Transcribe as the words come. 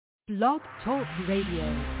Blog Talk Radio.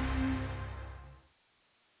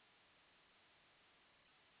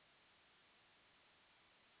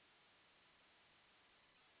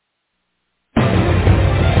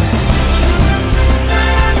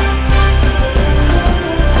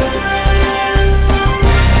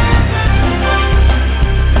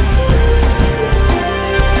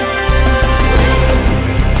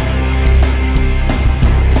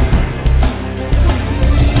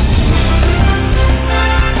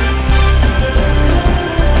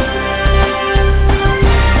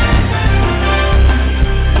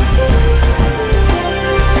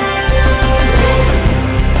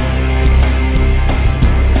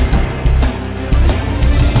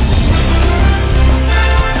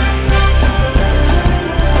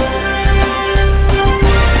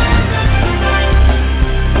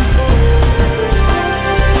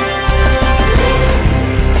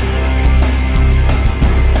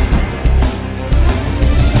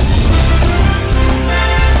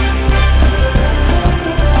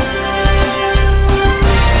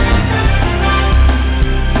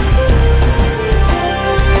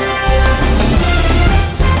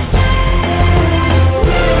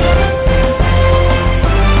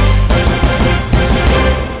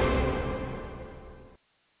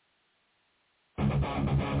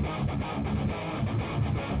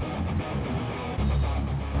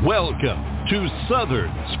 Welcome to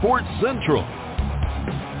Southern Sports Central,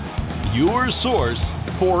 your source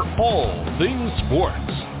for all things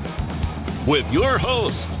sports, with your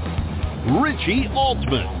host, Richie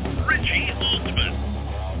Altman.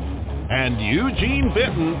 And Eugene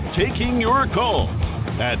Benton taking your calls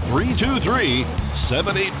at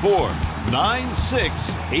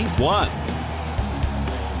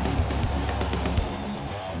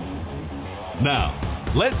 323-784-9681. Now,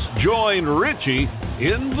 let's join Richie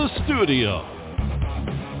in the studio.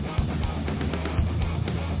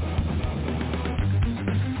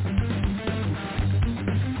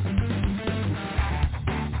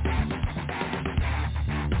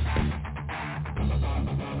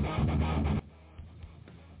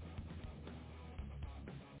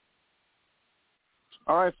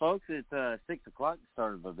 All right, folks, it's 6 o'clock, the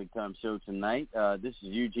start of a big-time show tonight. This is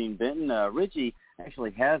Eugene Benton. Richie actually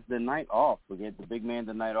has the night off. We get the big man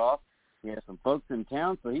the night off. He has some folks in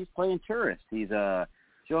town, so he's playing tourist. He's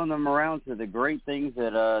showing them around to the great things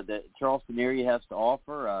that Charleston area has to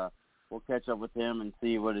offer. We'll catch up with him and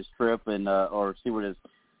see what his trip and or see what his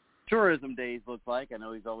tourism days look like. I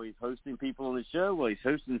know he's always hosting people on the show. Well, he's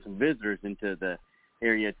hosting some visitors into the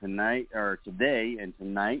area tonight or today and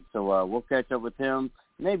tonight. So we'll catch up with him.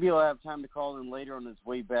 Maybe he'll have time to call in later on his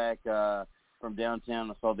way back from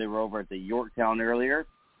downtown. I saw they were over at the Yorktown earlier.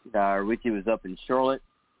 Richie was up in Charlotte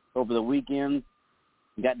over the weekend.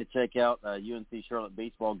 Got to check out UNC Charlotte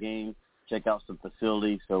baseball game, check out some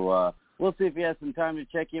facilities. So we'll see if he has some time to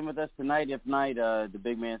check in with us tonight. If not, the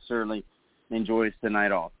big man certainly enjoys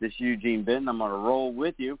tonight off. This is Eugene Benton. I'm going to roll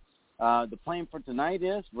with you. The plan for tonight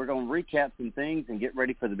is we're going to recap some things and get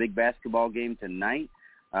ready for the big basketball game tonight.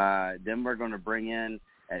 Then we're going to bring in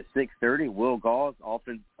at 6:30 Will Gause,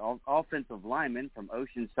 offensive lineman from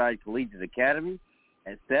Oceanside Collegiate Academy.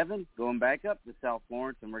 At 7, going back up to South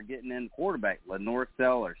Florence, and we're getting in quarterback, LaNorris,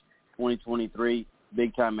 2023,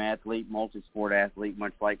 big-time athlete, multi-sport athlete,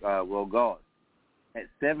 much like Will Gause. At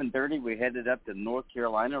 7:30, we headed up to North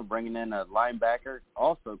Carolina, bringing in a linebacker,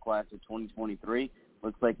 also class of 2023.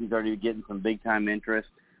 Looks like he's already getting some big-time interest,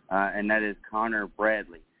 and that is Connor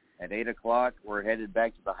Bradley. At 8 o'clock, we're headed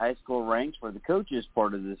back to the high school ranks for the coaches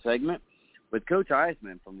part of the segment with Coach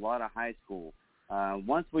Iseman from Latta High School.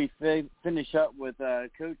 Once we finish up with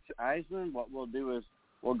Coach Iseman, what we'll do is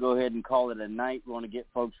we'll go ahead and call it a night. We want to get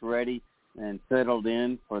folks ready and settled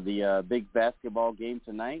in for the big basketball game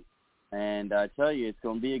tonight. And I tell you, it's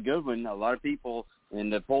going to be a good one. A lot of people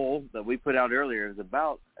in the poll that we put out earlier is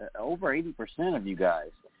about over 80% of you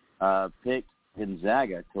guys picked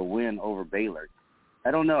Gonzaga to win over Baylor. I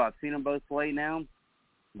don't know. I've seen them both play now.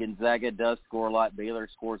 Gonzaga does score a lot. Baylor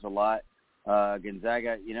scores a lot.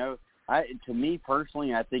 Gonzaga, to me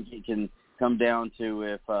personally, I think it can come down to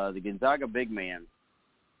if the Gonzaga big man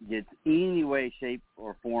gets any way, shape,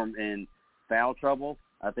 or form in foul trouble.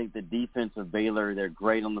 I think the defense of Baylor, they're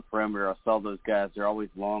great on the perimeter. I saw those guys. They're always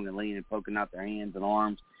long and lean and poking out their hands and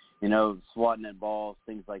arms, swatting at balls,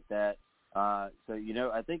 things like that. I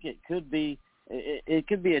think it could be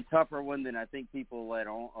a tougher one than I think people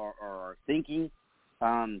are thinking.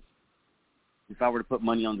 If I were to put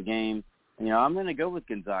money on the game, I'm going to go with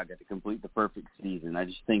Gonzaga to complete the perfect season. I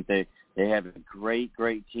just think they have a great,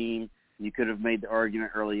 great team. You could have made the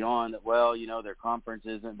argument early on that, their conference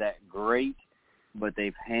isn't that great, but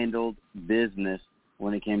they've handled business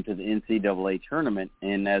when it came to the NCAA tournament.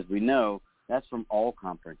 And as we know, that's from all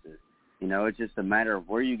conferences. It's just a matter of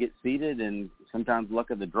where you get seated and sometimes luck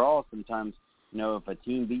of the draw. Sometimes, if a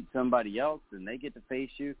team beats somebody else and they get to face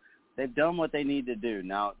you, they've done what they need to do.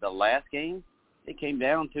 Now, the last game, it came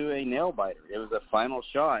down to a nail-biter. It was a final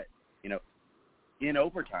shot, in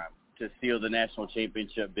overtime to seal the national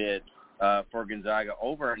championship bid for Gonzaga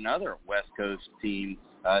over another West Coast team,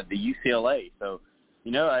 the UCLA. So,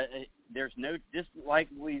 there's no, just like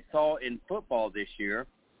we saw in football this year,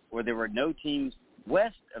 where there were no teams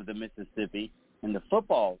west of the Mississippi in the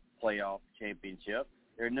football playoff championship,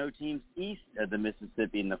 there are no teams east of the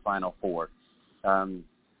Mississippi in the Final Four. And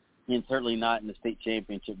certainly not in the state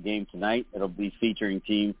championship game tonight. It'll be featuring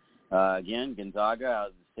team, again, Gonzaga out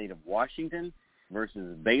of the state of Washington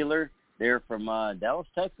versus Baylor. They're from Dallas,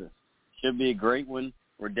 Texas. Should be a great one.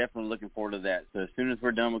 We're definitely looking forward to that. So as soon as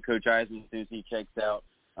we're done with Coach Iseman, as soon as he checks out,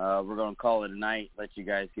 we're going to call it a night, let you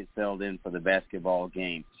guys get settled in for the basketball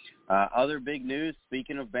game. Other big news,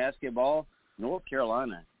 speaking of basketball, North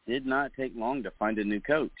Carolina did not take long to find a new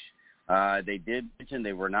coach. They did mention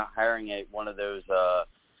they were not hiring at one of those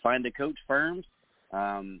find-a-coach firms,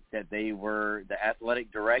 that they were the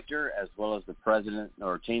athletic director as well as the president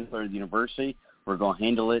or chancellor of the university were going to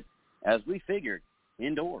handle it, as we figured,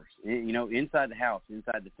 indoors, inside the house,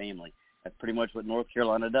 inside the family. That's pretty much what North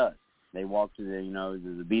Carolina does. They walk to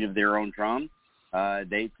the beat of their own drum.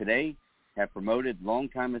 They today have promoted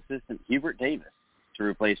longtime assistant Hubert Davis to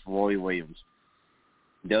replace Roy Williams.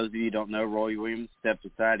 Those of you who don't know, Roy Williams stepped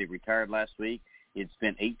aside. He retired last week. He had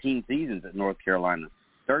spent 18 seasons at North Carolina,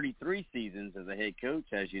 33 seasons as a head coach.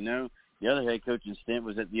 As you know, the other head coaching stint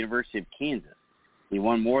was at the University of Kansas. He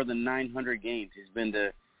won more than 900 games. He's been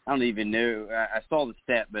to, I don't even know, I saw the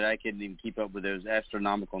stat, but I couldn't even keep up with those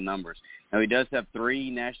astronomical numbers. Now, he does have 3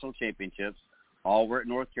 national championships. All were at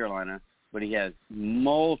North Carolina, but he has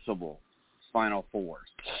multiple Final Fours.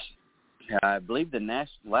 I believe the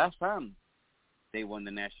last time they won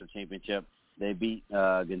the national championship, they beat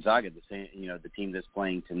Gonzaga, the team that's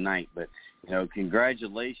playing tonight. But,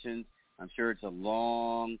 congratulations. I'm sure it's a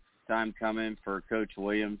long time coming for Coach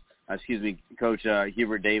Hubert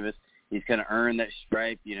Davis. He's kind of earned that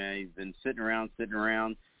stripe. He's been sitting around,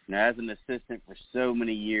 as an assistant for so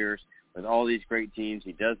many years with all these great teams.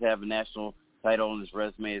 He does have a national title on his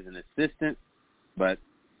resume as an assistant, but,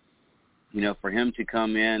 for him to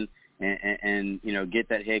come in and get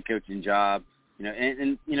that head coaching job,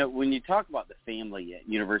 when you talk about the family at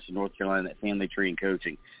University of North Carolina, that family tree in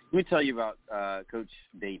coaching, let me tell you about Coach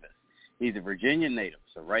Davis. He's a Virginia native,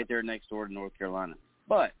 so right there next door to North Carolina.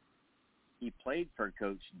 But he played for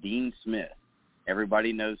Coach Dean Smith.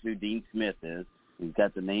 Everybody knows who Dean Smith is. He's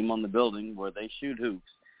got the name on the building where they shoot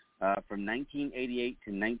hoops from 1988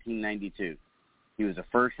 to 1992. He was a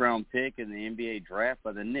first-round pick in the NBA draft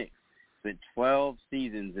by the Knicks. Spent 12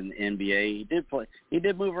 seasons in the NBA. He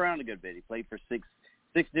did move around a good bit. He played for six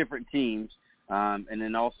different teams, and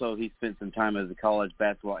then also he spent some time as a college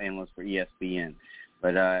basketball analyst for ESPN.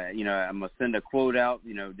 But, I'm going to send a quote out.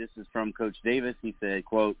 This is from Coach Davis. He said,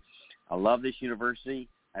 quote, "I love this university.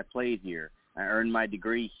 I played here. I earned my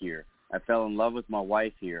degree here. I fell in love with my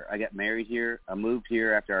wife here. I got married here. I moved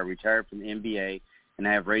here after I retired from the NBA, and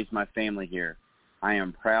I have raised my family here. I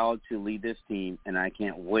am proud to lead this team, and I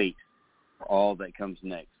can't wait for all that comes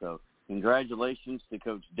next." So congratulations to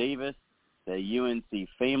Coach Davis, the UNC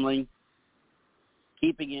family,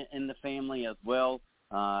 keeping it in the family as well.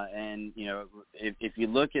 And, if you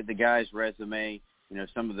look at the guy's resume,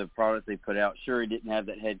 some of the products they put out, sure, he didn't have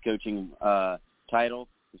that head coaching title.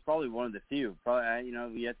 He's probably one of the few. Probably,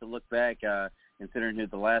 you have to look back, considering who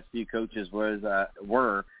the last few coaches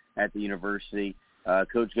were at the university.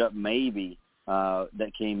 Coach Gupp maybe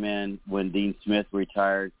that came in when Dean Smith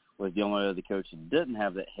retired was the only other coach that didn't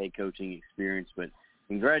have that head coaching experience. But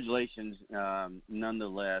congratulations,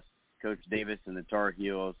 nonetheless, Coach Davis and the Tar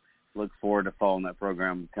Heels. Look forward to following that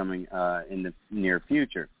program coming in the near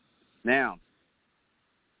future. Now,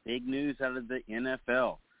 big news out of the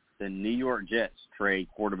NFL. The New York Jets trade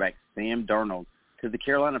quarterback Sam Darnold to the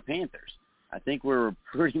Carolina Panthers. I think we were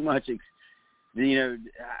pretty much, it's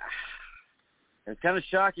kind of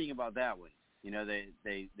shocking about that one.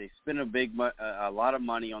 They spent a lot of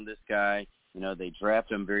money on this guy. They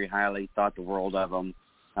drafted him very highly, thought the world of him.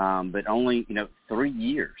 But only, 3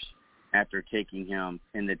 years after taking him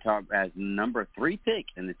in the top as number 3 pick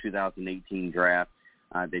in the 2018 draft,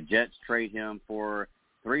 the Jets trade him for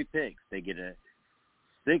 3 picks. They get a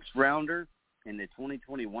 6th rounder in the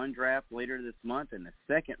 2021 draft later this month, and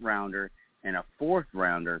a 2nd rounder and a 4th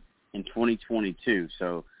rounder in 2022.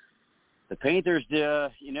 So the Panthers,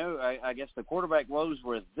 I guess the quarterback woes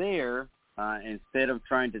were there, instead of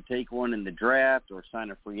trying to take one in the draft or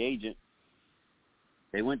sign a free agent,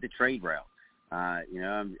 they went the trade route.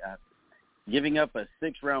 Giving up a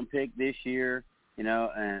 6th-round pick this year,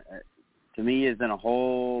 to me isn't a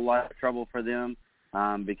whole lot of trouble for them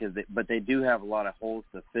but they do have a lot of holes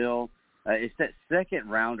to fill. It's that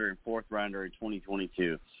 2nd-rounder and 4th-rounder in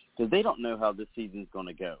 2022. So they don't know how this season's going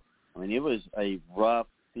to go. I mean, it was a rough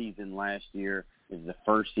season last year. It was the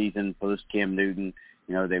first season post-Cam Newton.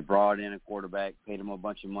 They brought in a quarterback, paid him a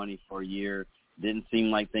bunch of money for a year. Didn't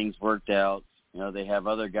seem like things worked out. They have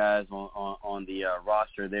other guys on the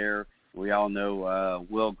roster there. We all know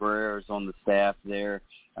Will Greer's on the staff there.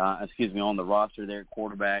 On the roster there at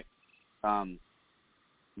quarterback.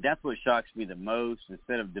 That's what shocks me the most.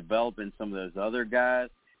 Instead of developing some of those other guys,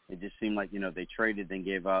 it just seemed like, they traded and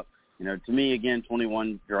gave up. To me, again,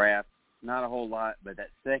 21 draft, not a whole lot, but that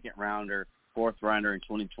 2nd-rounder, 4th-rounder in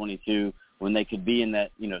 2022, when they could be in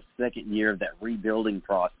that, 2nd year of that rebuilding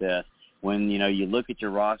process, when, you look at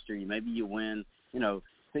your roster, maybe you win,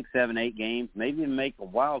 6, 7, 8 games, maybe you make a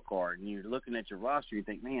wild card, and you're looking at your roster, you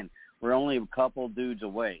think, man, we're only a couple dudes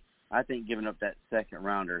away. I think giving up that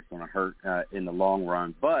 2nd-rounder is going to hurt in the long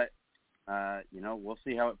run. But, we'll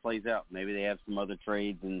see how it plays out. Maybe they have some other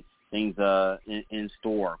trades and things in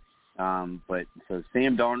store. But so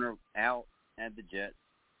Sam Darnold out at the Jets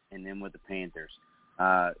and then with the Panthers.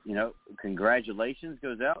 Congratulations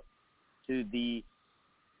goes out to the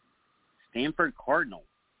Stanford Cardinal,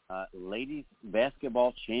 ladies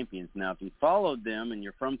basketball champions. Now, if you followed them and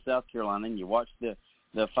you're from South Carolina and you watched the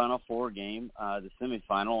Final Four game, the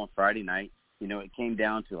semifinal on Friday night, it came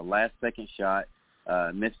down to a last-second shot.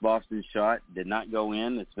 Miss Boston's shot did not go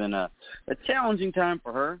in. It's been a challenging time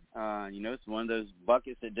for her. It's one of those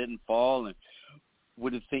buckets that didn't fall and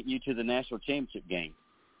would have sent you to the national championship game.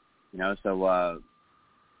 So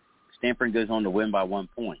Stanford goes on to win by 1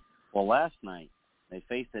 point. Well, last night they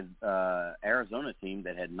faced an Arizona team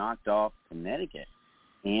that had knocked off Connecticut.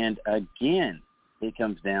 And again, it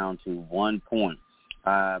comes down to 1 point.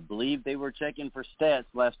 I believe they were checking for stats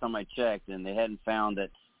last time I checked, and they hadn't found that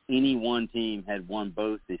any one team had won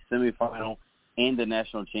both the semifinal and the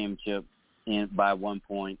national championship by 1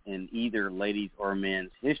 point in either ladies or men's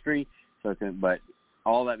history. But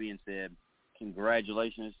all that being said,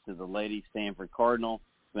 congratulations to the ladies Stanford Cardinal.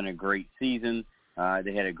 It's been a great season.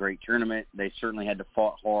 They had a great tournament. They certainly had to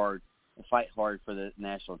fight hard for the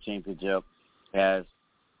national championship, as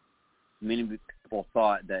many people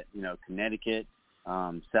thought that, Connecticut,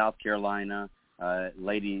 South Carolina,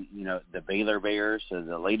 the Baylor Bears,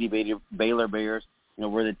 the Lady Baylor Bears,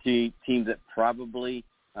 were the two teams that probably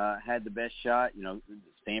had the best shot.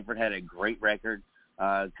 Stanford had a great record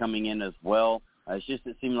coming in as well. It's just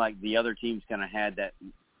it seemed like the other teams kind of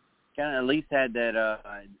at least had that,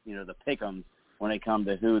 the pick-ems when it come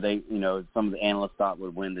to who they, some of the analysts thought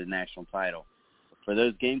would win the national title. For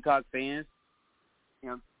those Gamecock fans,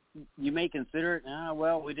 you may consider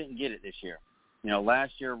it, we didn't get it this year.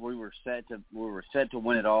 Last year we were set to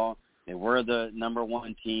win it all. They were the number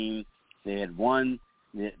 1 team. They had won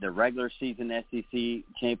the regular season SEC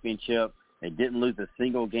championship. They didn't lose a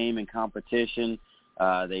single game in competition.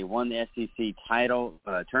 They won the SEC title,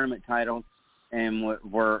 tournament title, and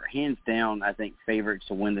were hands down, I think, favorites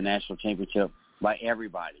to win the national championship by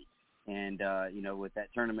everybody. And, with that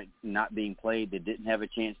tournament not being played, they didn't have a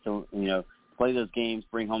chance to, play those games,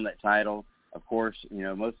 bring home that title. Of course,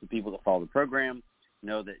 most of the people that follow the program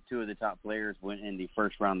know that 2 of the top players went in the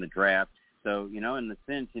first round of the draft. So, in the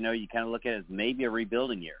sense, you kind of look at it as maybe a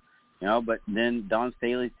rebuilding year, but then Dawn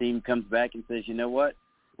Staley's team comes back and says, you know what,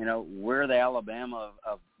 we're the Alabama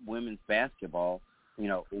of women's basketball.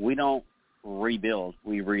 We don't rebuild,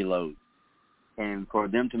 we reload. And for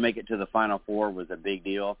them to make it to the Final Four was a big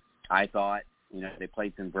deal, I thought. They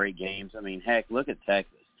played some great games. I mean, heck, look at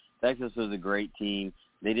Texas. Texas was a great team.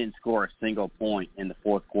 They didn't score a single point in the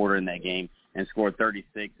fourth quarter in that game and scored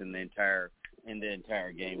 36 in the entire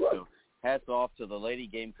game. So hats off to the Lady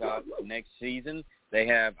Gamecocks next season. They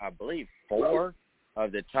have, I believe, 4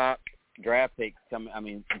 of the top draft picks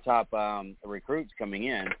recruits coming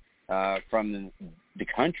in from the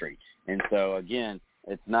country. And so, again,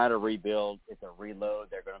 it's not a rebuild, it's a reload.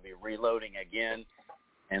 They're going to be reloading again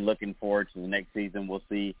and looking forward to the next season. We'll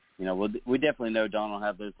see. We definitely know Dawn will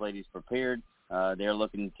have those ladies prepared. They're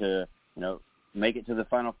looking to, make it to the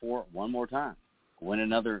Final Four one more time, win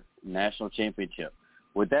another national championship.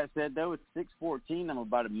 With that said, though, it's 6:14. I'm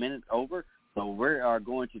about a minute over, so we are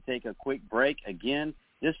going to take a quick break. Again,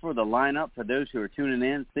 just for the lineup, for those who are tuning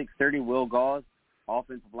in, 6:30, Will Gause,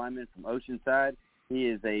 offensive lineman from Oceanside. He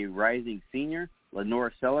is a rising senior.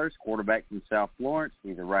 LaNorris, quarterback from South Florence.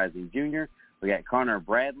 He's a rising junior. We got Connor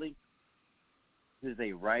Bradley, who's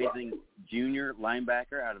a rising junior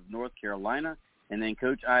linebacker out of North Carolina, and then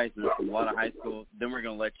Coach Iseman from Latta High School. Then we're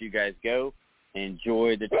going to let you guys go.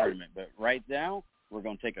 Enjoy the tournament. But right now, we're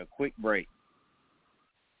going to take a quick break.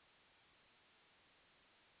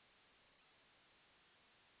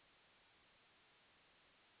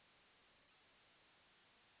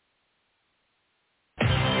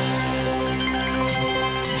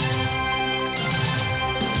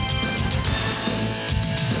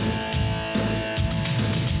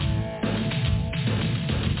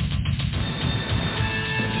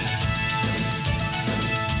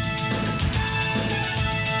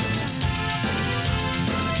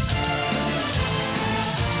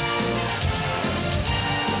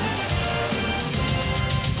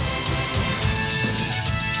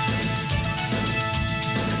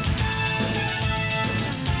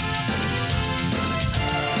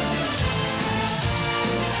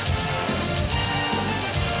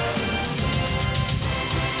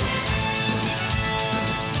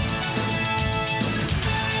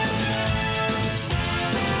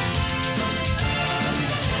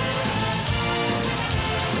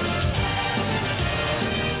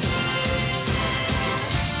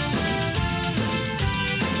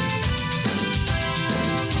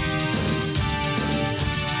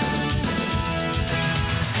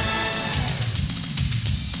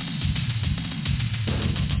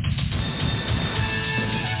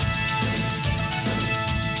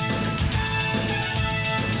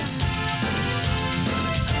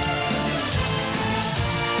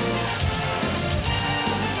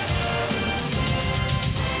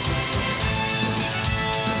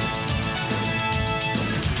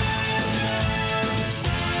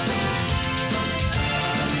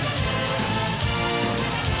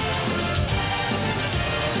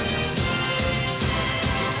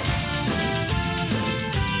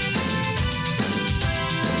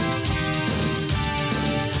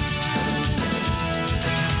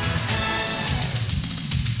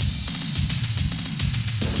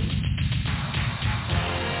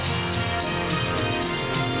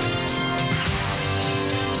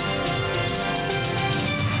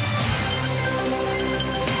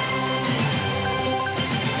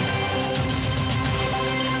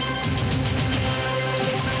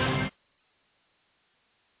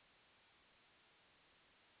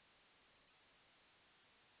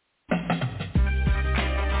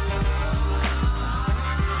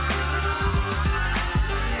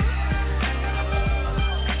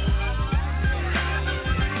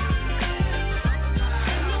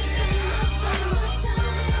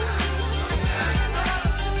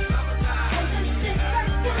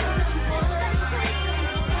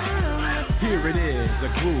 Here it is,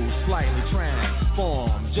 a groove slightly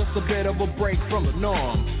transformed, just a bit of a break from the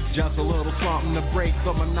norm, just a little something to break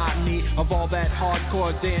the monotony of all that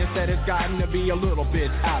hardcore dance that has gotten to be a little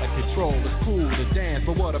bit out of control. It's cool to dance,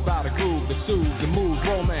 but what about a groove that soothes and moves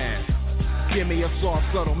romance? Give me a soft,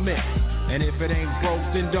 subtle mix, and if it ain't broke,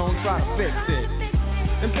 then don't try to fix it.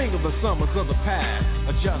 And think of the summers of the past,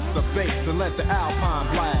 adjust the bass and let the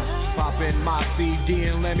alpine blast. Pop in my CD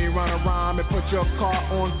and let me run a rhyme and put your car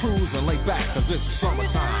on cruise and lay back, cause it's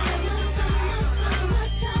summertime.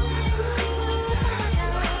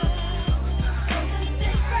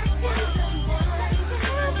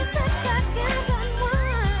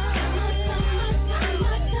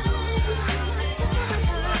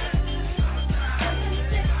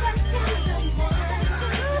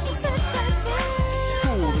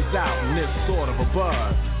 Out in this sort of a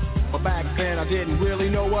buzz, but back then I didn't really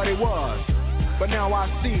know what it was, but now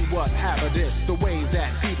I see what happened is the ways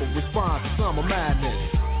that people respond to summer madness.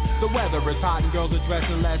 The weather is hot and girls are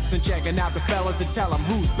dressing less and checking out the fellas to tell them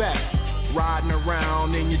who's best. Riding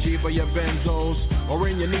around in your Jeep or your Benzos, or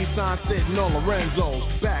in your Nissan sitting on Lorenzo's.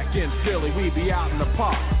 Back in Philly we be out in the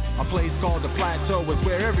park, a place called the Plateau is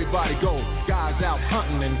where everybody goes. Guys out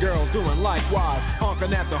hunting and girls doing likewise,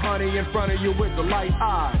 honking at the honey in front of you with the light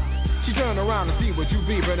eyes. She turned around to see what you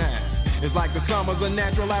beeping at. It's like the summer's a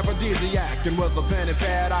natural aphrodisiac, and with a pen and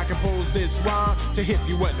pad I compose this rhyme to hit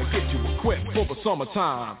you and to get you equipped for the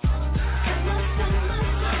summertime.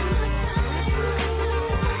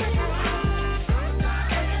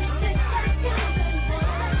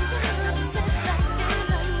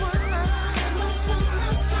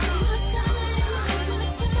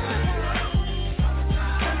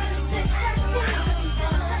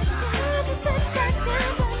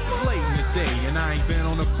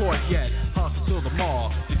 Court yet, hustle to the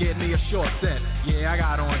mall to get me a short set. Yeah, I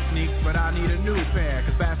got on sneaks, but I need a new pair,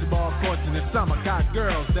 cause basketball courts in the summer got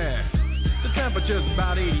girls there. The temperature's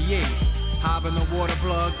about 88, Hop in the water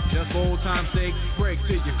plug, just for old time's sake. Break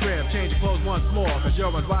to your crib, change your clothes once more, cause you're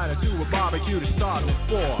invited to a barbecue to start with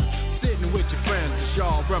 4. Sitting with your friends as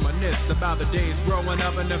y'all reminisce about the days growing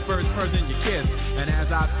up and the first person you kissed. And as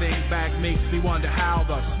I think back, makes me wonder how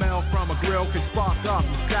the smell from a grill can spark off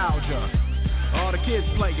nostalgia. All the kids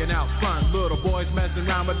playing out front, little boys messing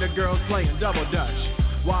around with the girls playing double dutch,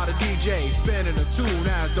 while the DJ spinning a tune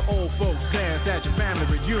as the old folks dance at your family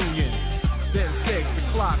reunion. Then 6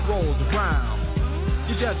 o'clock rolls around,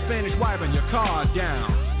 you just finished wiping your car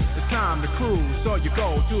down. It's time to cruise, so you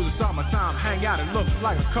go to the summertime hangout. It looks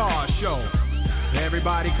like a car show.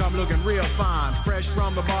 Everybody come looking real fine, fresh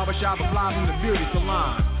from the barbershop or fly from the beauty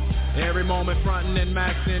salon. Every moment frontin' and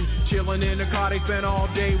maxin', chillin' in the car, they spend all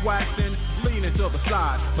day waxin', leaning to the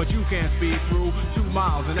side, but you can't speed through 2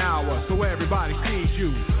 miles an hour, so everybody sees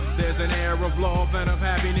you. There's an air of love and of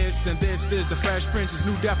happiness, and this is the Fresh Prince's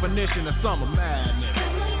new definition of summer madness.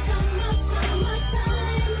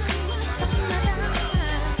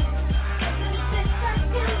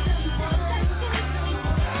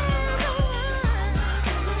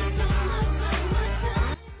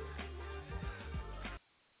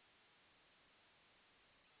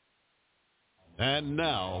 And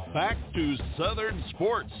now, back to Southern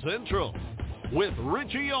Sports Central with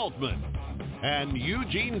Richie Altman and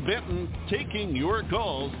Eugene Benton taking your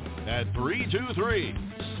calls at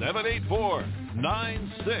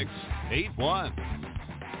 323-784-9681.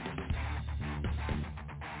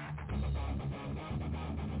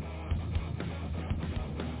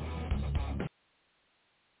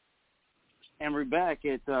 And we're back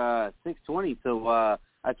at 6:20. So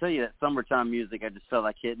I tell you, that summertime music, I just felt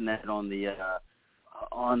like hitting that on the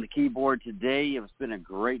keyboard today. It's been a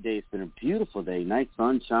great day. It's been a beautiful day. Nice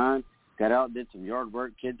sunshine. Got out, did some yard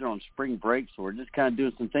work. Kids are on spring break, so we're just kind of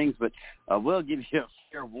doing some things. But we'll give you a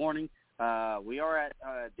fair warning. We are at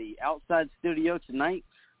the outside studio tonight.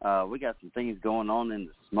 We got some things going on in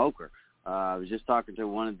the smoker. I was just talking to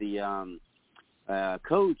one of the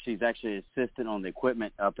coach. He's actually an assistant on the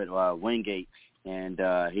equipment up at Wingate, and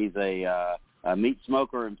he's a meat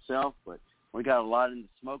smoker himself. But we got a lot in the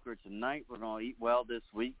smoker tonight. We're going to eat well this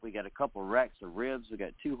week. We got a couple racks of ribs. We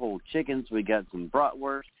got 2 whole chickens. We got some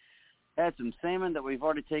bratwurst. Had some salmon that we've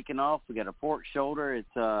already taken off. We got a pork shoulder.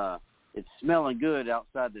 It's smelling good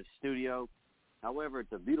outside the studio. However,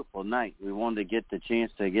 it's a beautiful night. We wanted to get the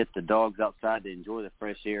chance to get the dogs outside to enjoy the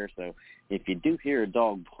fresh air. So if you do hear a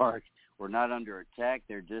dog bark, we're not under attack.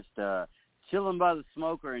 They're just chilling by the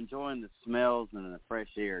smoker, enjoying the smells and the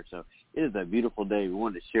fresh air. So it is a beautiful day. We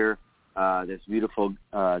wanted to share this beautiful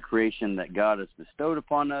creation that God has bestowed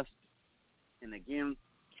upon us. And again,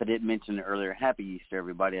 I didn't mention it earlier, happy Easter,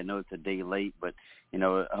 everybody. I know it's a day late, but,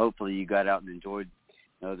 hopefully you got out and enjoyed,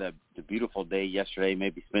 the beautiful day yesterday.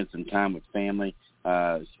 Maybe spend some time with family,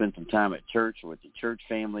 spend some time at church or with the church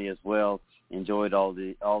family as well. Enjoyed all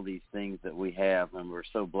these things that we have, and we're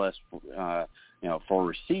so blessed, for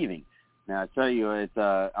receiving. Now, I tell you,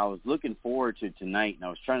 I was looking forward to tonight, and I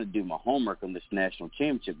was trying to do my homework on this national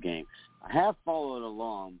championship game. I have followed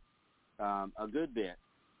along a good bit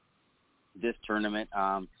this tournament.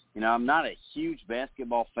 I'm not a huge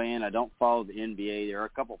basketball fan. I don't follow the NBA. There are a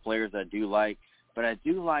couple players I do like, but I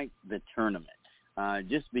do like the tournament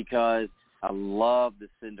just because I love the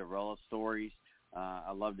Cinderella stories.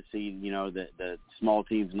 I love to see, the small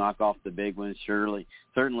teams knock off the big ones.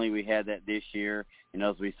 Certainly we had that this year.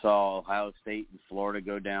 As we saw Ohio State and Florida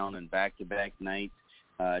go down in back-to-back nights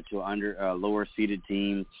to a lower-seeded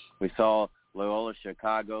team. We saw Loyola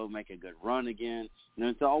Chicago make a good run again.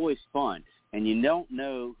 It's always fun, and you don't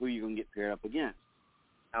know who you're going to get paired up against.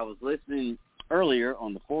 I was listening earlier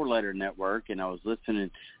on the Four Letter Network, and I was listening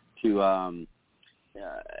to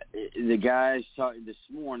the guys talking this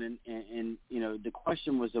morning, and the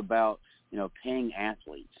question was about paying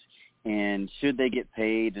athletes and should they get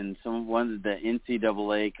paid. And one of the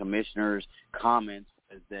NCAA commissioners' comments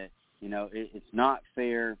was that it's not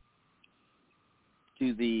fair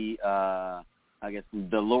to the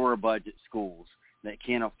the lower budget schools that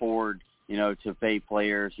can't afford to pay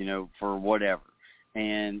players for whatever.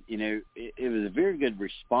 And it was a very good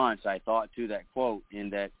response, I thought, to that quote, in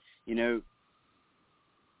that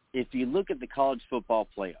if you look at the college football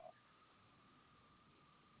playoff,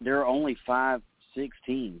 there are only 5-6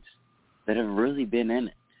 teams that have really been in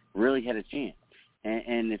it, really had a chance.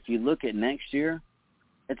 And if you look at next year,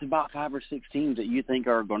 it's about 5 or 6 teams that you think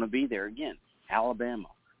are going to be there again. Alabama,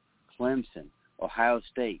 Clemson, Ohio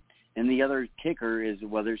State. And the other kicker is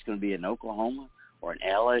whether it's going to be an Oklahoma or an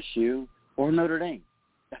LSU or Notre Dame.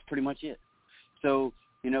 That's pretty much it. So,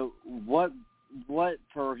 what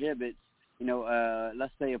prohibits,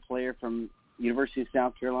 let's say a player from University of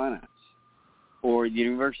South Carolina or the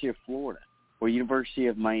University of Florida, or University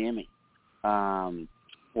of Miami,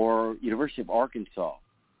 or University of Arkansas,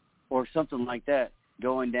 or something like that,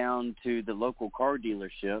 going down to the local car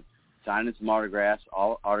dealership, signing some autographs,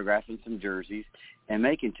 autographing some jerseys, and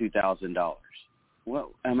making $2,000.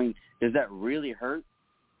 Well, I mean, does that really hurt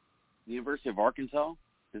the University of Arkansas?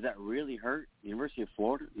 Does that really hurt the University of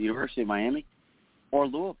Florida, the University of Miami, or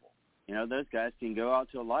Louisville? You know, those guys can go out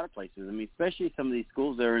to a lot of places. I mean, especially some of these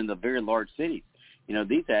schools that are in the very large cities. You know,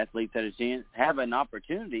 these athletes have an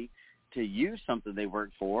opportunity to use something they work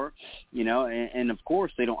for, you know, and of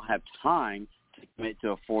course they don't have time to commit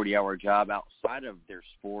to a 40-hour job outside of their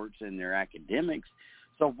sports and their academics.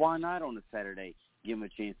 So why not on a Saturday give them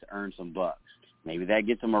a chance to earn some bucks? Maybe that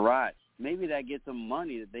gets them a ride. Maybe that gets them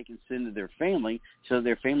money that they can send to their family so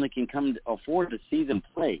their family can come to afford to see them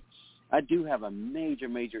play. I do have a major,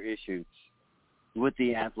 major issue with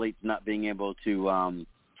the athletes not being able to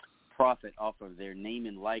profit off of their name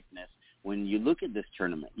and likeness. When you look at this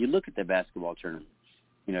tournament, you look at the basketball tournament,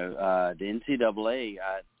 you know, the NCAA,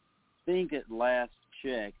 I think at last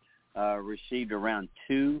check, received around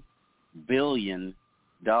 $2 billion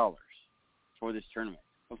for this tournament.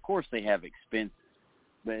 Of course they have expenses,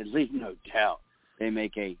 but at least no doubt they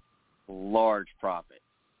make a large profit.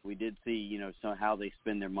 We did see, you know, how they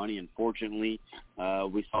spend their money. Unfortunately,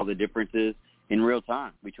 we saw the differences in real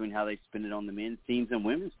time between how they spend it on the men's teams and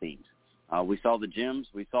women's teams. We saw the gyms.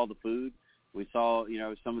 We saw the food. We saw, you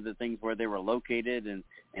know, some of the things where they were located and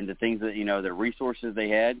the things that, you know, the resources they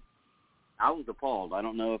had. I was appalled. I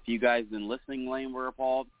don't know if you guys in listening lane were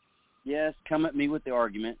appalled. Yes, come at me with the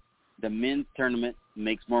argument. The men's tournament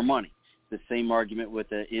makes more money. The same argument with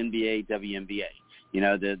the NBA, WNBA. You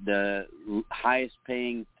know, the highest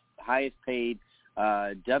paid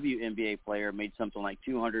WNBA player made something like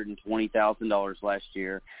 $220,000 last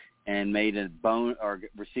year, and made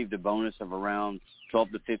received a bonus of around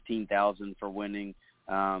 $12,000 to $15,000 for winning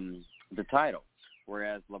the title,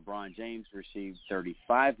 whereas LeBron James received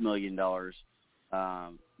 $35 million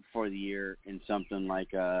for the year, and something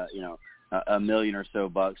like $1 million or so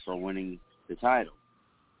bucks for winning the title.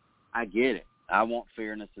 I get it. I want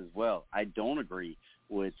fairness as well. I don't agree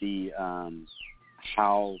with the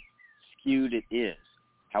how skewed it is.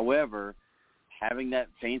 However, having that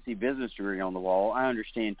fancy business degree on the wall, I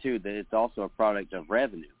understand too that it's also a product of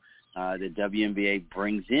revenue. The NBA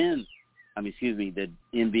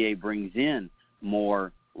brings in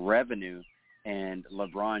more revenue, and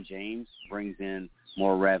LeBron James brings in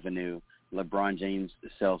more revenue. LeBron James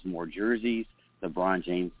sells more jerseys. LeBron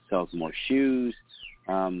James sells more shoes.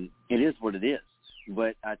 It is what it is.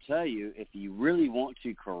 But I tell you, if you really want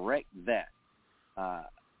to correct that,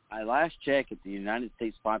 I last checked at the United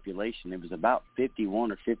States population, it was about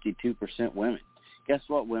 51 or 52% women. Guess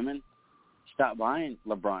what, women? Stop buying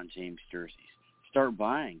LeBron James jerseys. Start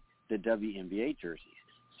buying the WNBA jerseys.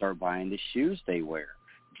 Start buying the shoes they wear.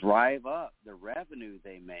 Drive up the revenue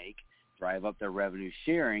they make. Drive up their revenue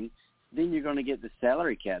sharing. Then you're going to get the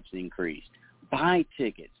salary caps increased. Buy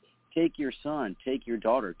tickets. Take your son, take your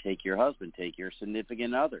daughter, take your husband, take your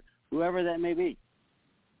significant other, whoever that may be,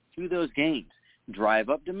 to those games. Drive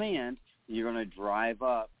up demand. You're going to drive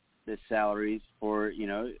up the salaries for, you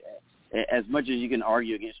know, as much as you can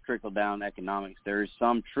argue against trickle-down economics, there is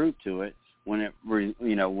some truth to it when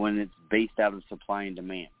it's based out of supply and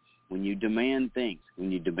demand. When you demand things,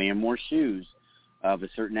 when you demand more shoes of a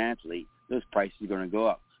certain athlete, those prices are going to go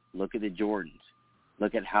up. Look at the Jordans.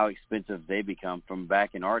 Look at how expensive they become from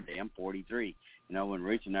back in our day. I'm 43. You know, when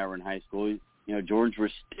Rich and I were in high school, you know, Jordans were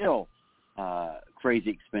still crazy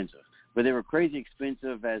expensive. But they were crazy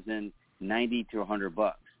expensive as in $90 to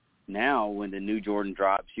 $100. Now, when the new Jordan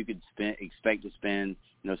drops, you could expect to spend,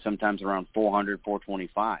 you know, sometimes around $400,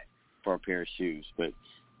 $425 for a pair of shoes. But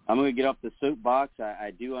I'm going to get off the soapbox.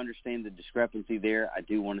 I do understand the discrepancy there. I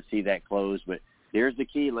do want to see that close. But there's the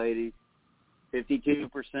key, ladies.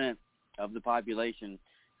 52% of the population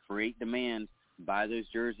create demand, buy those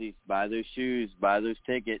jerseys, buy those shoes, buy those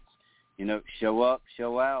tickets, you know, show up,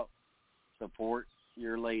 show out, support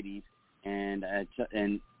your ladies, and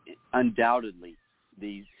undoubtedly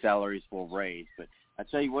these salaries will raise. But I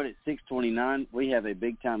tell you what, at 6:29, we have a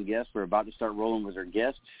big-time guest. We're about to start rolling with our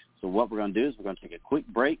guest. So what we're going to do is we're going to take a quick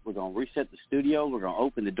break. We're going to reset the studio. We're going to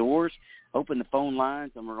open the doors, open the phone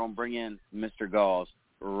lines, and we're going to bring in Mr. Gause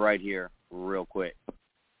right here real quick.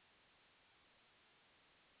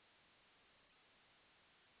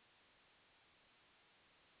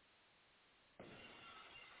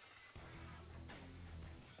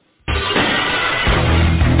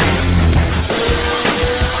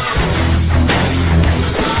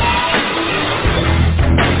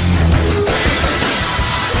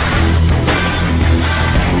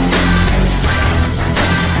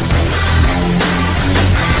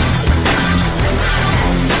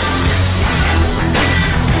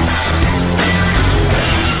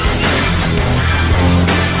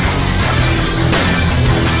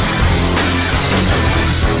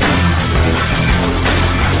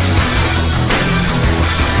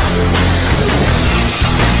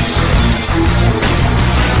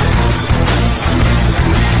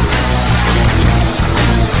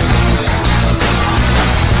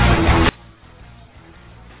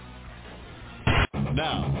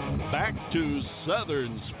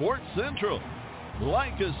 Southern Sports Central.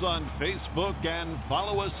 Like us on Facebook and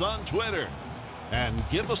follow us on Twitter. And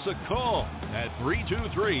give us a call at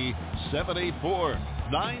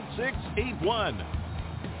 323-784-9681.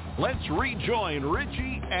 Let's rejoin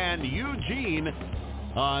Richie and Eugene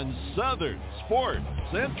on Southern Sports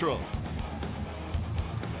Central.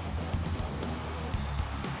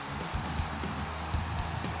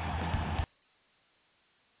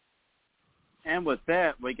 And with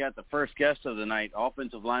that, we got the first guest of the night,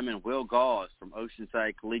 offensive lineman Will Gause from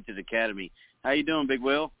Oceanside Collegiate Academy. How you doing, Big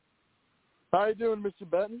Will? How you doing, Mr.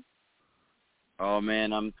 Benton? Oh,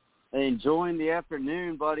 man, I'm enjoying the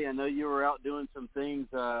afternoon, buddy. I know you were out doing some things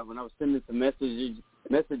when I was sending some messages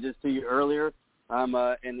to you earlier. I'm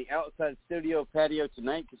in the outside studio patio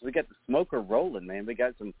tonight because we got the smoker rolling, man. We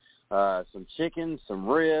got some chicken, some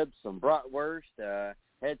ribs, some bratwurst,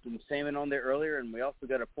 had some salmon on there earlier, and we also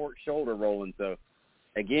got a pork shoulder rolling. So,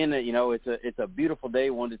 again, it's a beautiful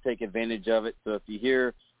day. Wanted to take advantage of it. So if you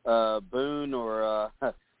hear Boone or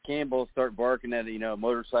Campbell start barking at a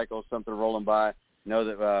motorcycle or something rolling by, know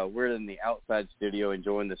that we're in the outside studio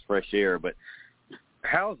enjoying this fresh air. But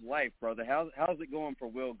how's life, brother? How's it going for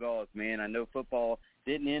Will Gause, man? I know football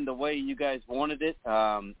didn't end the way you guys wanted it.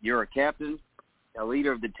 You're a captain, a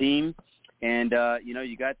leader of the team. And,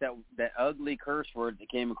 you got that ugly curse word that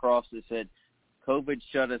came across that said, COVID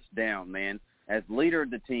shut us down, man. As leader of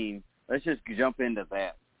the team, let's just jump into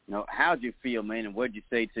that. How'd you feel, man, and what'd you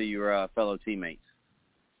say to your fellow teammates?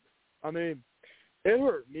 I mean, it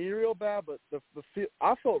hurt me real bad, but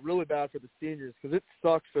I felt really bad for the seniors because it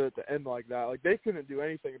sucked for it to end like that. Like, they couldn't do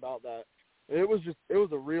anything about that. It was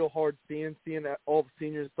a real hard seeing that all the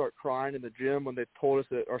seniors start crying in the gym when they told us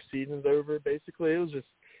that our season's over, basically.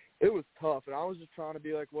 It was tough, and I was just trying to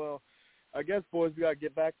be like, well, I guess, boys, we got to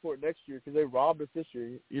get back for it next year because they robbed us this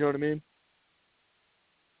year. You know what I mean?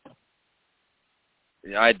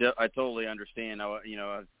 Yeah, I totally understand.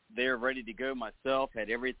 They're ready to go myself,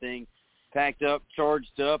 had everything packed up,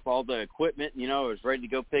 charged up, all the equipment, I was ready to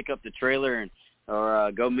go pick up the trailer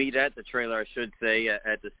or go meet at the trailer, I should say,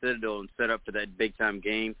 at the Citadel and set up for that big-time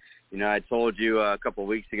game. I told you a couple of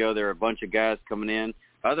weeks ago there were a bunch of guys coming in,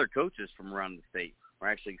 other coaches from around the state. We're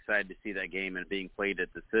actually excited to see that game and being played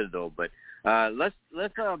at the Citadel. But let's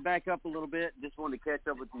back up a little bit. Just wanted to catch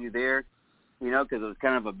up with you there, because it was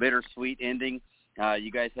kind of a bittersweet ending.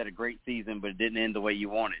 You guys had a great season, but it didn't end the way you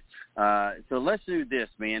wanted. So let's do this,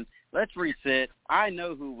 man. Let's reset. I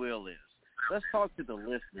know who Will is. Let's talk to the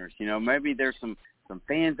listeners. Maybe there's some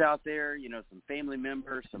fans out there, some family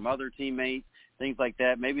members, some other teammates, things like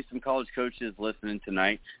that. Maybe some college coaches listening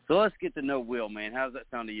tonight. So let's get to know Will, man. How does that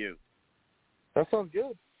sound to you? That sounds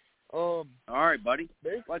good. All right, buddy.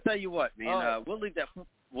 Well, I tell you what, man. We'll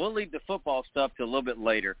leave the football stuff to a little bit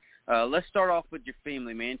later. Let's start off with your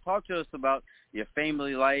family, man. Talk to us about your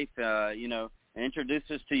family life. And introduce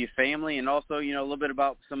us to your family, and also, a little bit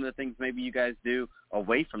about some of the things maybe you guys do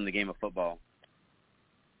away from the game of football.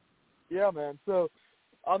 Yeah, man. So,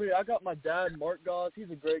 I got my dad, Mark Gause. He's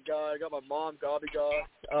a great guy. I got my mom, Gabi Gause.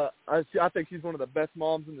 I think she's one of the best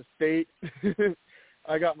moms in the state.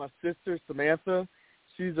 I got my sister, Samantha.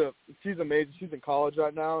 She's amazing. She's in college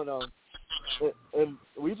right now, and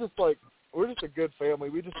we're just a good family.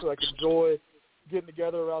 We just enjoy getting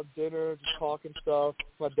together around dinner, just talking stuff.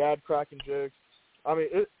 My dad cracking jokes. I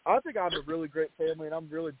think I have a really great family, and I'm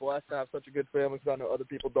really blessed to have such a good family because I know other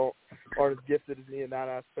people aren't as gifted as me in that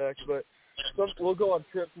aspect. But we'll go on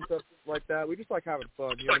trips and stuff like that. We just like having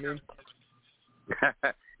fun. You know what I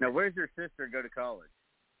mean? Now, where's your sister go to college?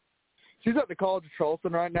 She's at the College of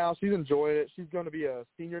Charleston right now. She's enjoying it. She's going to be a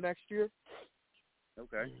senior next year.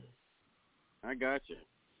 Okay. I got you.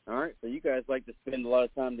 All right. So you guys like to spend a lot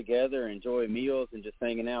of time together, enjoy meals, and just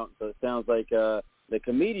hanging out. So it sounds like the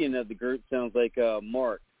comedian of the group sounds like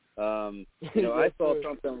Mark. I saw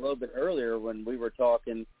something a little bit earlier when we were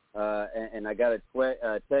talking, and I got a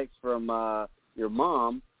text from your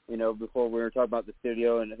mom, before we were talking about the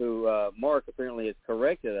studio, and who Mark apparently has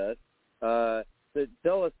corrected us. So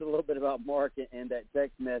tell us a little bit about Mark and that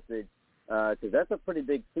text message, because that's a pretty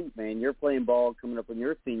big feat, man. You're playing ball coming up when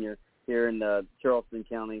you're a senior here in Charleston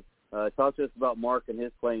County. Talk to us about Mark and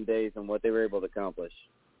his playing days and what they were able to accomplish.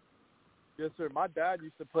 Yes, sir. My dad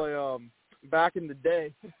used to play back in the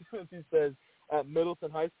day, as he says, at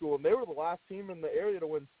Middleton High School, and they were the last team in the area to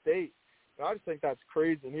win state. And I just think that's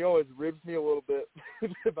crazy, and he always ribs me a little bit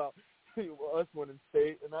about us winning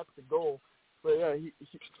state, and that's the goal. But, yeah, he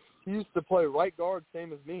used to play right guard,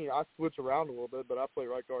 same as me. I switch around a little bit, but I play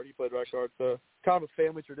right guard. He played right guard. So kind of a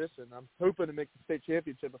family tradition. I'm hoping to make the state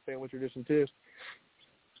championship a family tradition too.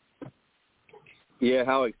 Yeah,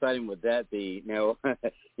 how exciting would that be?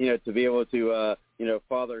 To be able to,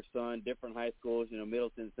 father, son, different high schools.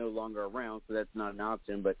 Middleton's no longer around, so that's not an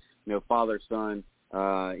option. But, father, son,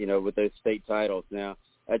 with those state titles. Now,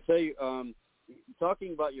 I tell you,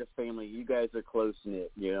 talking about your family, you guys are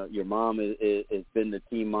close-knit. Your mom has been the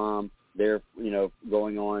team mom. They're,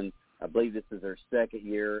 going on, I believe this is her second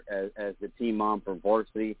year as the team mom for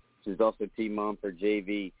varsity. She's also team mom for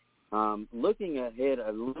JV. Looking ahead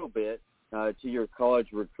a little bit, to your college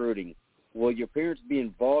recruiting. Will your parents be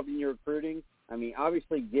involved in your recruiting? I mean,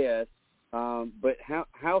 obviously, yes, but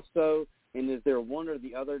how so? And is there one or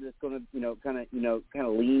the other that's going to, kind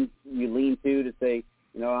of lean to say,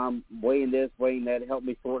 I'm weighing this, weighing that, help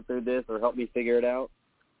me sort through this, or help me figure it out?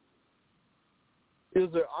 I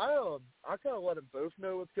kind of let them both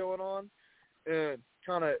know what's going on, and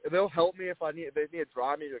they'll help me if they need to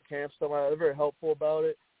drive me to camp somewhere. They're very helpful about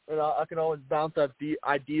it. And I can always bounce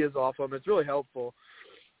ideas off them. It's really helpful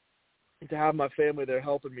to have my family there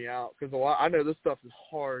helping me out because I know this stuff is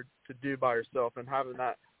hard to do by yourself, and having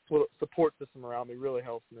that support system around me really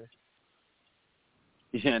helps me.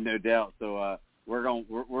 Yeah, no doubt. So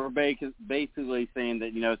we're basically saying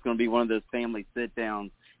that it's going to be one of those family sit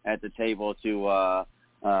downs at the table to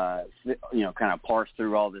kind of parse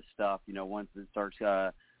through all this stuff. Once it starts.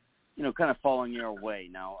 Kind of falling your way.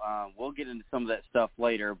 Now, we'll get into some of that stuff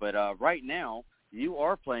later, but right now you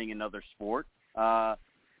are playing another sport, I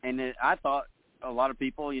thought a lot of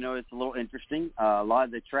people, it's a little interesting. A lot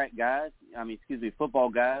of the football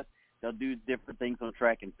guys, they'll do different things on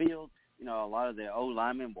track and field. A lot of the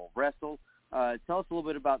O-linemen will wrestle. Tell us a little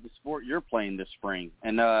bit about the sport you're playing this spring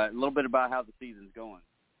and a little bit about how the season's going.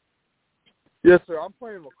 Yes, sir. I'm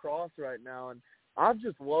playing lacrosse right now, and I've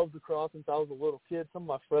just loved lacrosse since I was a little kid. Some of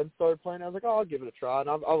my friends started playing. I was like, I'll give it a try, and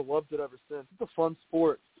I've loved it ever since. It's a fun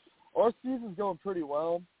sport. Our season's going pretty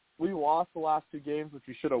well. We lost the last 2 games, which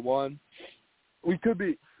we should have won. We could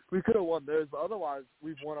have won those, but otherwise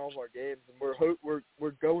we've won all of our games, and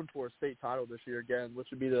we're going for a state title this year again, which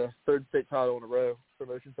would be the 3rd state title in a row for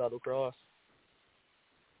Oceanside lacrosse.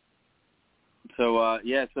 So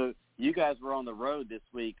so you guys were on the road this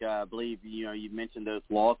week. I believe you mentioned those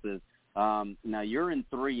losses. Now you're in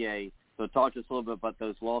 3A, so talk to us a little bit about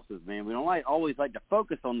those losses, man. We don't always like to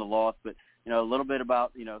focus on the loss, but a little bit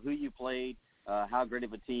about who you played, how great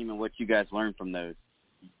of a team, and what you guys learned from those.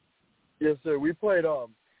 Yes, sir. We played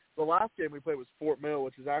the last game we played was Fort Mill,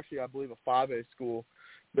 which is actually I believe a 5A school.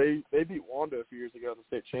 They beat Wando a few years ago in the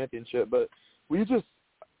state championship, but we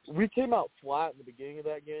came out flat in the beginning of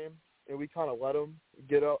that game, and we kind of let them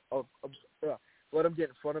get let them get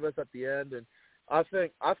in front of us at the end, and I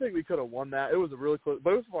think we could have won that. It was a really close.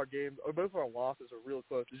 Both of our losses are really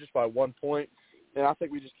close. It's just by 1 point, and I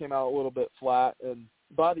think we just came out a little bit flat. And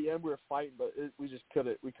by the end, we were fighting, but we just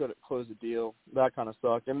couldn't close the deal. That kind of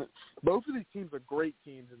sucked. And both of these teams are great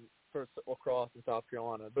teams for lacrosse in South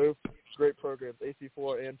Carolina. Both great programs,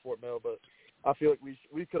 AC4 and Fort Mill. But I feel like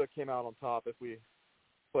we could have came out on top if we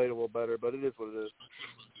played a little better. But it is what it is.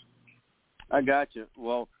 I got you.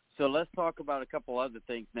 Well, so let's talk about a couple other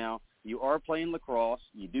things now. You are playing lacrosse.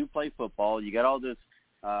 You do play football. You got all this.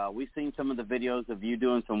 We've seen some of the videos of you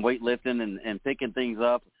doing some weightlifting and picking things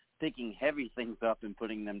up, picking heavy things up and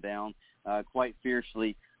putting them down quite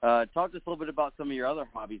fiercely. Talk to us a little bit about some of your other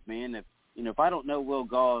hobbies, man. If I don't know Will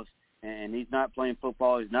Gause and he's not playing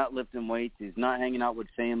football, he's not lifting weights, he's not hanging out with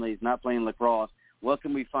family, he's not playing lacrosse, what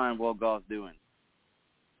can we find Will Gause doing?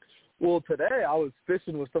 Well, today I was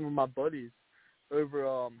fishing with some of my buddies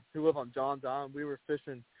over who live on John's Island. We were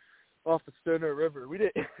fishing off the Stoner River. We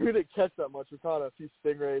didn't catch that much. We caught a few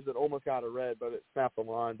stingrays that almost got a red, but it snapped the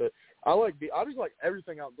line. But I just like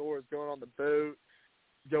everything outdoors, going on the boat,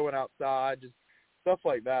 going outside, just stuff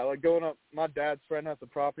like that. Like going up. My dad's friend has a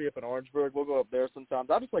property up in Orangeburg. We'll go up there sometimes.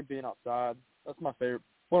 I just like being outside. That's my favorite.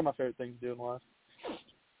 One of my favorite things to do in life.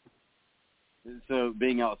 So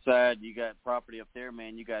being outside, you got property up there,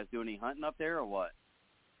 man. You guys do any hunting up there or what?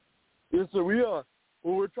 Yes, sir.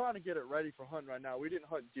 We're trying to get it ready for hunting right now. We didn't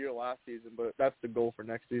hunt deer last season, but that's the goal for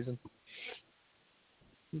next season.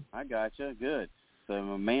 I gotcha. Good. So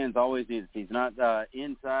a man's always, if he's not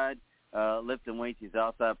inside lifting weights, he's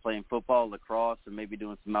outside playing football, lacrosse, and maybe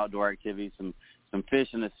doing some outdoor activities, some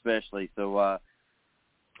fishing especially. So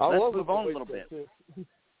let's move on a little bit.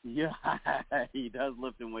 Yeah, he does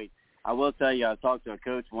lifting weights. I will tell you, I talked to a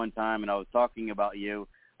coach one time, and I was talking about you.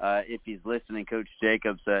 If he's listening, Coach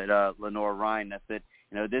Jacobs at LaNorris Ryan, I said,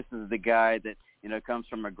 this is the guy that, comes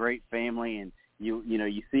from a great family, and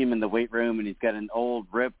you see him in the weight room, and he's got an old,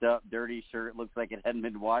 ripped up, dirty shirt. Looks like it hadn't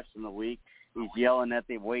been washed in a week. He's yelling at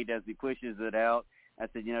the weight as he pushes it out. I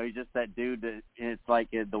said, he's just that dude that it's like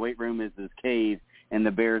the weight room is his cave, and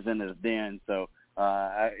the bear's in his den. So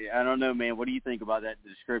I don't know, man. What do you think about that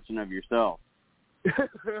description of yourself?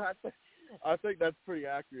 I think that's pretty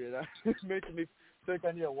accurate. It's making me think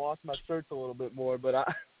I need to wash my shirts a little bit more. But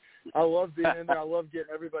I love being in there. I love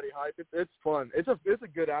getting everybody hyped. It's fun. It's a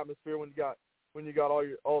good atmosphere when you got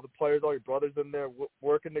all the players, all your brothers in there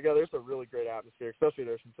working together. It's a really great atmosphere, especially at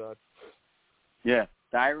Oceanside. Yeah.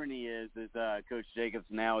 The irony is Coach Jacobs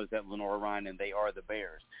now is at LaNorris, and they are the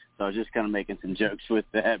Bears. So I was just kind of making some jokes with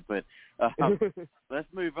that. But let's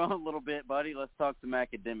move on a little bit, buddy. Let's talk some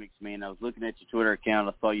academics, man. I was looking at your Twitter account.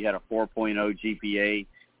 I saw you had a 4.0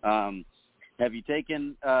 GPA. Have you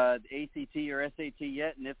taken the ACT or SAT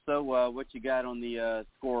yet? And if so, what you got on the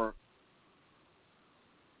score?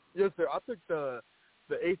 Yes, sir. I took the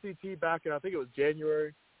ACT back in, I think it was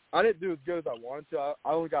January. I didn't do as good as I wanted to. I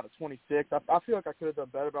only got a 26. I feel like I could have done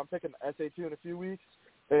better, but I'm taking the SAT in a few weeks.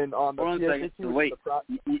 And on the PSAT, wait. Let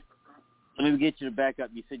me get you to back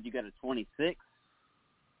up. You said you got a 26?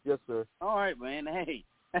 Yes, sir. All right, man. Hey,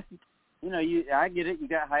 I get it. You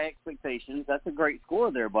got high expectations. That's a great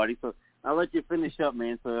score there, buddy. So I'll let you finish up,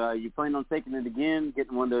 man. So you plan on taking it again,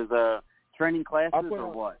 getting one of those training classes,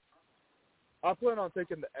 or what? I plan on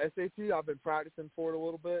taking the SAT. I've been practicing for it a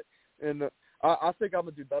little bit, and I think I'm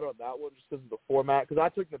going to do better on that one just because of the format. Because I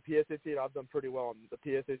took the PSAT, and I've done pretty well on the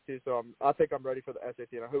PSAT, so I think I'm ready for the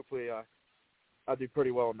SAT, and hopefully I do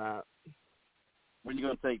pretty well on that. When are you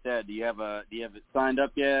going to take that? Do you have it signed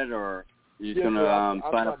up yet, or are you just going to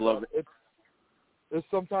sign up a little bit? It's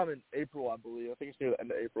sometime in April, I believe. I think it's near the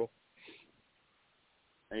end of April.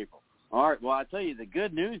 April. All right. Well, I tell you, the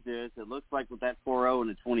good news is it looks like with that 4.0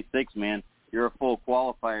 and the 26, man, you're a full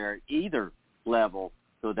qualifier at either level.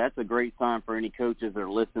 So that's a great sign for any coaches that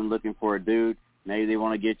are listening, looking for a dude. Maybe they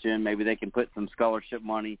want to get you in. Maybe they can put some scholarship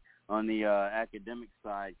money on the academic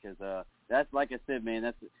side because that's, like I said,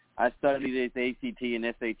 man, I studied the ACT and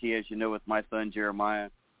SAT, as you know, with my son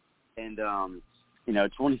Jeremiah. And,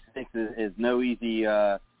 26 is no easy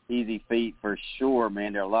feat for sure,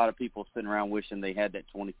 man. There are a lot of people sitting around wishing they had that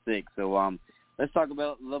 26. So let's talk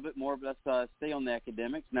about a little bit more, but let's stay on the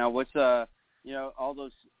academics. Now, what's all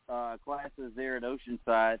those classes there at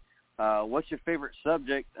Oceanside, what's your favorite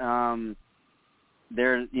subject there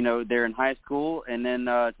in high school? And then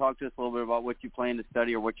talk to us a little bit about what you plan to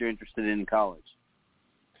study or what you're interested in college.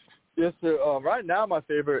 Yes, sir. Right now, my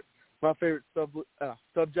favorite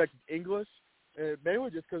subject is English, and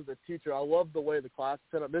mainly just because of the teacher. I love the way the class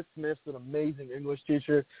is set up. Miss Smith's an amazing English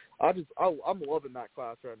teacher. I'm loving that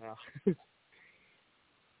class right now.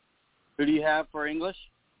 Who do you have for English?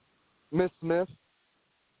 Miss Smith.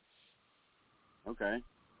 Okay.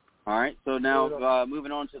 All right. So now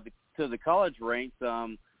moving on to the college ranks,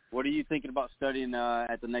 what are you thinking about studying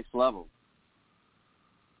at the next level?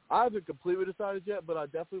 I haven't completely decided yet, but I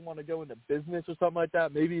definitely want to go into business or something like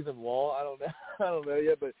that. Maybe even law. I don't know. I don't know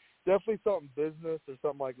yet, but definitely something business or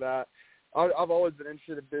something like that. I've always been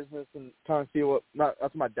interested in business and kind of see that's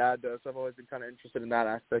what my dad does. So I've always been kind of interested in that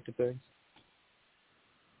aspect of things.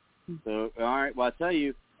 So, all right. Well, I tell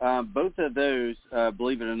you, both of those,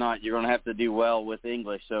 believe it or not, you're going to have to do well with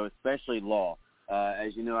English, so especially law.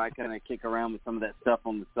 As you know, I kind of kick around with some of that stuff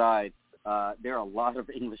on the side. There are a lot of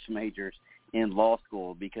English majors in law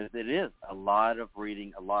school because it is a lot of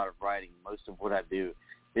reading, a lot of writing. Most of what I do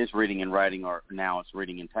is reading and writing, or now it's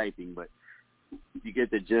reading and typing, but you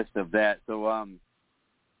get the gist of that. So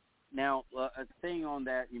now, staying on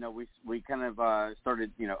that, we kind of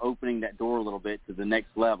started, opening that door a little bit to the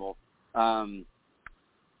next level. Talk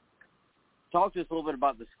to us a little bit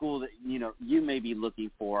about the school that, you may be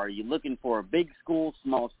looking for. Are you looking for a big school,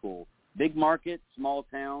 small school, big market, small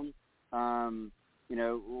town?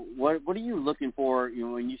 What are you looking for,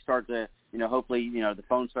 when you start to, hopefully, the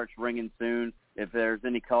phone starts ringing soon. If there's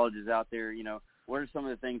any colleges out there, what are some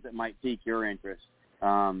of the things that might pique your interest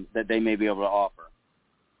that they may be able to offer?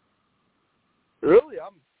 Really,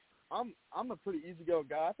 I'm a pretty easygoing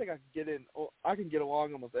guy. I think I can get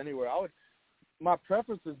along almost anywhere. My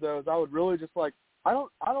preferences though is I would really just I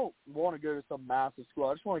don't want to go to some massive school.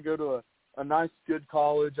 I just want to go to a nice, good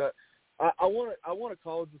college. I want a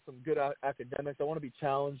college with some good academics. I want to be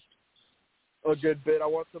challenged a good bit. I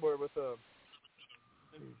want somewhere with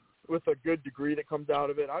a good degree that comes out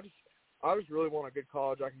of it. I just really want a good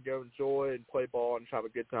college I can go enjoy and play ball and just have a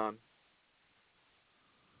good time.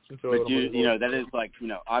 But that is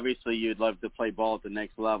obviously you'd love to play ball at the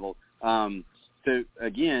next level. So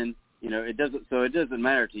again, it doesn't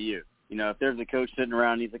matter to you. If there's a coach sitting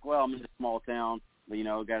around and he's like, well, I'm in a small town, but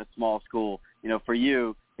got a small school. For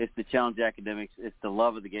you, it's the challenge academics. It's the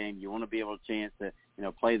love of the game. You want to be able to chance to,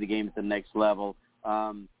 play the game at the next level.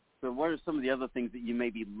 So what are some of the other things that you may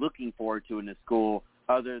be looking forward to in the school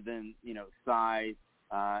other than, size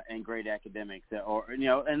and great academics? Or,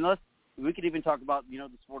 and we could even talk about, the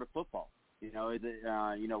sport of football. Is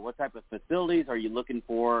it, what type of facilities are you looking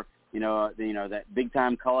for, that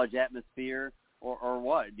big-time college atmosphere or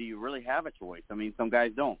what? Do you really have a choice? I mean, some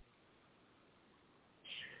guys don't.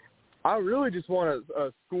 I really just want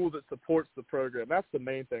a school that supports the program. That's the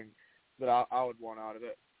main thing that I would want out of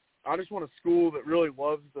it. I just want a school that really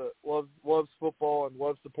loves football and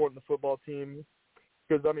loves supporting the football team.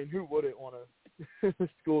 Because, I mean, who wouldn't want a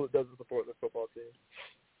school that doesn't support the football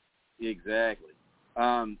team? Exactly.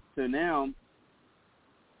 So now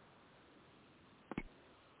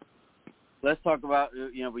let's talk about,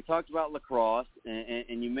 we talked about lacrosse,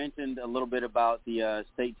 and you mentioned a little bit about the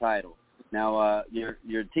state title. Now,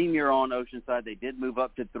 your team you're on, Oceanside, they did move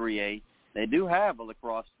up to 3A. They do have a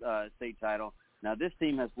lacrosse state title. Now, this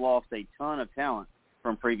team has lost a ton of talent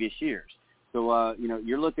from previous years. So,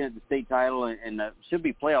 you're looking at the state title, and should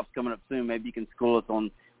be playoffs coming up soon. Maybe you can school us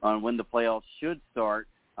on when the playoffs should start.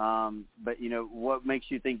 But, what makes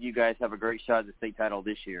you think you guys have a great shot at the state title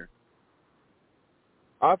this year?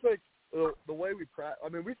 I think the way we practice, I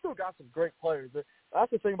mean, we still got some great players.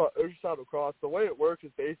 That's the thing about Oceanside lacrosse. The way it works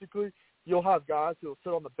is basically you'll have guys who will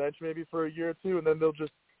sit on the bench maybe for a year or two, and then they'll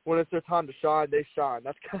just, when it's their time to shine, they shine.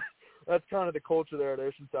 That's kind of the culture there at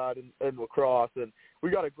Oceanside and lacrosse. And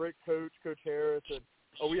we got a great coach, Coach Harris, and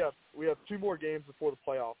we have 2 more games before the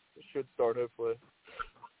playoffs. It should start hopefully.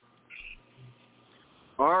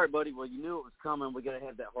 All right, buddy. Well, you knew it was coming. We got to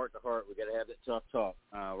have that heart-to-heart. We got to have that tough talk.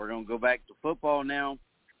 We're going to go back to football now.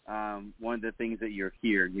 One of the things that you're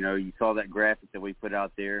here, you saw that graphic that we put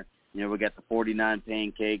out there. We got the 49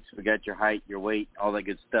 pancakes. We got your height, your weight, all that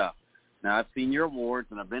good stuff. Now, I've seen your awards,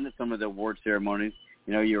 and I've been to some of the award ceremonies.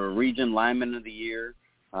 You're a Region Lineman of the Year.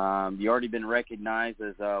 You already been recognized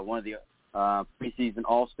as one of the preseason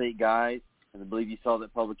All-State guys. I believe you saw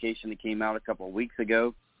that publication that came out a couple of weeks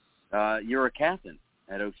ago. You're a captain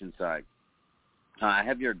at Oceanside. I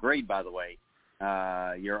have your grade, by the way.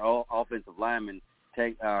 Your offensive lineman,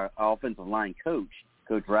 offensive line coach,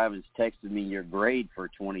 Coach Rivens, texted me your grade for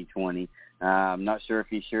 2020. I'm not sure if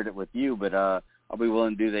he shared it with you, but I'll be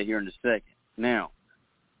willing to do that here in a second. Now,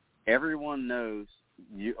 everyone knows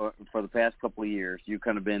you for the past couple of years, you've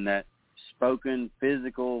kind of been that spoken,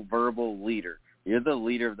 physical, verbal leader. You're the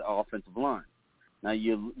leader of the offensive line. Now,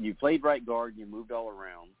 you played right guard. You moved all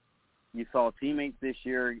around. You saw teammates this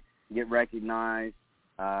year get recognized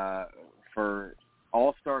for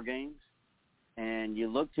all-star games. And you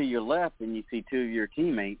look to your left and you see 2 of your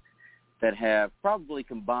teammates that have probably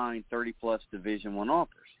combined 30-plus Division I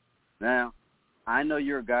offers. Now, I know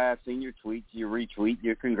you're a guy. I've seen your tweets. You retweet.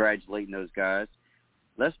 You're congratulating those guys.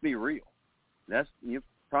 Let's be real. You're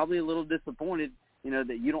probably a little disappointed,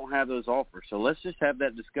 that you don't have those offers. So let's just have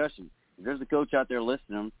that discussion. If there's a coach out there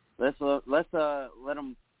listening, let's let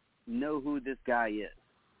them know who this guy is.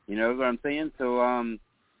 You know what I'm saying? So,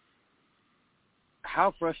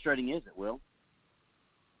 how frustrating is it, Will?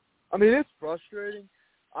 I mean, it's frustrating.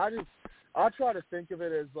 I try to think of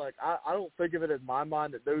it as I don't think of it as my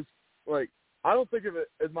mind that those I don't think of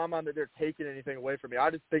it as my mind that they're taking anything away from me.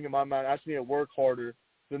 I just think in my mind I just need to work harder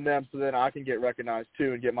than them so then I can get recognized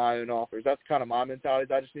too and get my own offers. That's kind of my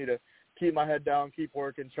mentality. I just need to keep my head down, keep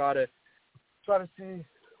working, try to see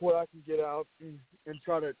what I can get out and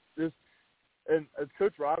try to just. And as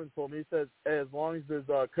Coach Robbins told me, he says, hey, as long as those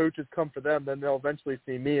coaches come for them, then they'll eventually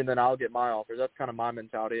see me, and then I'll get my offers. That's kind of my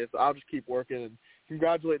mentality. So I'll just keep working and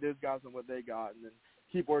congratulate those guys on what they got, and then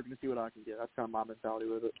keep working to see what I can get. That's kind of my mentality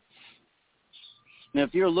with it. Now,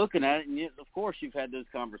 if you're looking at it, and of course you've had those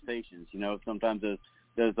conversations, sometimes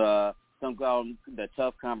there's some call them the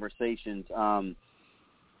tough conversations.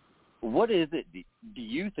 What is it do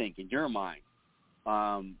you think in your mind?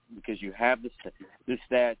 Because you have the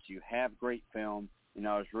stats, you have great film.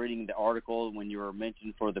 I was reading the article when you were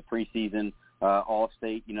mentioned for the preseason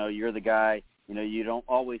All-State. You're the guy. You don't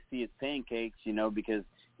always see his pancakes. Because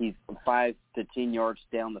he's 5 to 10 yards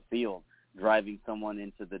down the field, driving someone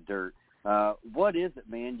into the dirt. What is it,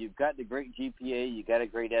 man? You've got the great GPA. You got a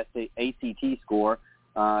great ACT score.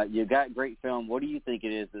 You got great film. What do you think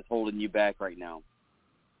it is that's holding you back right now?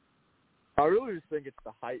 I really just think it's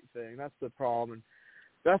the height thing. That's the problem. And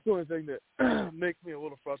that's the only thing that makes me a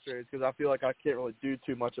little frustrated because I feel like I can't really do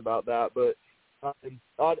too much about that. But, so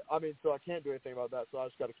I can't do anything about that, so I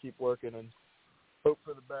just got to keep working and hope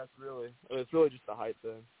for the best, really. It's really just the height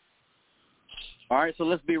thing. All right, so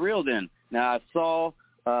let's be real then. Now, I saw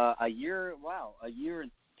a year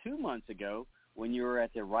and 2 months ago when you were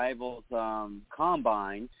at the Rivals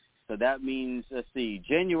Combine. So that means, let's see,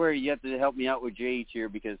 January, you have to help me out with JH here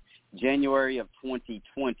because January of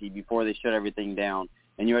 2020 before they shut everything down,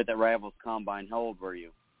 and you were at that Rivals Combine. How old were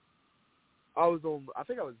you? I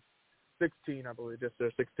think I was 16, I believe, just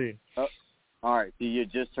 16. Oh, all right, so you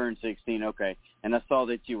just turned 16, okay. And I saw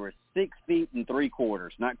that you were 6 feet and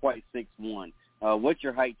 3/4, not quite 6'1". What's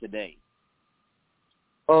your height today?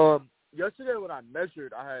 Yesterday when I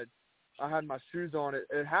measured, I had my shoes on.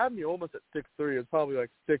 It had me almost at 6'3". It was probably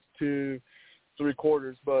like 6'2",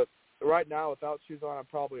 3/4. But right now, without shoes on, I'm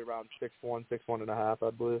probably around 6'1", 6'1.5", I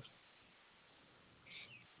believe.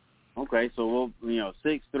 Okay, so we'll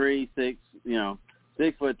 6'3",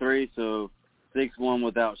 6'3", so 6'1"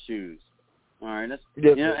 without shoes. All right, that's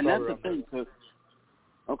and that's the thing. So,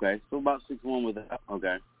 okay, so about 6'1" without.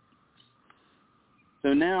 Okay.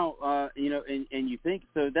 So now, and you think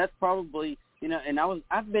so? That's probably, and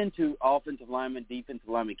I've been to offensive lineman, defensive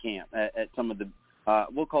lineman camp at some of the,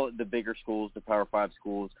 we'll call it the bigger schools, the Power 5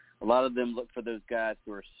 schools. A lot of them look for those guys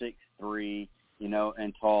who are 6'3",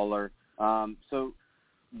 and taller. So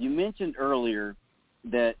you mentioned earlier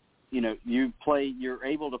that you're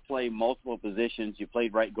able to play multiple positions. You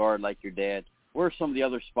played right guard like your dad. Where are some of the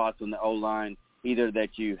other spots on the O-line, either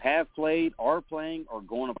that you have played, are playing, or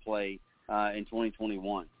going to play in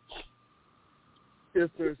 2021? Yes,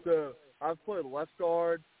 sir. So I've played left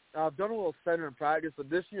guard. I've done a little center in practice, but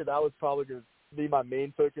this year that was probably going to be my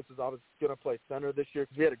main focus. Is I was going to play center this year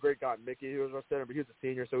because we had a great guy, Mickey, who was our center, but he's a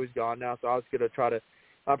senior, so he's gone now. So I was going to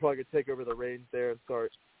I'm probably going to take over the reins there and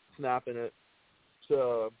start snapping it.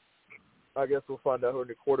 So I guess we'll find out who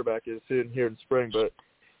the quarterback is soon here in spring, but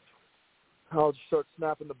I'll just start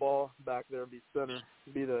snapping the ball back there and be center,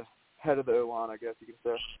 be the head of the O-line, I guess you can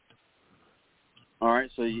say. All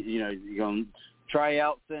right, so you're going to try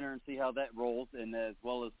out center and see how that rolls, and as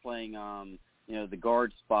well as playing, the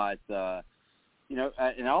guard spots.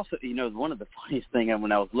 And also, one of the funniest things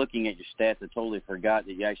when I was looking at your stats, I totally forgot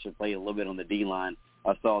that you actually played a little bit on the D-line.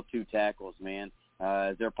 I saw 2 tackles, man.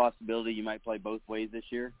 Is there a possibility you might play both ways this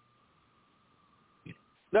year?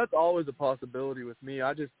 That's always a possibility with me.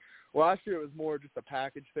 Last year it was more just a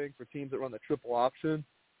package thing for teams that run the triple option.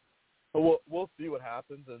 But we'll see what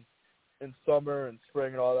happens in summer and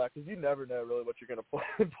spring and all that, because you never know really what you're going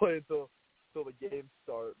to play until the games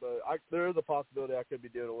start. But there is a possibility I could be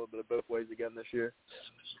doing a little bit of both ways again this year.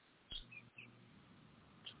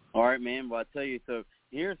 All right, man. Well, I tell you, so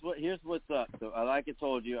here's what's up. So like I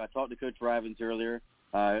told you, I talked to Coach Rivens earlier,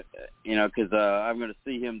 because I'm going to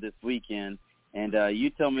see him this weekend. And you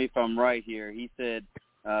tell me if I'm right here. He said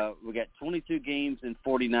we got 22 games and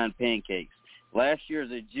 49 pancakes. Last year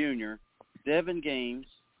as a junior, 7 games,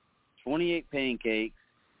 28 pancakes,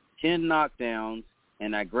 10 knockdowns,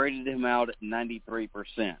 and I graded him out at 93%.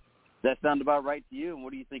 Does that sound about right to you? And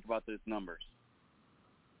what do you think about those numbers?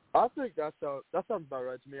 I think that sounds about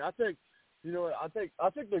right to me. I think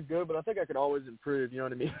they're good, but I think I could always improve. You know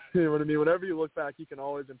what I mean? You know what I mean? Whenever you look back, you can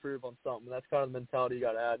always improve on something. That's kind of the mentality you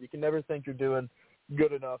got to have. You can never think you're doing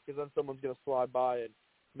good enough, because then someone's going to slide by and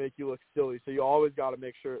make you look silly. So you always got to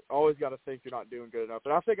think you're not doing good enough.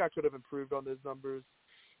 And I think I could have improved on those numbers.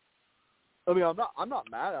 I mean, I'm not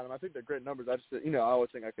mad at them. I think they're great numbers. I just, I always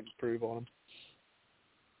think I could improve on them.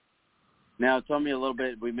 Now, tell me a little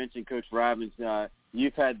bit. We mentioned Coach Rivens.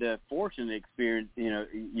 You've had the fortunate experience.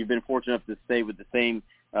 You've been fortunate enough to stay with the same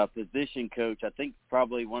position coach. I think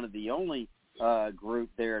probably one of the only group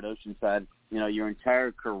there at Oceanside. Your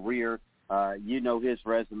entire career. His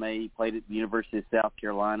resume. He played at the University of South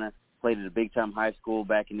Carolina. Played at a big-time high school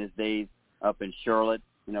back in his days up in Charlotte.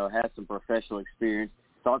 Has some professional experience.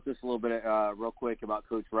 Talk to us a little bit real quick about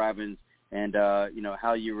Coach Rivens and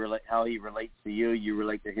how he relates to you. You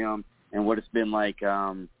relate to him. And what it's been like,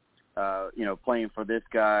 playing for this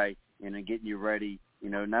guy and getting you ready,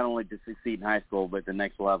 not only to succeed in high school, but the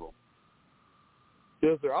next level.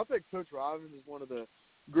 Yes, sir. I think Coach Rivens is one of the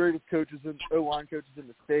greatest O-line coaches in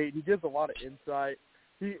the state. He gives a lot of insight.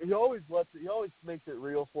 He always makes it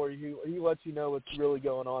real for you. He lets you know what's really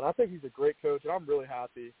going on. I think he's a great coach, and I'm really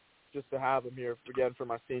happy just to have him here again for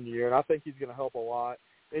my senior year. And I think he's going to help a lot.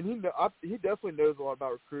 And he definitely knows a lot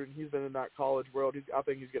about recruiting. He's been in that college world. I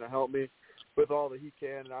think he's going to help me with all that he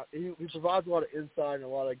can. And he provides a lot of insight and a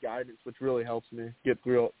lot of guidance, which really helps me get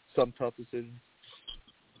through some tough decisions.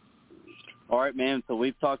 All right, man. So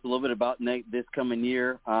we've talked a little bit about this coming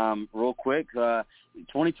year. Real quick,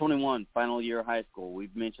 2021, final year of high school.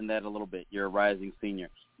 We've mentioned that a little bit. You're a rising senior.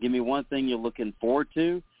 Give me one thing you're looking forward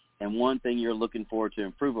to and one thing you're looking forward to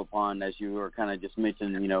improve upon, as you were kind of just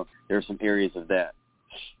mentioning, there's some areas of that.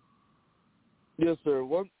 Yes, sir.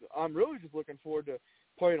 I'm really just looking forward to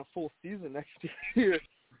playing a full season next year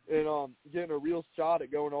and getting a real shot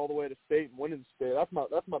at going all the way to state and winning state. That's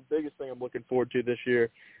my biggest thing I'm looking forward to this year.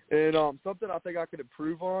 And something I think I could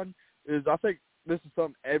improve on is I think this is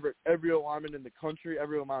something every lineman in the country,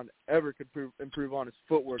 every lineman ever could improve on is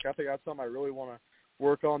footwork. I think that's something I really want to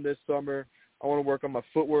work on this summer. I want to work on my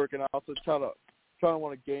footwork, and I also try to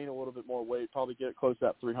want to gain a little bit more weight, probably get close to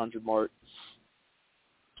that 300 mark.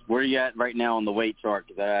 Where are you at right now on the weight chart?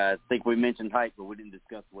 Because I think we mentioned height, but we didn't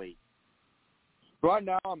discuss weight. Right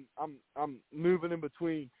now, I'm moving in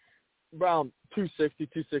between around 260,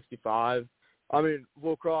 265. I mean,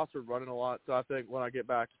 lacrosse are running a lot, so I think when I get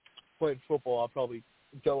back playing football, I'll probably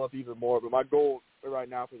go up even more. But my goal right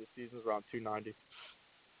now for the season is around 290.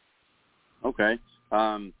 Okay.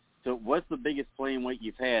 So what's the biggest playing weight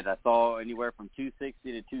you've had? I saw anywhere from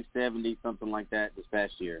 260 to 270, something like that this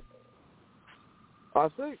past year. I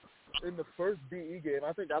think in the first BE game,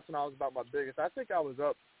 I think that's when I was about my biggest. I think I was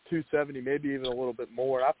up 270, maybe even a little bit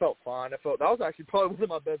more. I felt fine. That was actually probably one of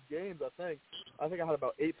my best games, I think. I think I had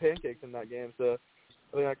about 8 pancakes in that game, so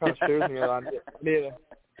I think that kind of shows me that I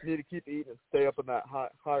need to keep eating and stay up in that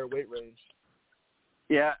higher weight range.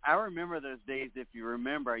 Yeah, I remember those days. If you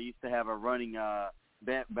remember, I used to have a running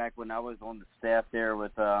bet back when I was on the staff there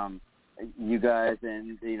with you guys,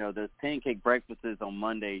 and those pancake breakfasts on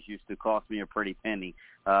Mondays used to cost me a pretty penny.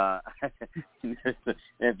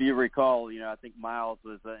 If you recall, I think Miles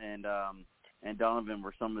was and Donovan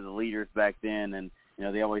were some of the leaders back then, and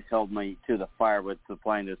they always held me to the fire with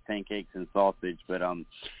supplying those pancakes and sausage. But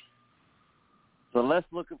so let's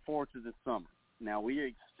look forward to this summer. Now we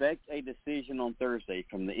expect a decision on Thursday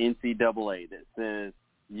from the NCAA that says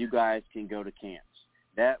you guys can go to camps.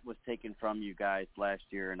 That was taken from you guys last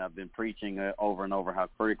year, and I've been preaching over and over how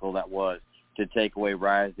critical that was to take away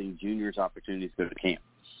rising juniors' opportunities to go to camp.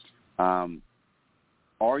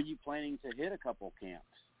 Are you planning to hit a couple camps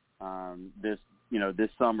this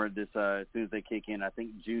summer? As soon as they kick in, I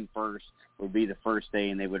think June 1st would be the first day,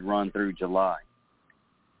 and they would run through July.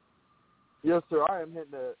 Yes, sir. I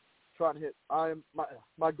am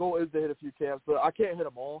my goal is to hit a few camps, but I can't hit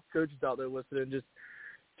them all. Coaches out there listening, just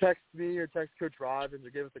text me or text Coach Rivens or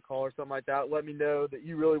give us a call or something like that. Let me know that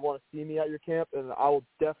you really want to see me at your camp, and I will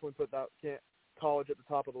definitely put that college at the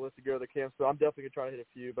top of the list to go to the camp. So I'm definitely going to try to hit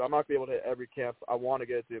a few, but I'm not going to be able to hit every camp I want to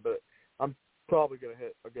go to, but I'm probably going to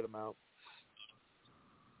hit a good amount.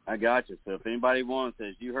 I got you. So if anybody wants,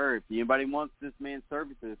 as you heard, if anybody wants this man's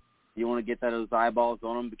services, you want to get those eyeballs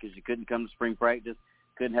on him because you couldn't come to spring practice,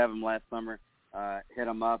 couldn't have him last summer, hit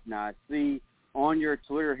him up. Now, I see on your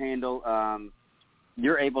Twitter handle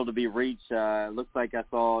you're able to be reached. Looks like I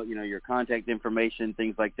saw, your contact information,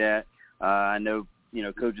 things like that. I know,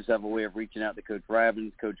 coaches have a way of reaching out to Coach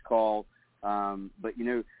Rivens, Coach Call. But,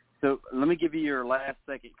 so let me give you your last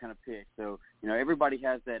second kind of pick. So, everybody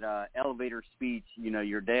has that elevator speech.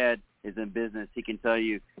 Your dad is in business. He can tell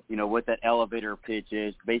you, what that elevator pitch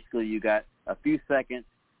is. Basically, you got a few seconds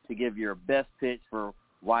to give your best pitch for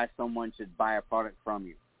why someone should buy a product from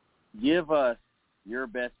you. Give us your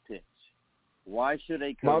best pitch. Why should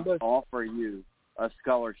a coach offer you a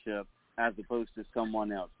scholarship as opposed to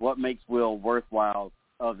someone else? What makes Will worthwhile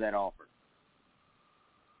of that offer?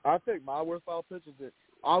 I think my worthwhile pitch is that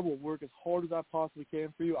I will work as hard as I possibly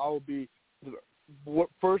can for you. I will be the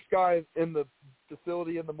first guy in the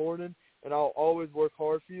facility in the morning, and I'll always work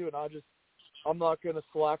hard for you. And I'm not going to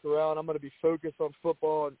slack around. I'm going to be focused on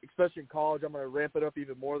football, and especially in college, I'm going to ramp it up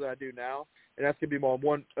even more than I do now. And that's going to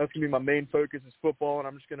be my main focus is football. And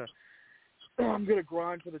I'm going to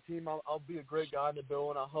grind for the team. I'll be a great guy in the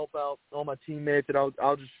building. I'll help out all my teammates, and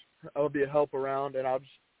I'll be a help around, and I'll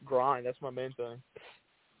just grind. That's my main thing.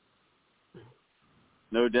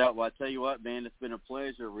 No doubt. Well, I tell you what, man, it's been a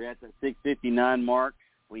pleasure. We're at the 6:59 mark.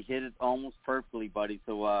 We hit it almost perfectly, buddy.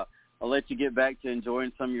 So I'll let you get back to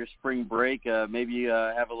enjoying some of your spring break. Maybe you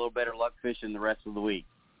have a little better luck fishing the rest of the week.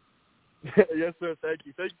 Yes, sir. Thank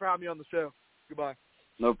you. Thank you for having me on the show. Goodbye.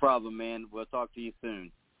 No problem, man. We'll talk to you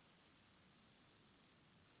soon.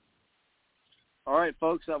 All right,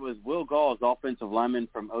 folks, that was Will Gause, offensive lineman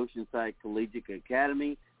from Oceanside Collegiate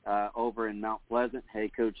Academy over in Mount Pleasant. Head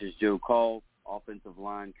coach is Joe Call. Offensive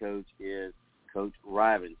line coach is Coach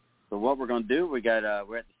Rivens. So what we're going to do, we're at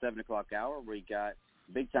the 7 o'clock hour. We got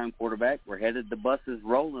big-time quarterback. We're headed, the bus is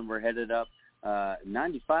rolling. We're headed up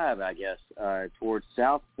 95, I guess, towards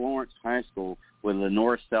South Florence High School with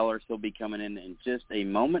LaNorris Sellers. He'll be coming in just a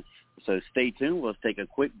moment. So stay tuned. We'll take a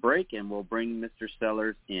quick break, and we'll bring Mr.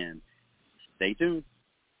 Sellers in. Stay tuned.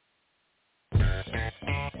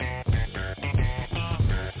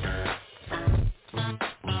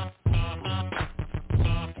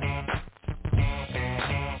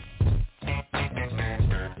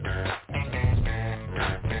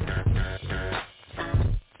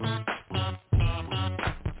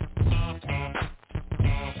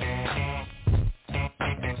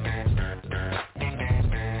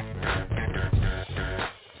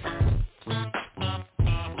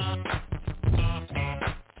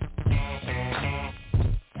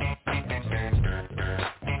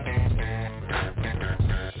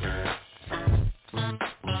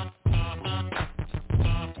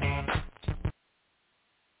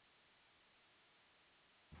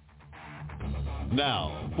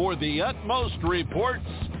 Now, for the utmost reports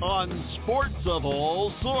on sports of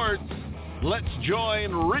all sorts, let's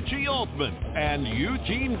join Richie Altman and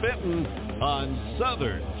Eugene Benton on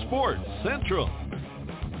Southern Sports Central.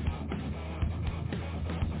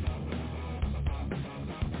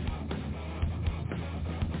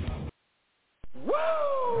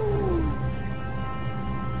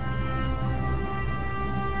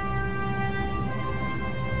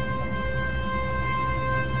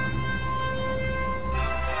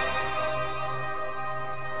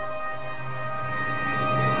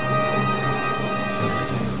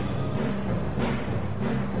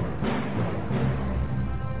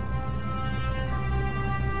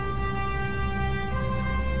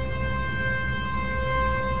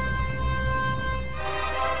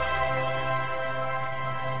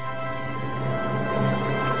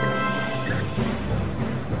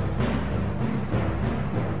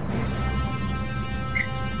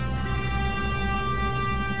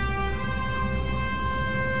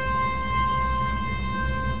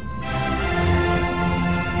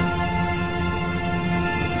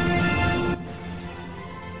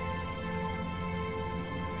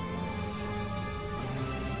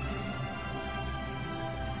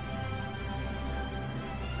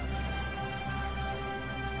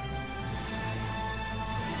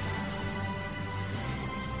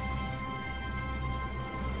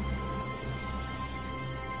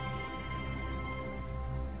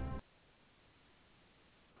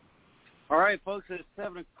 All right, folks, it's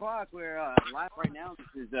 7 o'clock. We're live right now.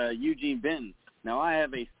 This is Eugene Benton. Now, I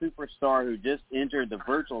have a superstar who just entered the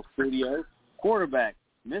virtual studio, quarterback,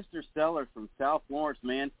 Mr. Sellers from South Florence,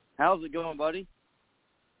 man. How's it going, buddy?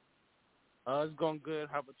 It's going good.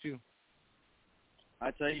 How about you?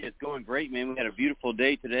 I tell you, it's going great, man. We had a beautiful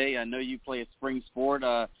day today. I know you play a spring sport.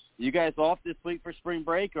 You guys off this week for spring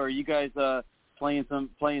break, or are you guys playing some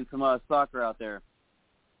soccer out there?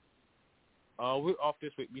 We're off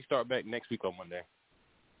this week. We start back next week on Monday.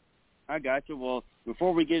 I got you. Well,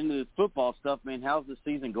 before we get into this football stuff, man, how's the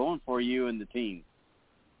season going for you and the team?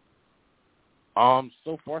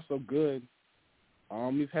 So far so good.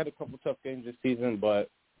 We've had a couple tough games this season,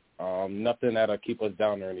 but nothing that'll keep us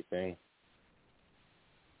down or anything.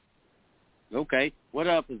 Okay. What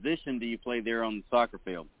position do you play there on the soccer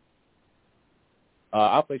field?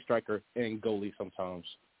 I play striker and goalie sometimes.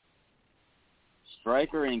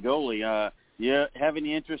 Striker and goalie. You have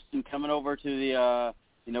any interest in coming over to the,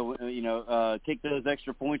 kick those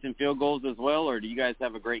extra points and field goals as well, or do you guys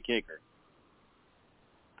have a great kicker?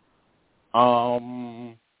 I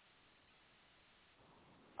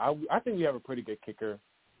think we have a pretty good kicker.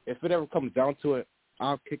 If it ever comes down to it,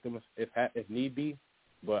 I'll kick them if need be,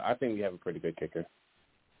 but I think we have a pretty good kicker.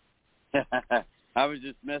 I was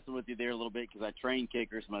just messing with you there a little bit because I train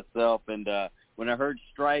kickers myself, and when I heard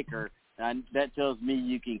striker, that tells me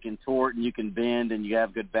you can contort and you can bend and you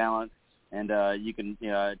have good balance, and you can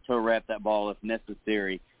toe wrap that ball if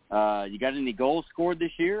necessary. You got any goals scored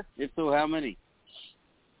this year? If so, how many?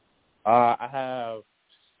 I have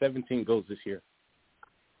 17 goals this year.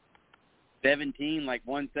 17, like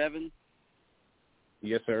 1-7?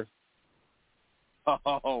 Yes, sir.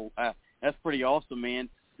 Oh, that's pretty awesome, man.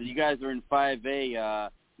 So you guys are in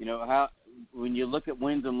 5A. How when you look at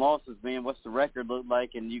wins and losses, man, what's the record look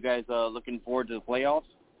like? And you guys looking forward to the playoffs?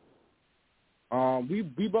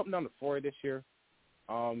 We bumped down to 4A this year.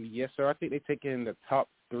 Yes, sir. I think they take in the top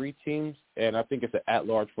 3 teams, and I think it's an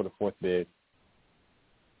at-large for the 4th bid.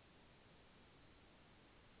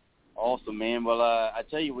 Awesome, man. Well, I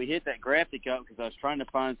tell you, we hit that graphic up because I was trying to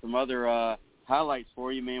find some other highlights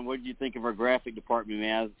for you, man. What did you think of our graphic department,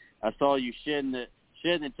 man? I saw you shedding the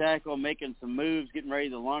tackle, making some moves, getting ready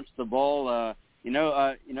to launch the ball.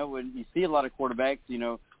 When you see a lot of quarterbacks,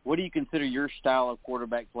 what do you consider your style of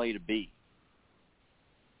quarterback play to be?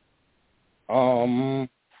 I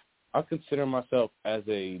consider myself as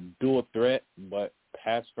a dual threat, but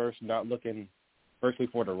pass first, not looking firstly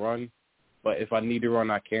for the run. But if I need to run,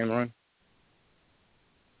 I can run.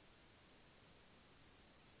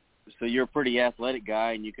 So you're a pretty athletic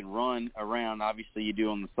guy, and you can run around. Obviously, you do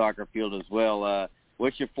on the soccer field as well.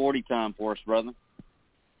 What's your 40 time for us, brother?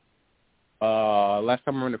 Last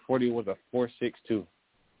time I ran the 40 was a 4.62.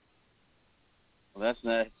 Well, that's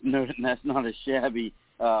not a shabby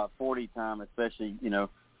 40 time, especially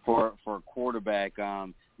for a quarterback.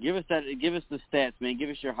 Give us the stats, man. Give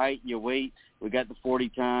us your height, your weight. We got the 40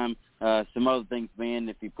 time. Some other things, man.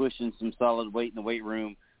 If you're pushing some solid weight in the weight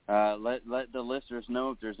room, let the listeners know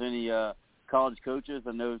if there's any college coaches.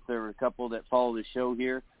 I know there are a couple that follow the show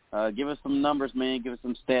here. Give us some numbers, man. Give us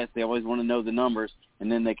some stats. They always want to know the numbers,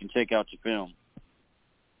 and then they can check out your film.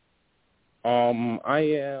 I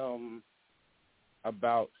am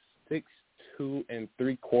about 6'2" and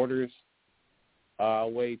 3/4. I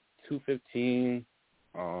weigh 215.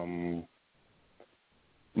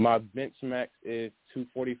 My bench max is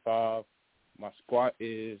 245. My squat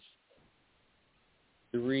is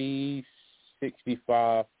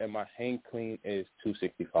 365, and my hang clean is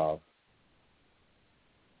 265.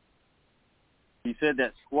 You said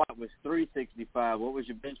that squat was 365. What was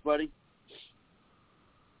your bench, buddy?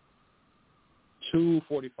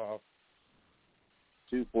 245.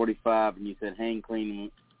 245, and you said hang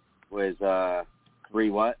clean was 3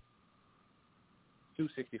 what?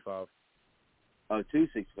 265. Oh,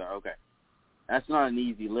 265. Okay, that's not an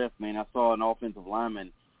easy lift, man. I saw an offensive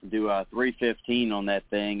lineman do 315 on that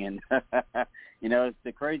thing, and you know, it's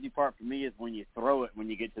the crazy part for me is when you throw it when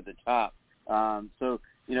you get to the top. So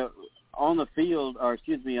you know, on the field, or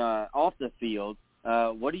excuse me, off the field,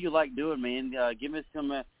 what do you like doing, man? Give us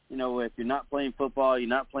some. You know, if you're not playing football, you're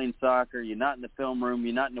not playing soccer, you're not in the film room,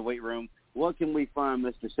 you're not in the weight room, what can we find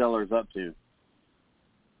Mr. Sellers up to?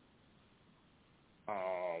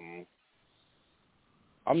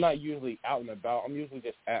 I'm not usually out and about. I'm usually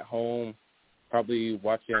just at home, probably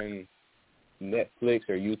watching Netflix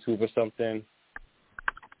or YouTube or something,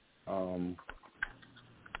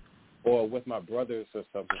 or with my brothers or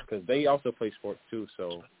something, because they also play sports too,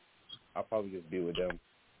 so I'll probably just be with them.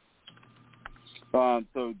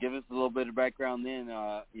 So give us a little bit of background then.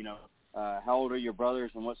 You know, how old are your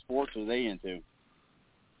brothers and what sports are they into?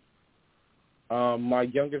 My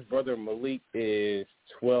youngest brother, Malik, is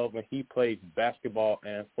 12, and he plays basketball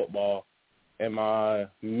and football. And my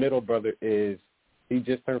middle brother he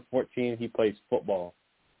just turned 14. He plays football.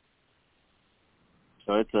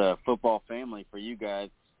 So it's a football family for you guys,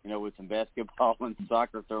 you know, with some basketball and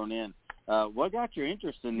soccer thrown in. What got your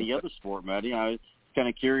interest in the other sport, Matty? I was kind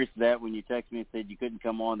of curious that when you texted me and said you couldn't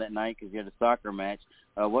come on that night because you had a soccer match.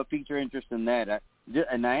 What piqued your interest in that?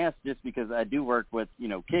 And I asked just because I do work with, you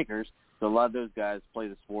know, kickers, so a lot of those guys play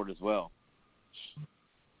the sport as well.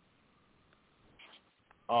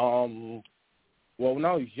 Well, when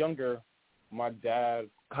I was younger, my dad,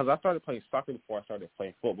 because I started playing soccer before I started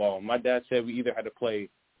playing football, my dad said we either had to play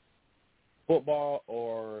football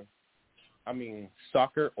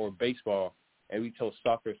soccer or baseball, and we chose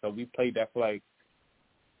soccer, so we played that for like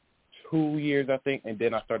 2 years, I think, and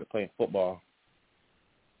then I started playing football.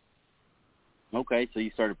 Okay, so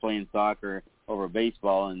you started playing soccer over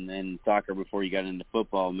baseball and then soccer before you got into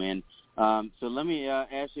football, man. So let me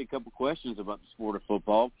ask you a couple questions about the sport of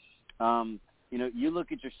football. You know, you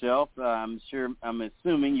look at yourself, I'm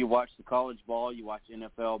assuming you watch the college ball, you watch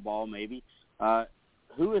NFL ball maybe.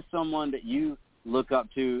 Who is someone that you look up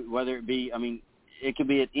to, whether it be, I mean, it could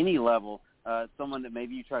be at any level, someone that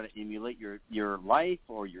maybe you try to emulate your life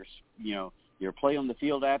or your play on the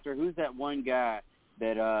field after? Who's that one guy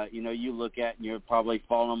that, you know, you look at and you're probably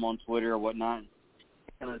following them on Twitter or whatnot and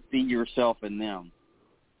kind of see yourself in them?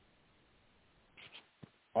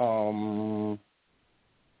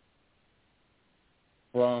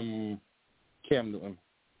 From Cam Newton.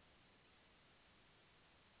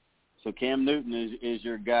 So Cam Newton is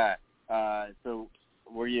your guy. So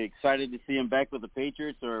were you excited to see him back with the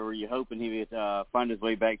Patriots, or were you hoping he would find his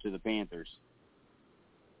way back to the Panthers?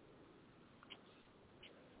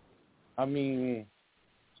 I mean,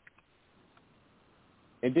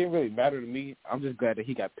 it didn't really matter to me. I'm just glad that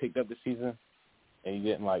he got picked up this season and he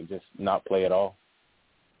didn't, like, just not play at all.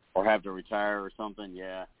 Or have to retire or something,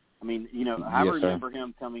 yeah. I mean, you know, I remember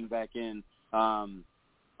him coming back in. I'm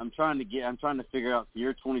trying to figure out, so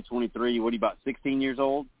you're 2023, what are you, about 16 years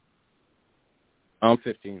old? I'm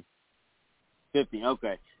 15. 15,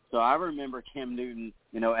 okay. So I remember Cam Newton,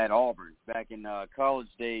 you know, at Auburn back in college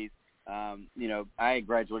days. You know, I had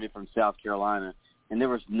graduated from South Carolina, and there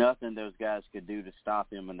was nothing those guys could do to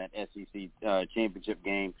stop him in that SEC championship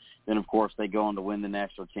game. Then, of course, they go on to win the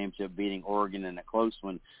national championship, beating Oregon in a close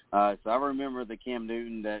one. So I remember the Cam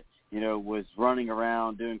Newton that, you know, was running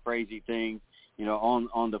around doing crazy things, you know,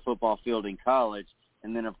 on the football field in college.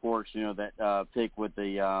 And then, of course, you know, that pick with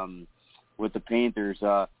the Panthers.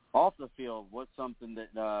 Off the field, what's something that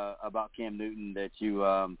about Cam Newton that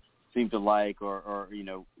you seem to like or you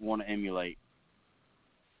know, want to emulate?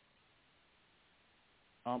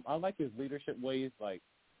 I like his leadership ways, like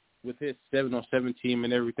with his 7-on-7 team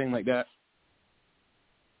and everything like that.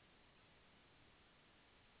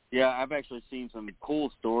 Yeah, I've actually seen some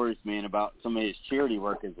cool stories, man, about some of his charity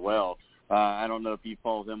work as well. I don't know if you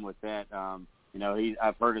follow him with that. You know,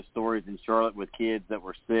 I've heard of stories in Charlotte with kids that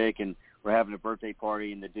were sick and were having a birthday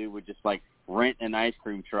party, and the dude would just, like, rent an ice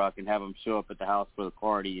cream truck and have them show up at the house for the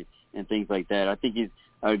party and things like that. I think he's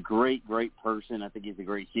a great, great person. I think he's a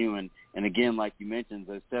great human. And, again, like you mentioned,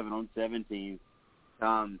 those 7-on-7 teams,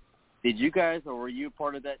 Did you guys, or were you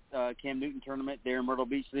part of that Cam Newton tournament there in Myrtle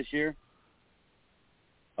Beach this year?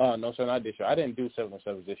 No, sir, not this year. I didn't do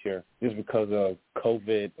 7-on-7s this year just because of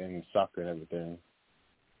COVID and soccer and everything.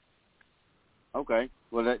 Okay.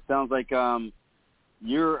 Well, that sounds like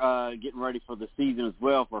you're getting ready for the season as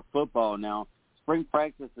well for football now. Spring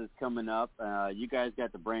practice is coming up. You guys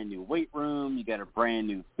got the brand-new weight room. You got a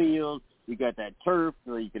brand-new field. You got that turf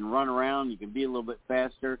so you can run around. You can be a little bit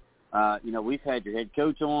faster. We've had your head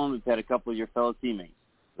coach on. We've had a couple of your fellow teammates.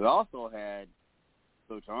 We also had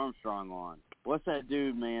Coach Armstrong on. What's that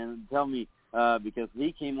dude, man? Tell me, because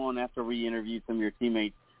he came on after we interviewed some of your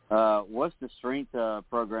teammates. What's the strength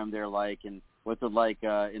program there like, and what's it like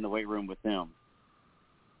in the weight room with them?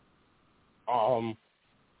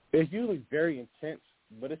 It's usually very intense,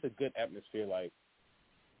 but it's a good atmosphere. Like,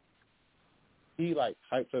 he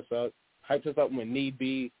hypes us up when need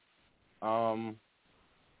be.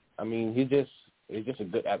 It's just a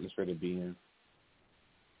good atmosphere to be in.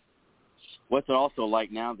 What's it also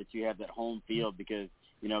like now that you have that home field? Because,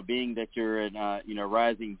 being that you're a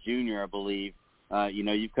rising junior, I believe,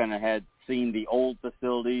 you've kind of seen the old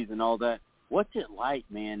facilities and all that. What's it like,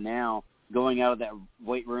 man, now going out of that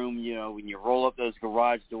weight room, when you roll up those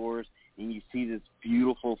garage doors and you see this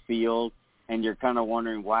beautiful field and you're kind of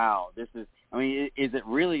wondering, wow, is it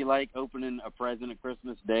really like opening a present at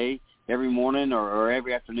Christmas Day every morning or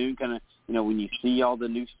every afternoon, kind of, when you see all the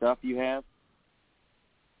new stuff you have?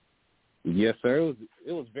 Yes, sir.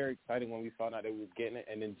 It was very exciting when we found out that we was getting it,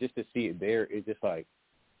 and then just to see it there is just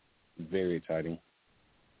very exciting.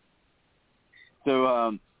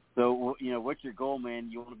 So, what's your goal,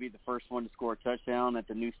 man? You want to be the first one to score a touchdown at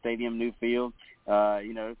the new stadium, new field?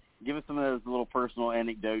 Give us some of those little personal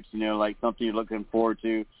anecdotes, like something you're looking forward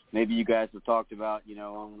to. Maybe you guys have talked about, I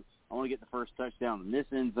want to get the first touchdown in this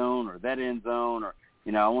end zone or that end zone, or,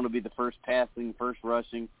 I want to be the first passing, first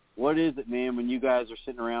rushing. What is it, man, when you guys are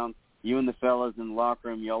sitting around, you and the fellas in the locker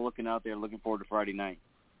room, y'all looking out there looking forward to Friday night?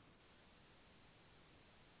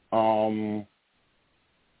 Our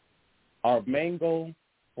main goal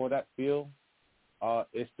for that field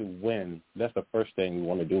is to win. That's the first thing we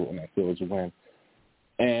want to do on that field, is win.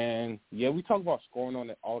 And, yeah, we talk about scoring on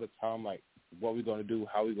it all the time, like what we're going to do,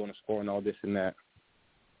 how we're going to score and all this and that.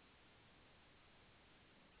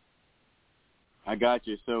 I got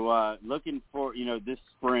you. So looking for, this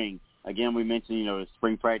spring, again, we mentioned, the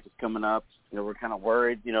spring practice coming up. We're kind of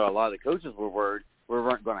worried. A lot of the coaches were worried we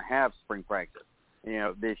weren't going to have spring practice,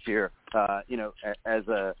 this year. As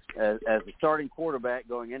a starting quarterback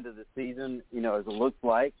going into the season, as it looks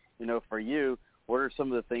like, for you, what are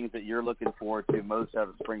some of the things that you're looking forward to most out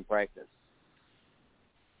of spring practice?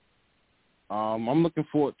 I'm looking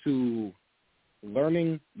forward to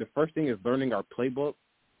learning. The first thing is learning our playbook,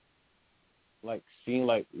 like seeing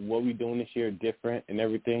what we're doing this year different and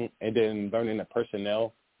everything, and then learning the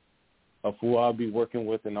personnel of who I'll be working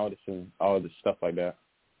with and all this stuff like that.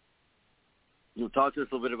 You'll talk to us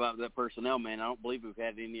a little bit about that personnel, man. I don't believe we've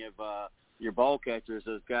had any of your ball catchers,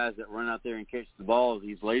 those guys that run out there and catch the balls,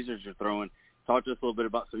 these lasers you're throwing. Talk to us a little bit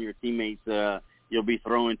about some of your teammates you'll be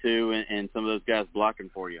throwing to and some of those guys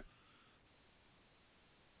blocking for you.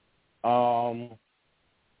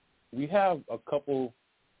 We have a couple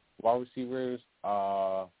wide receivers,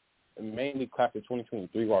 mainly class of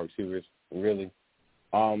 2023 wide receivers, really.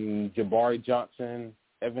 Jabari Johnson,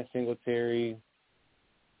 Evan Singletary.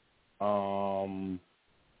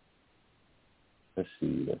 Let's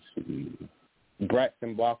see.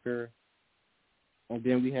 Braxton Blocker. And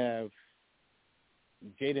then we have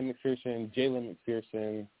Jalen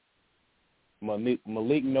McPherson,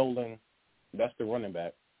 Malik Nolan. That's the running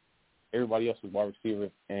back. Everybody else is wide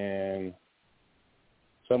receivers. And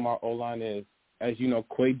some of our O-line is, as you know,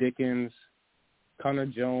 Quay Dickens, Connor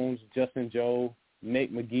Jones, Justin Joe,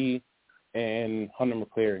 Nate McGee, and Hunter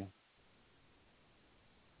McCleary.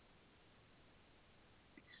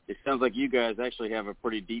 It sounds like you guys actually have a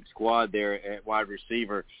pretty deep squad there at wide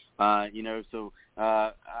receiver. So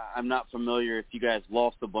I'm not familiar if you guys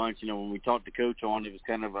lost a bunch. When we talked to Coach on, it was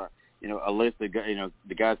kind of a list of,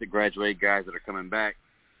 the guys that graduate, guys that are coming back.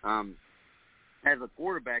 As a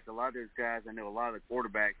quarterback, a lot of those guys, I know a lot of the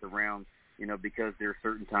quarterbacks around, because there are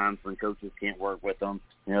certain times when coaches can't work with them.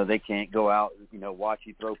 They can't go out, watch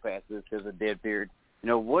you throw passes because of dead period.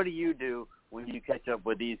 What do you do when you catch up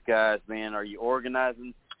with these guys, man? Are you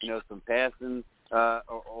organizing, some passing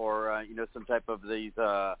or some type of these,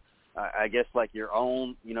 I guess, like your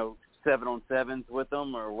own, 7-on-7s with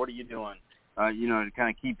them? Or what are you doing, to kind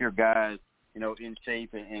of keep your guys, in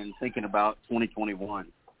shape and thinking about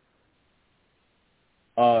 2021?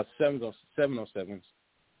 7-on-7s.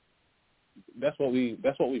 That's what we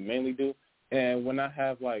mainly do. And when I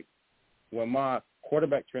have, like, when my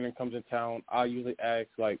quarterback trainer comes in town, I usually ask,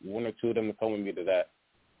 like, one or two of them to come with me to that.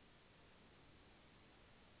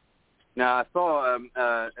 Now, I saw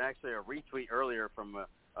actually a retweet earlier from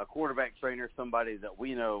a quarterback trainer, somebody that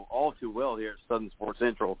we know all too well here at Southern Sports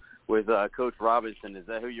Central, with Coach Robinson. Is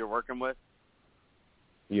that who you're working with?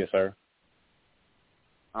 Yes, sir.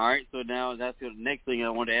 All right, so now that's the next thing I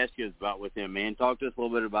wanted to ask you is about with him, man. Talk to us a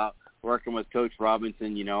little bit about working with Coach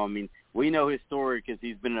Robinson. You know, I mean, we know his story because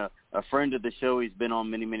he's been a friend of the show. He's been on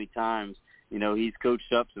many, many times. You know, he's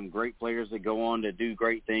coached up some great players that go on to do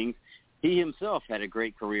great things. He himself had a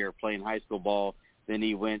great career playing high school ball. Then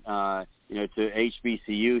he went, to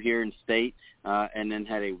HBCU here in state, and then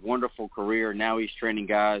had a wonderful career. Now he's training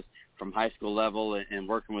guys from high school level and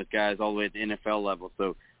working with guys all the way at the NFL level.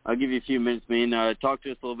 So I'll give you a few minutes, man. Talk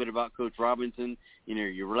to us a little bit about Coach Robinson, you know,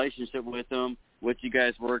 your relationship with him, what you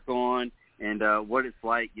guys work on, and what it's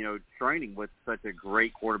like, you know, training with such a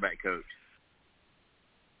great quarterback coach.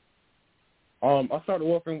 I started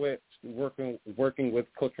working with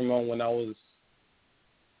Coach Ramon when I was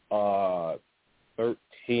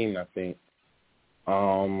 13, I think.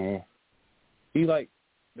 He, like,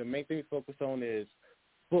 the main thing we focus on is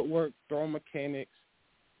footwork, throw mechanics,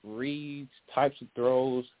 reads, types of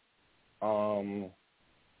throws.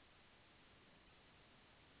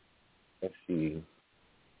 Let's see,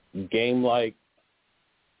 game like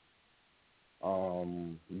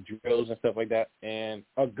drills and stuff like that. And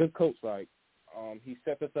a good coach, like, he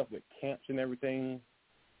sets us up with camps and everything,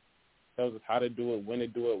 tells us how to do it, when to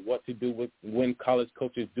do it, what to do with when college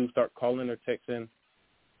coaches do start calling or texting,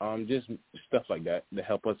 just stuff like that to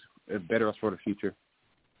help us better us for the future.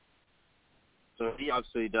 So he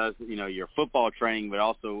obviously does, you know, your football training, but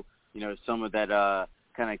also, you know, some of that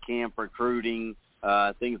kind of camp recruiting,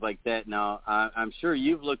 things like that. Now, I'm sure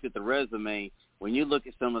you've looked at the resume. When you look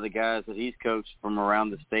at some of the guys that he's coached from around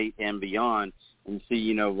the state and beyond and see,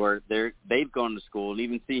 you know, where they've gone to school and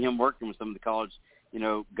even see him working with some of the college, you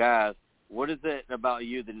know, guys, what is it about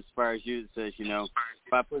you that inspires you that says, you know,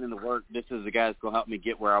 if I put in the work, this is the guy that's going to help me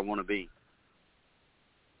get where I want to be?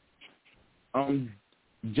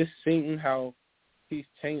 Just seeing how he's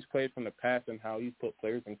changed players from the past and how he's put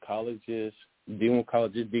players in colleges, D1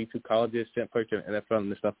 colleges, D2 colleges, sent players to the NFL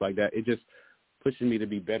and stuff like that. It just pushes me to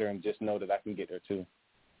be better and just know that I can get there too.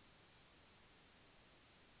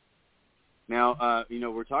 Now, you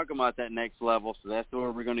know, we're talking about that next level, so that's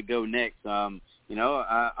where we're going to go next. You know,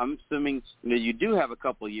 I'm assuming, you know, you do have a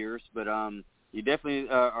couple of years, but you definitely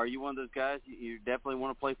are you one of those guys, you definitely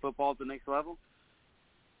want to play football at the next level?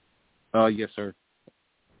 Yes, sir.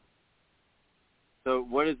 So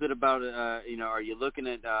what is it about, you know, are you looking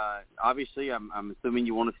at, obviously I'm assuming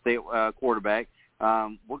you want to stay at quarterback.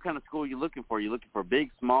 What kind of school are you looking for? Are you looking for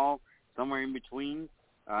big, small, somewhere in between?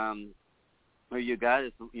 Are you a guy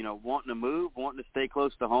that's, you know, wanting to move, wanting to stay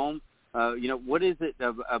close to home? You know, what is it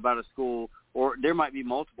about a school, or there might be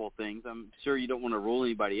multiple things. I'm sure you don't want to rule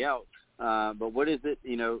anybody out. But what is it,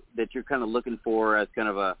 you know, that you're kind of looking for as kind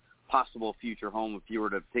of a possible future home if you were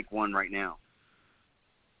to pick one right now?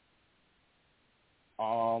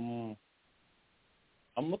 I'm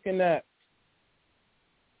looking at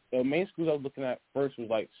the main schools I was looking at first was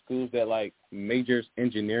like schools that like majors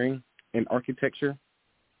engineering and architecture.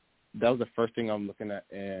 That was the first thing I'm looking at,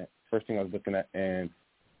 and and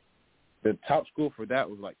the top school for that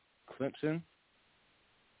was like Clemson,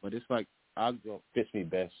 but it's like I'll fits me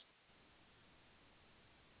best.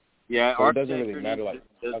 Yeah, so it doesn't really matter like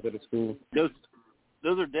how good a school. Those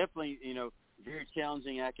are definitely, you know, very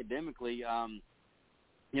challenging academically.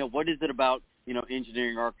 You know, what is it about, you know,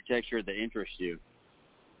 engineering, architecture that interests you?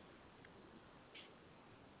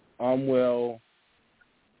 Well,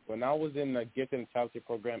 when I was in the gifted and talented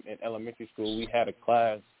program in elementary school, we had a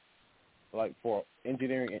class like for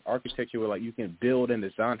engineering and architecture where like you can build and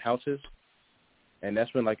design houses, and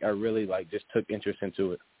that's when like I really like just took interest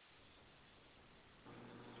into it.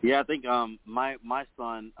 Yeah, I think my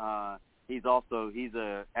son, he's a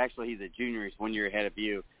junior. He's 1 year ahead of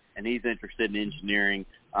you, and he's interested in engineering.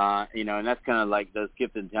 You know, and that's kind of like those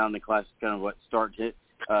gifted and talented classes, kind of what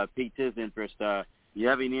piqued his interest. You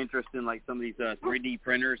have any interest in like some of these 3D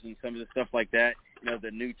printers and some of the stuff like that? You know, the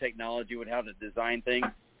new technology with how to design things.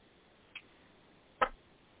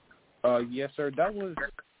 Yes, sir. That was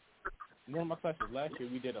one of my classes last year.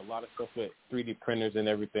 We did a lot of stuff with 3D printers and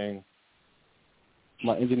everything.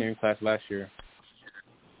 My engineering class last year.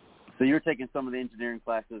 So you're taking some of the engineering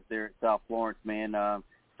classes there at South Florence, man.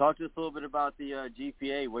 Talk to us a little bit about the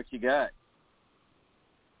GPA. What you got?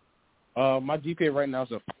 My GPA right now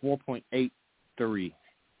is a 4.83.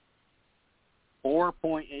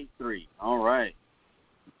 4.83. All right.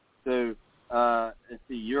 So let's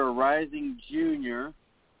see, you're a rising junior.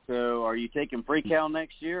 So are you taking pre-cal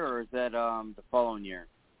next year, or is that the following year?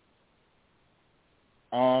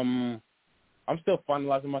 I'm still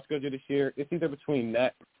finalizing my schedule this year. It's either between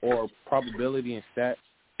that or probability and stats.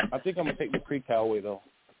 I think I'm going to take the pre-cal way, though.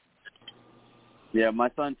 Yeah, my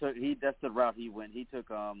son that's the route he went. He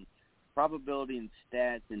took probability and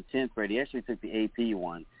stats in 10th grade. He actually took the AP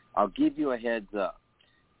one. I'll give you a heads up.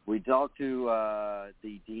 We talked to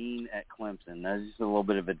the dean at Clemson. That's just a little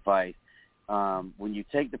bit of advice. When you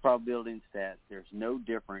take the probability and stats, there's no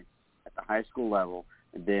difference at the high school level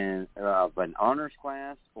than an honors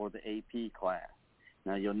class or the AP class.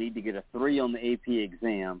 Now, you'll need to get a 3 on the AP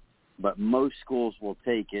exam, but most schools will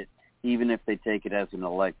take it, even if they take it as an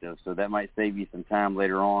elective. So that might save you some time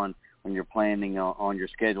later on when you're planning on your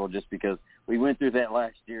schedule, just because we went through that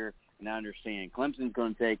last year, and I understand Clemson's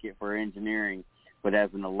going to take it for engineering, but as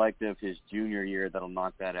an elective his junior year, that'll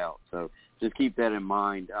knock that out. So just keep that in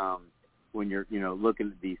mind when you're, looking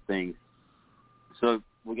at these things. So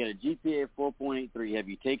we got a GPA of 4.83. Have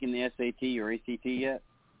you taken the SAT or ACT yet?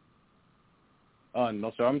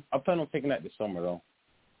 No, sir. I'm planning on taking that this summer, though.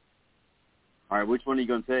 All right, which one are you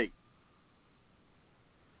going to take?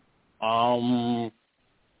 I'm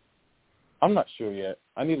not sure yet.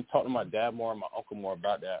 I need to talk to my dad more and my uncle more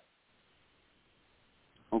about that.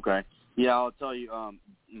 Okay. Yeah, I'll tell you,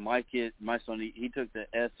 my son, he took the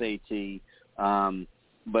SAT,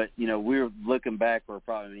 but, we're looking back,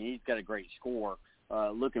 he's got a great score.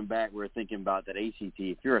 Looking back, we're thinking about that ACT.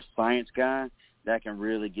 If you're a science guy, that can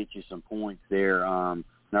really get you some points there.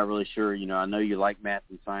 Not really sure, I know you like math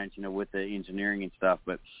and science, with the engineering and stuff,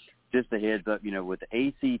 but just a heads up, with the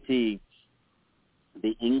ACT,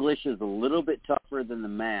 the English is a little bit tougher than the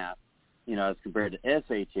math, as compared to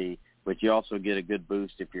SAT, but you also get a good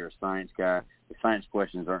boost if you're a science guy. The science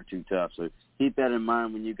questions aren't too tough, so keep that in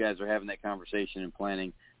mind when you guys are having that conversation and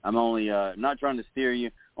planning. I'm only not trying to steer you,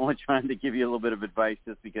 only trying to give you a little bit of advice,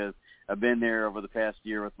 just because I've been there over the past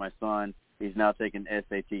year with my son. He's now taken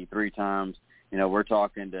SAT 3 times. We're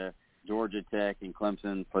talking to Georgia Tech and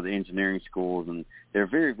Clemson for the engineering schools, and they're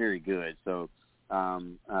very, very good. So,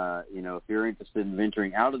 if you're interested in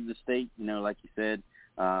venturing out of the state, like you said,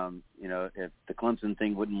 if the Clemson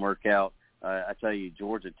thing wouldn't work out, I tell you,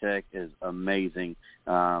 Georgia Tech is amazing,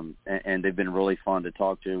 and they've been really fun to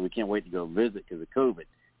talk to. We can't wait to go visit because of COVID.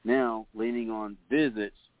 Now, leaning on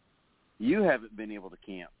visits, you haven't been able to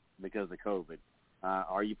camp because of COVID.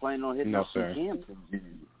 Are you planning on hitting some camps?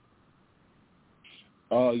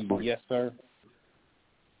 Yes, sir.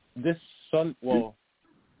 This Sunday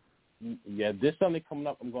coming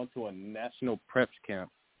up, I'm going to a national preps camp.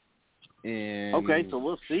 Okay, so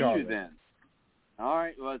we'll see Charlotte. you then. All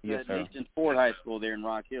right, well, it's Yes, at Nation Ford High School there in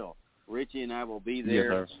Rock Hill. Richie and I will be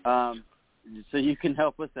there. Yes, sir. So you can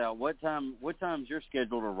help us out. What time's your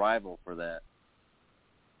scheduled arrival for that?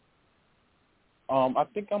 I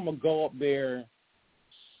think I'm going to go up there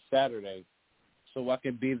Saturday, so I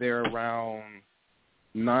can be there around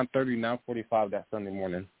 9:30, 9:45 that Sunday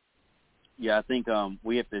morning. Yeah, I think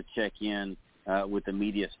we have to check in with the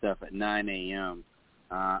media stuff at 9 a.m.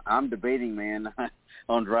 I'm debating, man,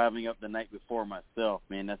 on driving up the night before myself,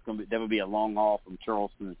 man. That would be a long haul from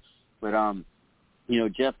Charleston. But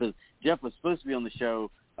Jeff was supposed to be on the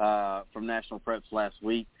show from National Preps last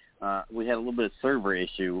week. We had a little bit of server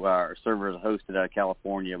issue. Our server is hosted out of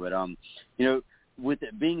California, but with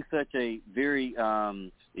it being such a very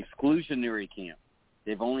exclusionary camp,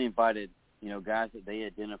 they've only invited guys that they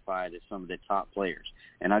identified as some of the top players.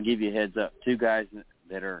 And I'll give you a heads up: 2 guys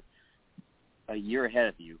that are a year ahead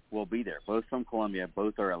of you will be there, both from Columbia.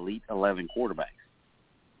 Both are Elite 11 quarterbacks.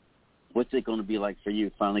 What's it going to be like for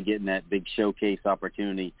you finally getting that big showcase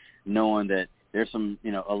opportunity, knowing that there's some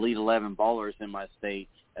Elite 11 ballers in my state,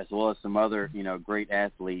 as well as some other great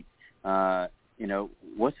athletes? What are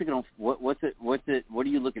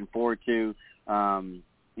you looking forward to?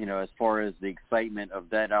 As far as the excitement of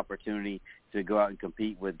that opportunity to go out and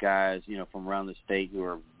compete with guys from around the state who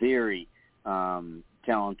are very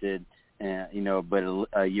talented, but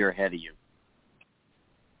a year ahead of you.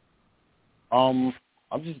 I'm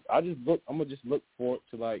gonna just look forward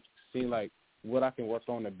to seeing what I can work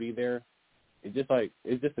on to be there. It's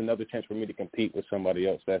just another chance for me to compete with somebody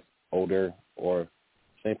else that's older or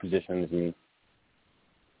same position as me.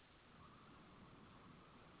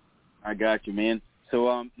 I got you, man.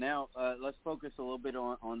 So now let's focus a little bit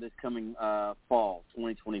on this coming fall,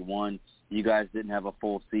 2021. You guys didn't have a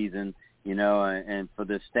full season, and for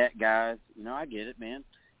the stat guys, I get it, man.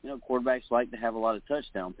 Quarterbacks like to have a lot of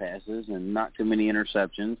touchdown passes and not too many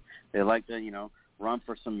interceptions. They like to, run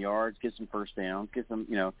for some yards, get some first downs, get some,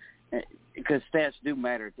 because stats do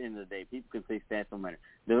matter at the end of the day. People can say stats don't matter.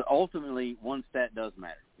 Ultimately, one stat does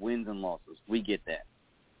matter, wins and losses. We get that.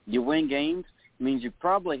 You win games means you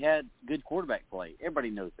probably had good quarterback play. Everybody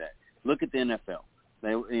knows that. Look at the NFL.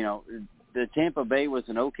 The Tampa Bay was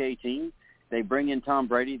an okay team. They bring in Tom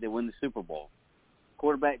Brady. They win the Super Bowl.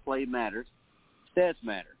 Quarterback play matters. Stats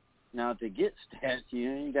matter. Now, to get stats,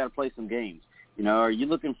 you got to play some games. Are you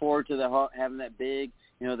looking forward to having that big,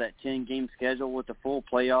 that 10-game schedule with the full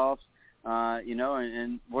playoffs?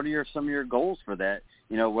 And what are some of your goals for that?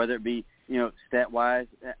 Whether it be, stat-wise,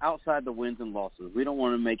 outside the wins and losses. We don't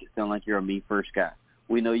want to make it sound like you're a me-first guy.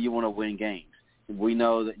 We know you want to win games. We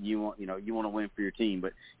know that you want to win for your team.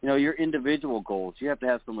 But, your individual goals, you have to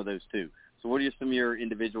have some of those too. So what are some of your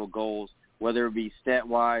individual goals, whether it be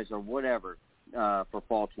stat-wise or whatever, for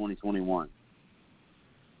fall 2021?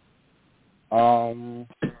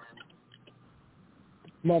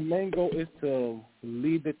 My main goal is to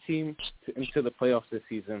lead the team into the playoffs this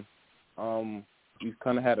season. We've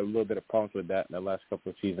kind of had a little bit of problems with that in the last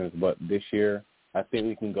couple of seasons, but this year I think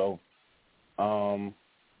we can go.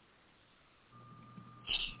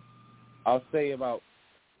 I'll say about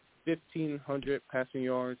 1,500 passing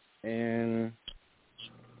yards and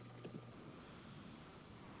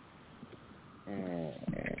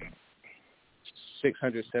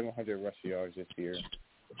 600, 700 rush yards this year.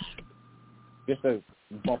 Just a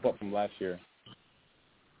bump up from last year.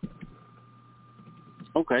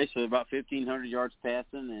 Okay, so about 1,500 yards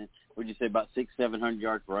passing, and would you say about 600-700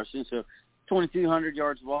 yards rushing? So 2,200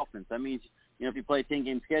 yards of offense. That means, if you play a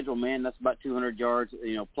 10-game schedule, man, that's about 200 yards,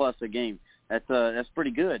 plus a game. That's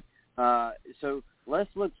pretty good. So let's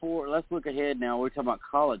look ahead now. We're talking about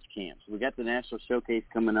college camps. We got the National Showcase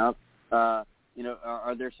coming up. Are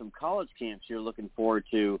there some college camps you're looking forward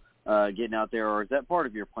to getting out there, or is that part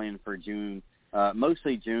of your plan for June?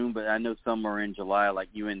 Mostly June, but I know some are in July, like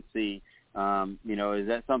UNC. Is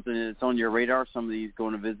that something that's on your radar? Some of these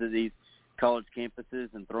going to visit these college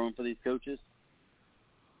campuses and throwing for these coaches?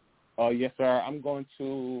 Yes, sir. I'm going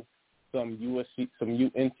to some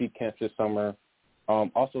UNC camps this summer.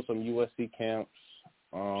 Also some USC camps.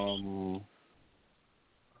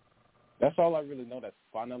 That's all I really know that's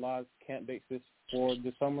finalized camp dates for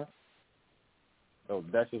this summer. So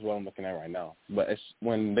that's just what I'm looking at right now. But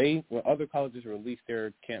when other colleges release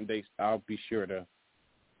their camp dates, I'll be sure to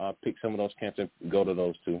pick some of those camps and go to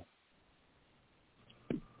those too.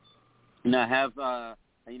 Now,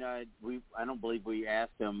 I don't believe we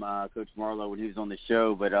asked him, Coach Marlowe, when he was on the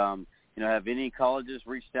show, but have any colleges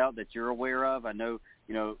reached out that you're aware of? I know,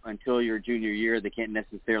 until your junior year, they can't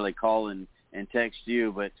necessarily call and text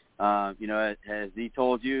you, but has he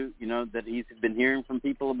told you, that he's been hearing from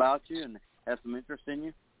people about you and has some interest in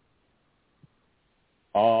you?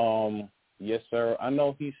 Yes, sir. I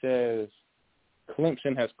know he says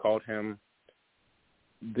Clemson has called him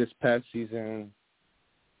this past season.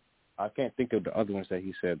 I can't think of the other ones that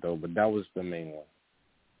he said, though, but that was the main one.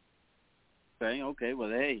 Okay. Well,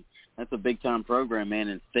 hey, that's a big-time program, man,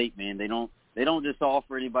 in state, man. They don't just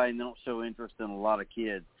offer anybody and they don't show interest in a lot of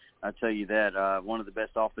kids. I tell you that. One of the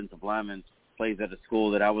best offensive linemen plays at a school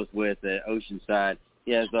that I was with at Oceanside.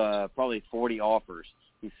 He has probably 40 offers.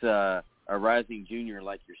 He's a rising junior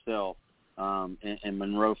like yourself, and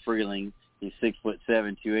Monroe Freeling. He's 6'7",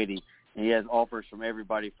 280. And he has offers from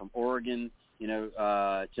everybody from Oregon,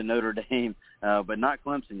 to Notre Dame, but not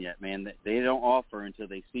Clemson yet, man. They don't offer until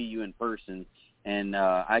they see you in person. And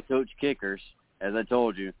I coach kickers, as I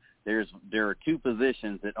told you. There are two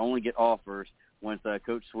positions that only get offers once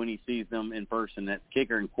Coach Swinney sees them in person. That's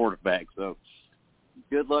kicker and quarterback. So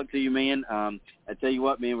good luck to you, man. I tell you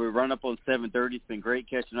what, man, we run up on 7:30. It's been great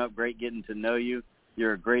catching up, great getting to know you.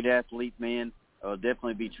 You're a great athlete, man. I'll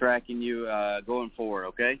definitely be tracking you going forward,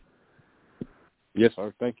 okay? Yes,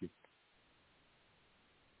 sir. Thank you.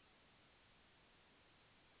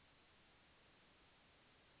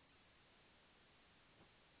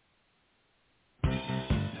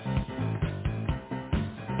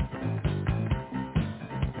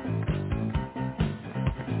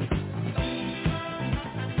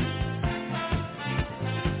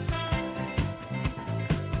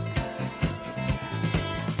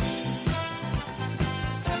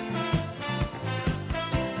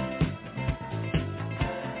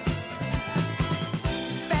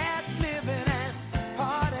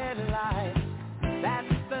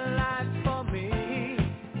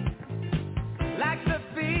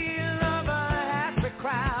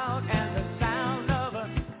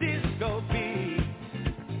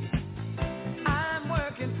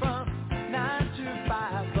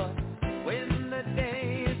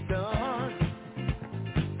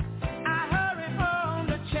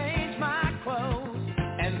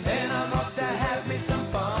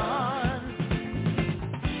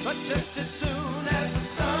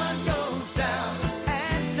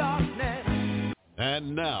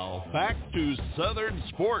 Now, back to Southern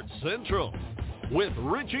Sports Central with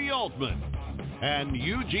Richie Altman and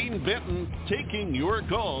Eugene Benton taking your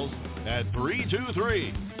calls at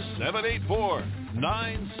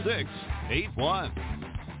 323-784-9681.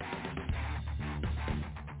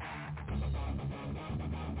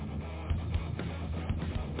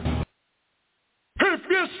 If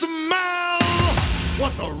you smell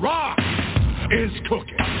what the Rock is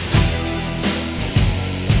cooking.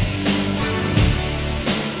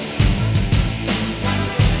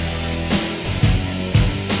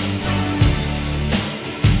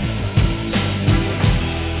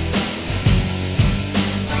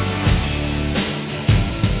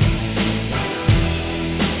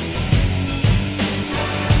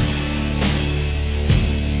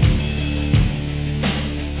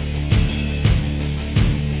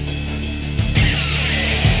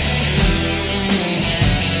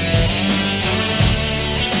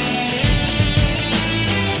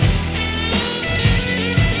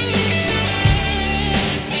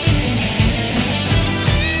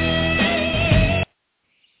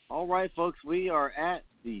 All right, folks, we are at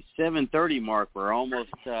the 7:30 mark. We're almost,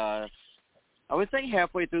 I would say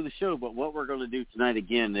halfway through the show, but what we're going to do tonight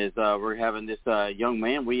again is we're having this young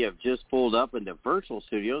man. We have just pulled up in the virtual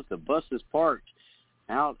studios. The bus is parked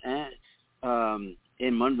out at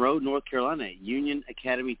in Monroe, North Carolina, at Union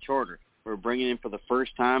Academy Charter. We're bringing in for the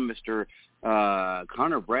first time Mr.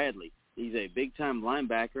 Connor Bradley. He's a big-time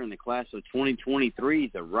linebacker in the class of 2023.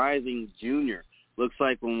 He's a rising junior. Looks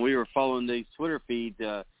like when we were following these Twitter feeds,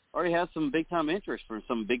 already has some big-time interest for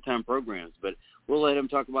some big-time programs. But we'll let him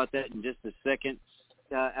talk about that in just a second.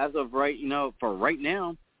 As of right, for right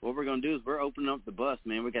now, what we're going to do is we're opening up the bus,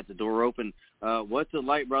 man. We got the door open. What's it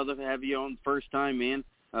like, brother, to have you on the first time, man?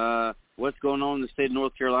 What's going on in the state of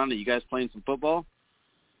North Carolina? You guys playing some football?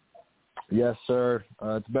 Yes, sir.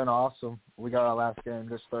 It's been awesome. We got our last game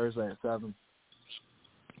this Thursday at 7.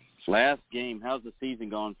 Last game. How's the season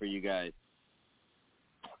going for you guys?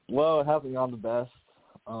 Well, it hasn't gone the best.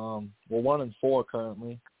 We're 1-4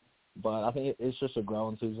 currently, but I think it's just a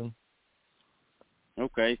growing season.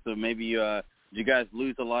 Okay, so maybe did you guys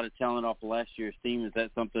lose a lot of talent off of last year's team? Is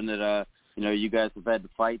that something that you guys have had to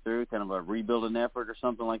fight through, kind of a rebuilding effort or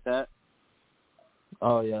something like that?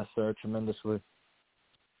 Oh yes, sir, tremendously.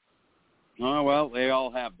 Oh well, they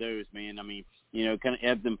all have those, man. I mean, kind of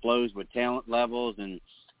ebbs and flows with talent levels, and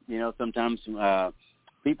sometimes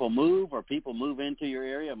people move or people move into your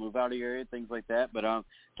area, move out of your area, things like that. But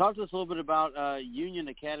talk to us a little bit about Union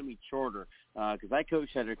Academy Charter, because I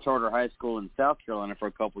coached at a charter high school in South Carolina for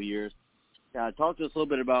a couple of years. Talk to us a little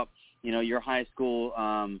bit about, your high school.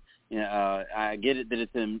 I get it that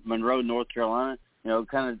it's in Monroe, North Carolina.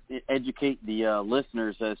 Kind of educate the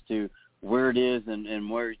listeners as to where it is and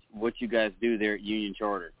what you guys do there at Union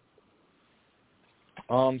Charter.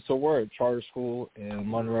 So we're a charter school in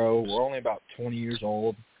Monroe. We're only about 20 years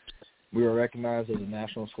old. We were recognized as a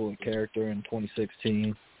National School of Character in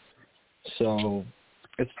 2016. So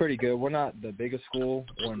it's pretty good. We're not the biggest school.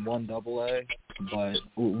 We're in 1AA, but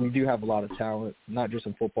we do have a lot of talent, not just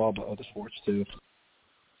in football, but other sports too.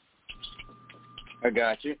 I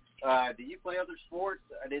got you. Do you play other sports?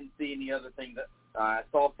 I didn't see any other things. I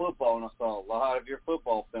saw football, and I saw a lot of your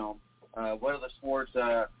football film. What other sports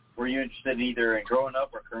were you interested in either in growing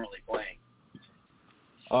up or currently playing?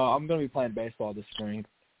 I'm going to be playing baseball this spring.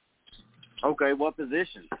 Okay, what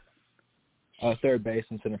position? Third base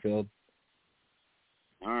and center field.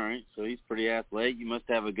 All right, so he's pretty athletic. You must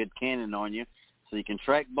have a good cannon on you, so you can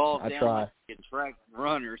track balls down try. like you can track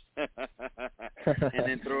runners, and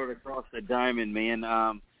then throw it across the diamond, man.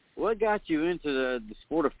 What got you into the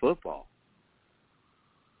sport of football?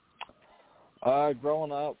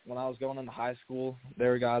 Growing up, when I was going into high school,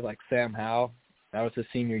 there were guys like Sam Howell. That was his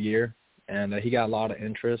senior year, and he got a lot of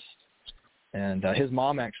interest. And his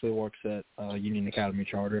mom actually works at Union Academy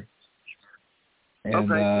Charter. And, okay,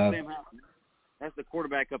 so Sam Howell. That's the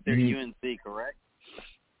quarterback up there at UNC, correct?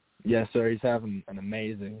 Yes, sir. He's having an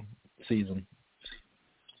amazing season.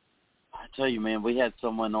 I tell you, man, we had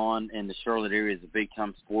someone on in the Charlotte area as a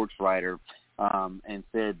big-time sports writer and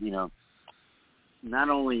said, not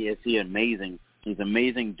only is he amazing, he's an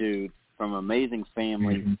amazing dude from an amazing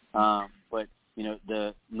family, but,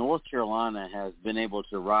 the North Carolina has been able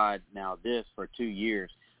to ride now this for 2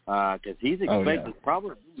 years because he's expected to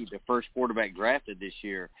probably be the first quarterback drafted this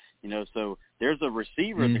year. So there's a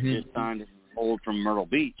receiver that just signed old from Myrtle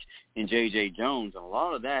Beach in J.J. Jones, and a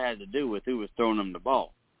lot of that had to do with who was throwing him the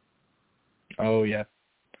ball. Oh, yeah.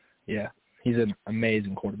 Yeah, he's an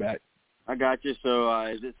amazing quarterback. I got you. So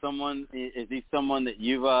is he someone that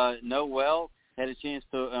you've know well, had a chance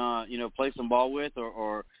to, play some ball with,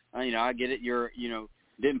 or I get it, you're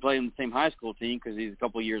didn't play in the same high school team because he's a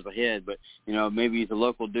couple years ahead, but, you know, maybe he's a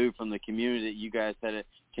local dude from the community that you guys had a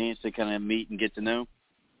chance to kind of meet and get to know?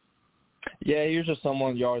 Yeah, he was just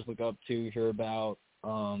someone you always look up to, hear about.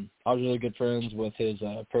 I was really good friends with his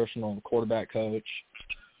personal quarterback coach,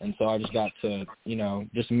 and so I just got to, you know,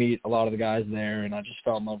 just meet a lot of the guys there, and I just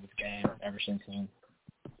fell in love with the game ever since then.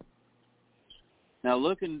 Now,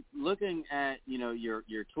 looking at, you know, your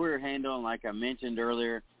Twitter handle, and like I mentioned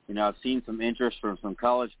earlier, you know, I've seen some interest from some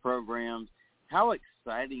college programs. How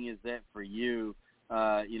exciting is that for you,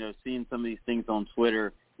 you know, seeing some of these things on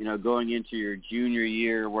Twitter, you know, going into your junior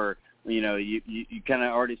year where, you know, you kind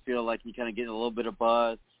of already feel like you kind of getting a little bit of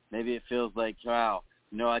buzz. Maybe it feels like, wow,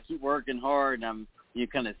 you know, I keep working hard, and you're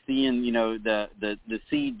kind of seeing, you know, the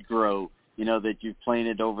seeds grow, you know, that you've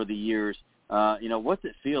planted over the years. You know, what's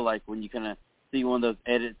it feel like when you kind of see one of those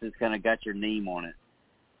edits that's kind of got your name on it?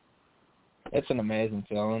 It's an amazing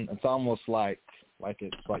feeling. It's almost like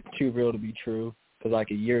it's like too real to be true, because like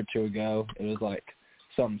a year or two ago, it was like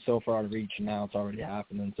something so far out of reach, and now it's already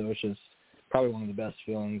happening. So it's just probably one of the best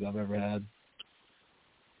feelings I've ever had.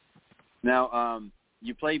 Now,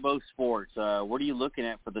 you play both sports. What are you looking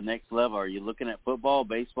at for the next level? Are you looking at football,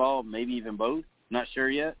 baseball, maybe even both? Not sure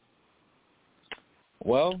yet?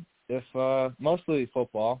 Well, if mostly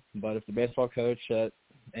football, but if the baseball coach at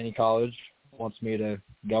any college wants me to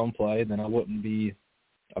go and play, then I wouldn't be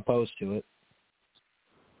opposed to it.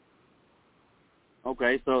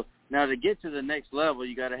 Okay, so now to get to the next level,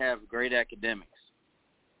 you got to have great academics.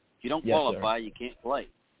 If you don't qualify, you can't play.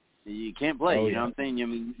 You can't play. Oh, you know what I'm saying? I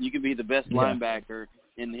mean, you can be the best linebacker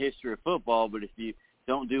in the history of football, but if you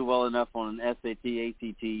don't do well enough on an SAT,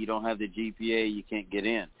 ACT, you don't have the GPA, you can't get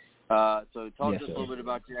in. So talk to us a little bit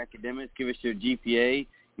about your academics. Give us your GPA.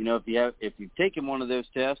 You know, if you've taken one of those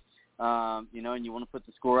tests, you know, and you want to put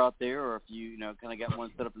the score out there, or if you know kind of got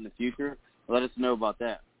one set up in the future, let us know about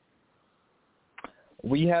that.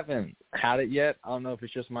 We haven't had it yet. I don't know if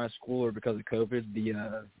it's just my school or because of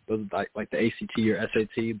COVID, those like the ACT or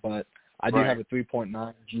SAT, but I do have a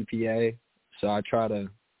 3.9 GPA, so I trying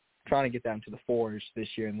to get that into the 4s this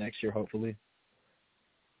year and next year, hopefully.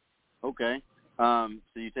 Okay. So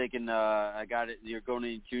you're taking, I got it, you're going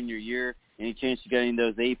into junior year. Any chance you got any of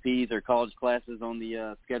those APs or college classes on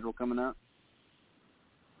the schedule coming up?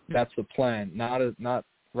 That's the plan. Not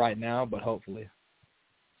right now, but hopefully.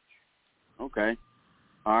 Okay.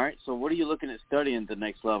 All right. So what are you looking at studying at the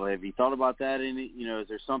next level? Have you thought about that? You know, is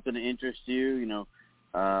there something that interests you? You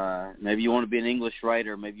know, maybe you want to be an English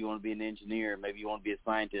writer. Maybe you want to be an engineer. Maybe you want to be a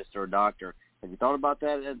scientist or a doctor. Have you thought about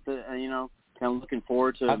that at the, you know, kind of looking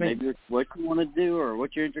forward to maybe what you want to do or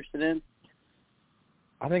what you're interested in?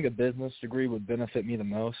 I think a business degree would benefit me the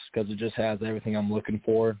most because it just has everything I'm looking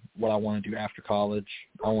for, what I want to do after college.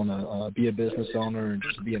 I want to be a business owner and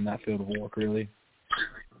just be in that field of work, really.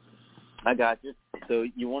 I got you. So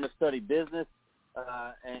you want to study business,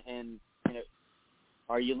 and you know,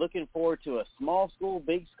 are you looking forward to a small school,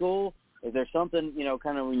 big school? Is there something, you know,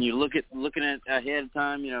 kind of when you looking at ahead of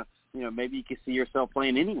time, you know, maybe you can see yourself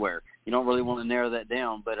playing anywhere. You don't really want to narrow that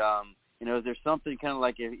down, but you know, is there something kind of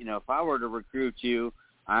like, you know, if I were to recruit you,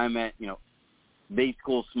 I'm at, you know, big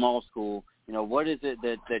school, small school, you know, what is it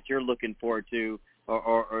that you're looking forward to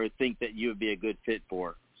or think that you would be a good fit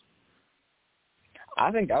for? I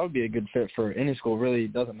think I would be a good fit for any school. Really,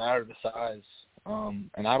 it doesn't matter the size.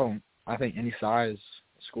 And I think any size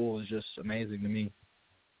school is just amazing to me.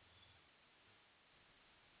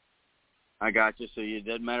 I got you. So it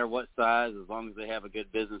doesn't matter what size, as long as they have a good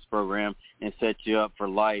business program and set you up for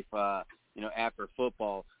life, you know, after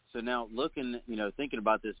football. So now thinking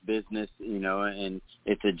about this business, you know, and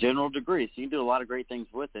it's a general degree, so you can do a lot of great things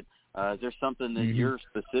with it. Is there something that you're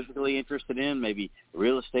specifically interested in, maybe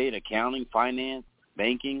real estate, accounting, finance,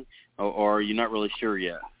 banking, or are you not really sure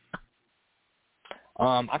yet?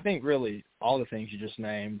 I think really all the things you just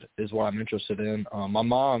named is what I'm interested in. My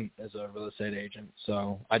mom is a real estate agent,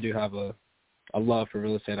 so I do have a love for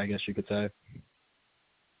real estate, I guess you could say.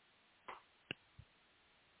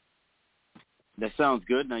 That sounds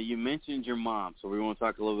good. Now, you mentioned your mom, so we want to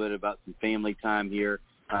talk a little bit about some family time here.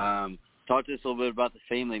 Talk to us a little bit about the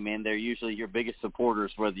family, man. They're usually your biggest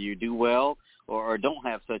supporters, whether you do well or don't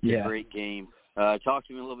have such a great game. Talk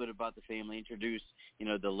to me a little bit about the family. Introduce, you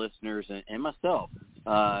know, the listeners and myself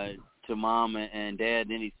to mom and dad,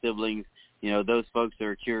 any siblings, you know, those folks that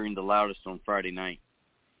are cheering the loudest on Friday night.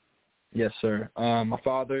 Yes, sir. My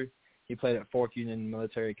father, he played at Fork Union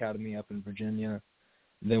Military Academy up in Virginia,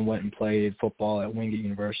 then went and played football at Wingate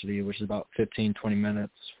University, which is about 15, 20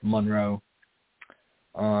 minutes from Monroe.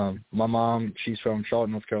 My mom, she's from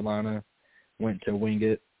Charlotte, North Carolina, went to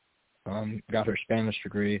Wingate, got her Spanish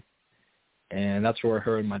degree, and that's where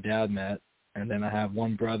her and my dad met. And then I have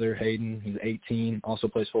one brother, Hayden, who's 18, also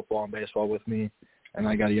plays football and baseball with me. And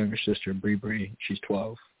I got a younger sister, Bree. She's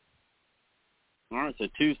 12. All right, so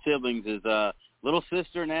 2 siblings. Is little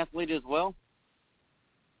sister an athlete as well?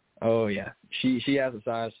 Oh, yeah. She has the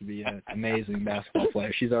size to be an amazing basketball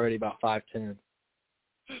player. She's already about 5'10".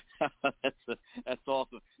 That's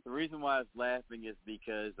awesome. The reason why I was laughing is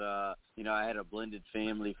because I had a blended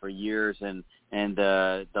family for years, and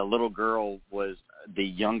the little girl was the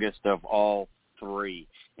youngest of all 3,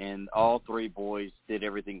 and all 3 boys did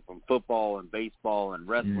everything from football and baseball and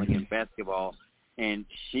wrestling and basketball, and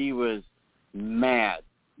she was mad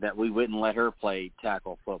that we wouldn't let her play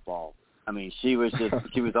tackle football. I mean, she was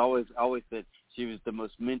always said she was the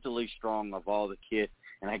most mentally strong of all the kids.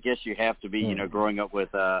 And I guess you have to be, growing up with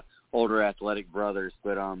older athletic brothers.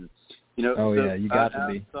 But you got to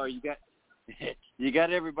be. So you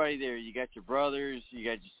got everybody there. You got your brothers, you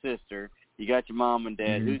got your sister, you got your mom and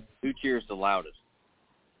dad. Who cheers the loudest?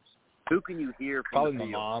 Who can you hear from Probably the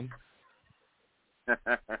field? my mom.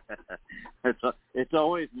 It's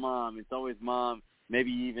always mom. It's always mom.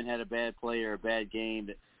 Maybe you even had a bad play or a bad game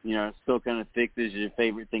that still kind of fixes your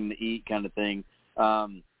favorite thing to eat, kind of thing.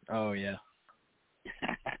 Oh yeah.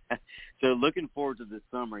 So looking forward to this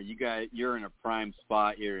summer. You're in a prime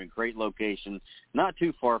spot. You're in a great location, not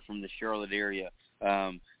too far from the Charlotte area.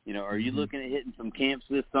 Are you looking at hitting some camps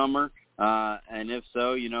this summer? And if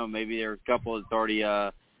so, maybe there's a couple that's already,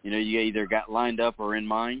 you either got lined up or in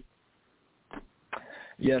mind.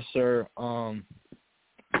 Yes, sir.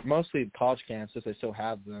 Mostly college camps, if they still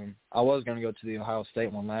have them. I was going to go to the Ohio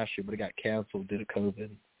State one last year, but it got canceled due to COVID.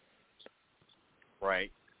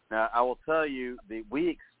 Right. Now, I will tell you that we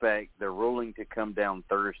expect the ruling to come down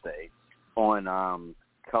Thursday on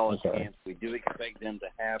college camps. We do expect them to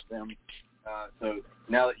have them. So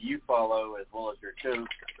now that you follow, as well as your coach,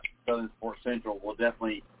 Southern Sports Central, we'll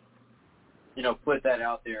definitely, put that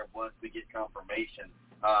out there once we get confirmation.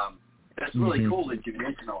 That's really cool that you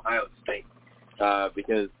mentioned Ohio State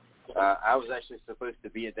because I was actually supposed to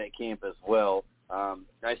be at that camp as well.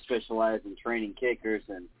 I specialize in training kickers,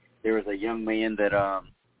 and there was a young man that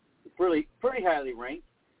pretty highly ranked,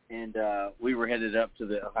 and we were headed up to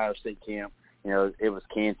the Ohio State camp. It was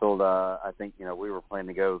canceled. I think, we were planning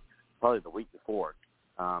to go probably the week before.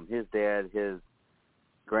 His dad, his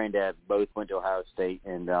granddad both went to Ohio State,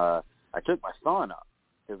 and I took my son up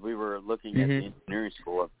because we were looking at the engineering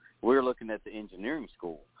school. We were looking at the engineering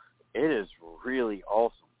school. It is really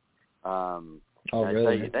awesome. I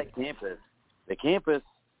tell you, that campus, the campus,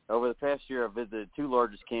 over the past year, I've visited 2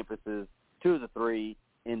 largest campuses, 2 of the 3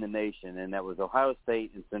 in the nation, and that was Ohio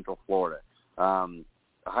State and Central Florida.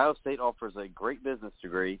 Ohio State offers a great business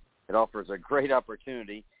degree. It offers a great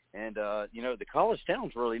opportunity, and the college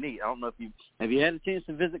town's really neat. I don't know if have you had a chance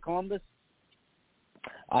to visit Columbus?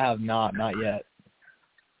 I have not yet.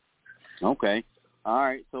 Okay, all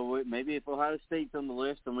right. So maybe if Ohio State's on the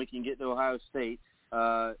list, and we can get to Ohio State.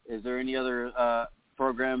 Is there any other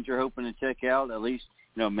programs you're hoping to check out? At least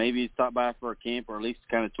maybe stop by for a camp, or at least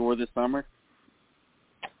kind of tour this summer.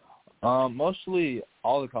 Mostly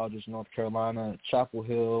all the colleges in North Carolina. Chapel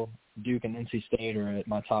Hill, Duke, and NC State are at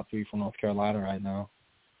my top 3 for North Carolina right now.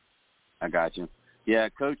 I got you. Yeah,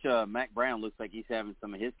 Coach Mac Brown looks like he's having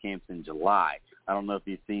some of his camps in July. I don't know if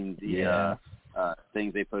you've seen the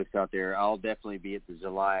things they post out there. I'll definitely be at the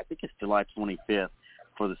July. I think it's July 25th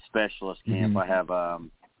for the specialist camp. I have a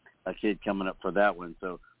kid coming up for that one.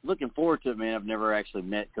 So looking forward to it, man. I've never actually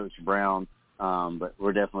met Coach Brown, but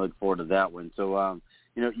we're definitely looking forward to that one. So,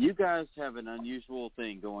 you guys have an unusual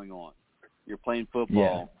thing going on. You're playing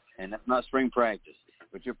football, and that's not spring practice,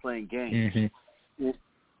 but you're playing games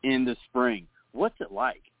in the spring. What's it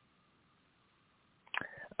like?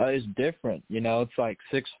 It's different. It's like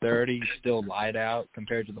 6:30, still light out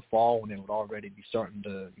compared to the fall when it would already be starting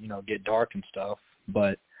to, get dark and stuff.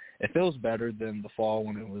 But it feels better than the fall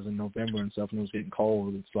when it was in November and stuff and it was getting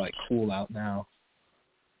cold. It's like cool out now.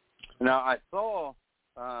 Now, I saw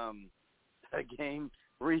a game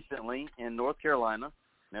recently in North Carolina,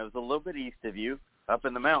 and it was a little bit east of you, up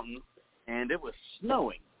in the mountains, and it was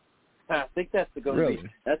snowing. I think that's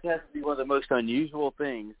that has to be one of the most unusual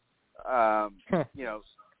things,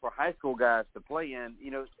 for high school guys to play in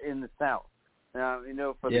the South. Now,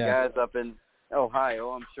 for the guys up in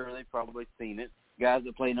Ohio, I'm sure they've probably seen it. Guys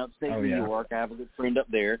that play in upstate New York, I have a good friend up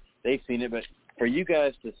there. They've seen it, but for you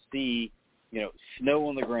guys to see, snow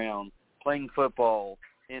on the ground, playing football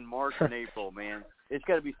in March and April, man, it's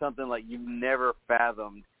got to be something like you never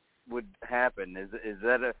fathomed would happen. Is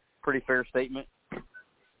that a pretty fair statement?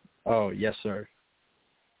 Oh, yes, sir.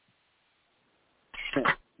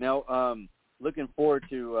 Now, looking forward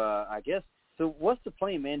to, I guess, So what's the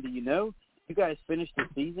plan, man? Do you know? You guys finish the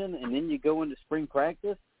season and then you go into spring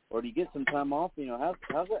practice, or do you get some time off? You know,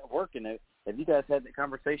 how's that working? Have you guys had that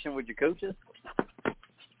conversation with your coaches?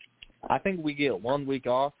 I think we get 1 week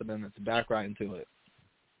off, and then it's back right into it.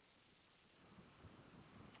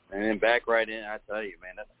 And then back right in. I tell you,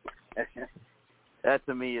 man, that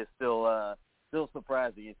to me is still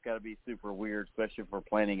surprising. It's got to be super weird, especially for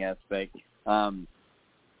planning aspect.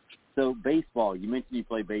 So baseball, you mentioned you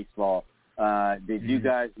play baseball. Did you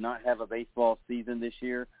guys not have a baseball season this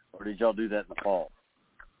year, or did y'all do that in the fall?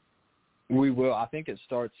 We will. I think it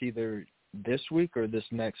starts either this week or this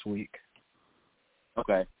next week.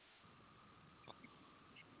 Okay.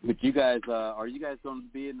 But you guys, are you guys going to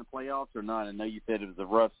be in the playoffs or not? I know you said it was a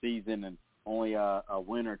rough season and only a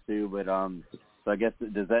win or two, but so I guess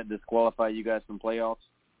does that disqualify you guys from playoffs?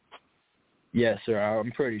 Yes, sir.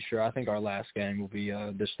 I'm pretty sure. I think our last game will be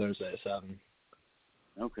this Thursday at 7.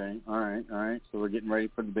 Okay. All right. So we're getting ready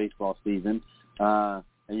for the baseball season. Are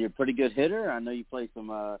you a pretty good hitter? I know you play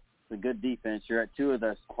some good defense. You're at two of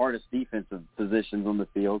the hardest defensive positions on the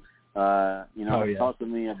field. Talk to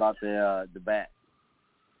me about the bat.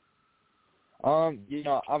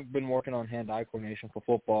 I've been working on hand-eye coordination for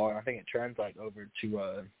football, and I think it translates over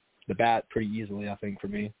to the bat pretty easily, I think, for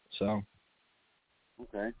me. So.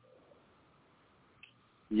 Okay.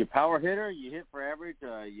 You power hitter? You hit for average?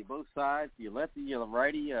 You both sides? You lefty? You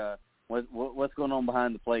righty? What's going on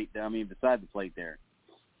behind the plate? I mean, beside the plate there.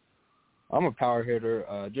 I'm a power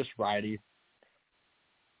hitter, just righty.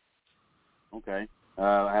 Okay.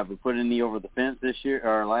 Have we put any over the fence this year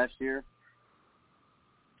or last year?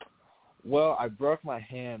 Well, I broke my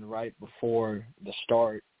hand right before the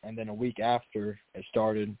start, and then a week after it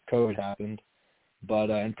started, COVID happened. But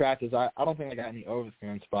in practice, I don't think I got any over the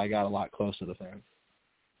fence, but I got a lot close to the fence.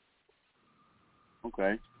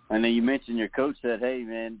 Okay. And then you mentioned your coach said, hey,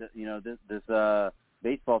 man, this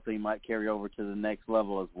baseball thing might carry over to the next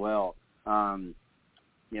level as well.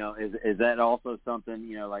 Is that also something,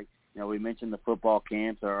 we mentioned the football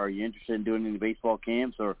camps. Are you interested in doing any baseball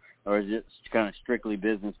camps, or is it kind of strictly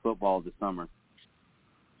business football this summer?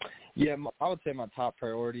 Yeah, I would say my top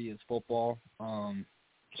priority is football.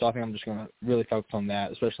 So I think I'm just going to really focus on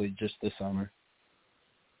that, especially just this summer.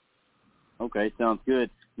 Okay, sounds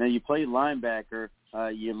good. Now, you play linebacker.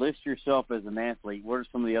 You list yourself as an athlete. What are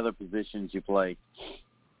some of the other positions you play?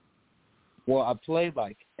 Well, I played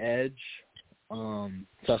edge,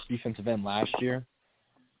 / defensive end last year.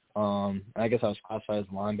 I guess I was classified as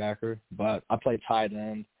a linebacker, but I played tight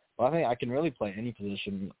end. But I think I can really play any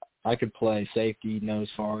position. I could play safety, nose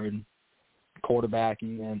guard, quarterback,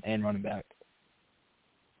 and running back.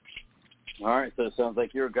 All right, so it sounds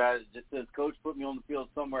like you're a guy that just says, Coach, put me on the field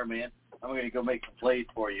somewhere, man. I'm going to go make some plays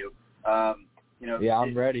for you. Yeah,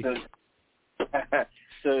 I'm ready.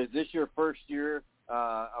 So is this your first year?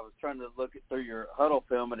 I was trying to look through your huddle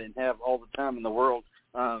film. I didn't have all the time in the world.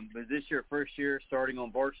 Is this your first year starting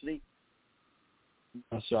on varsity?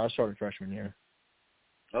 So I started freshman year.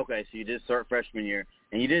 Okay, so you did start freshman year.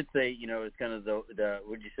 And you did say, it's kind of the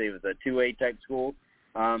what did you say, it was a 2A type school?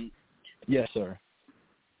 Yes, sir.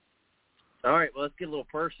 All right, well, let's get a little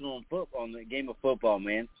personal on the game of football,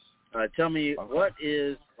 man. Tell me what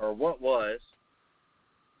was,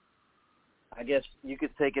 I guess you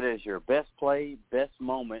could take it as your best play, best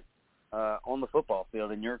moment on the football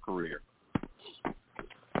field in your career.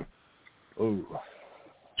 Ooh,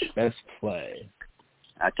 best play.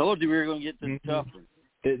 I told you we were going to get this tough one.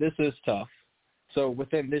 This is tough. So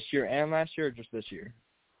within this year and last year, or just this year?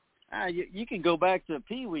 You can go back to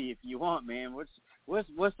Pee Wee if you want, man.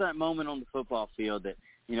 What's that moment on the football field that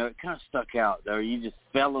it kind of stuck out, or you just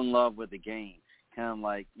fell in love with the game? Kind of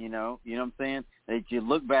like you know what I'm saying? That you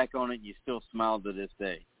look back on it, you still smile to this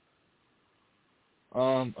day.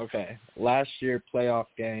 Okay. Last year playoff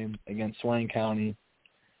game against Swain County,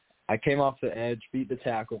 I came off the edge, beat the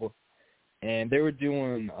tackle, and they were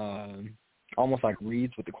doing almost like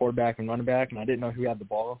reads with the quarterback and running back, and I didn't know who had the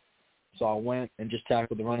ball. So I went and just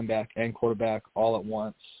tackled the running back and quarterback all at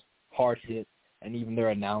once, hard hit, and even their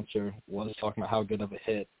announcer was talking about how good of a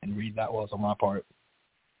hit and read that was on my part.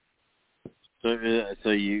 So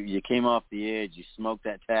you came off the edge, you smoked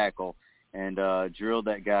that tackle, and drilled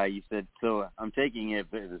that guy. You said, so I'm taking it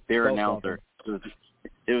as their announcer.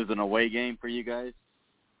 It was an away game for you guys?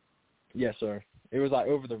 Yes, sir. It was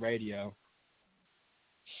over the radio.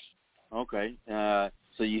 Okay.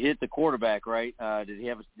 So you hit the quarterback, right? Did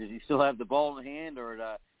he still have the ball in hand, or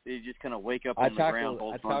did he just kind of wake up on the ground?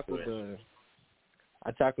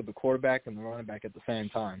 I tackled the quarterback and the running back at the same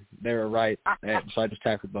time. They were right, so I just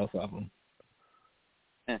tackled both of them.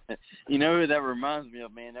 You know who that reminds me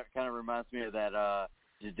of, man? That kind of reminds me of that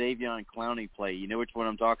Jadeveon Clowney play. You know which one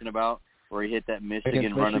I'm talking about? Where he hit that Michigan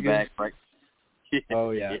Michigan? running back. Right?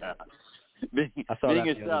 Oh, yeah. Being I saw that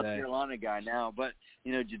a the South other day. Carolina guy now, but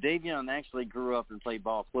Jadeveon actually grew up and played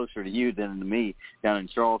ball closer to you than to me down in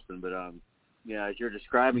Charleston. But as you're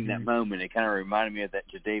describing that moment, it kind of reminded me of that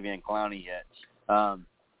Jadeveon Clowney hit. And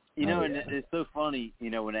it's so funny.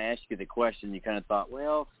 When I asked you the question, you kind of thought,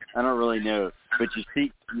 well, I don't really know, but you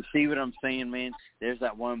see what I'm saying, man. There's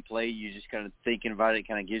that one play you just kind of thinking about it,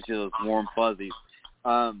 kind of gives you those warm fuzzies.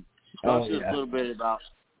 Talk to us a little bit about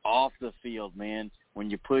off the field, man. When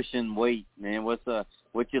you're pushing weight, man, what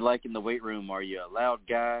you like in the weight room? Are you a loud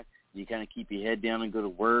guy? You kind of keep your head down and go to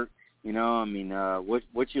work?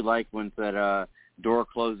 What you like when that door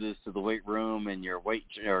closes to the weight room and your weight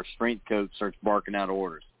or strength coach starts barking out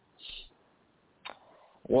orders?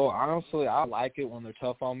 Well, honestly, I like it when they're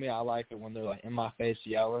tough on me. I like it when they're like in my face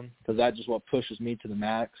yelling, because that's just what pushes me to the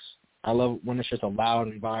max. I love when it's just a loud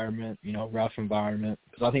environment, rough environment,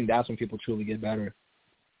 because I think that's when people truly get better.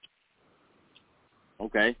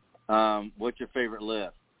 Okay. What's your favorite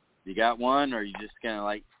lift? You got one, or are you just kind of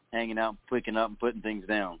like hanging out, picking up and putting things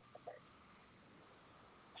down?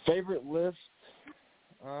 Favorite lift?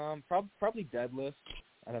 Probably deadlift.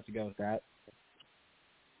 I'd have to go with that.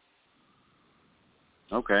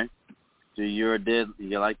 Okay. So you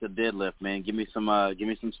like the deadlift, man. Give me some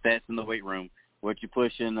stats in the weight room. What you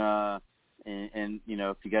pushing, and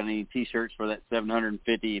if you got any T-shirts for that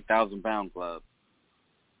 750,000-pound club.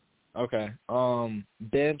 Okay.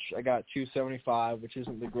 Bench, I got 275, which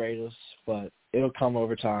isn't the greatest, but it'll come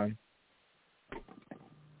over time.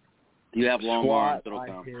 You have long arms, it'll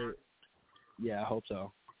come. I hope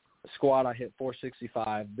so. Squat, I hit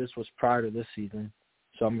 465. This was prior to this season,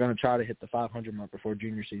 so I'm going to try to hit the 500 mark before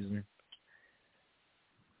junior season.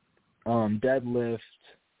 Deadlift,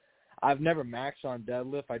 I've never maxed on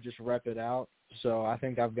deadlift. I just rep it out, so I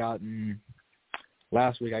think I've gotten –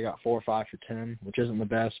 last week I got 4 or 5 for 10, which isn't the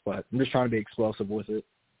best, but I'm just trying to be explosive with it.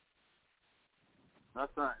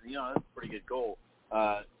 That's not, that's a pretty good goal.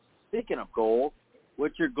 Speaking of goals,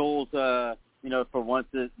 what's your goals, for once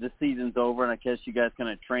the season's over, and I guess you guys kind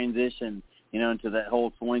of transition, into that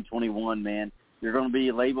whole 2021, man. You're going to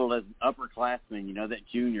be labeled as an upperclassman, that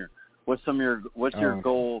junior. What's your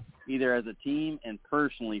goal, either as a team and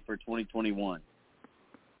personally, for 2021?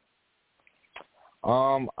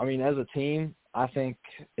 As a team, I think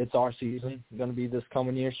it's our season going to be this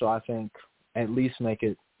coming year, so I think at least make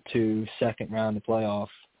it to second round of playoff.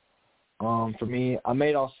 For me, I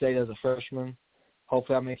made All-State as a freshman.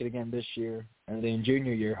 Hopefully I make it again this year. And then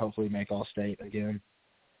junior year, hopefully make All-State again.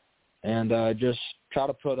 And just try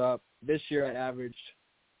to put up – this year I averaged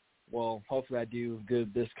 – well, hopefully I do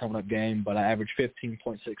good this coming up game, but I averaged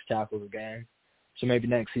 15.6 tackles a game. So maybe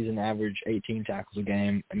next season average 18 tackles a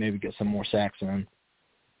game and maybe get some more sacks in.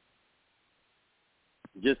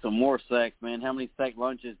 Just some more sacks, man. How many sack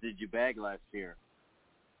lunches did you bag last year?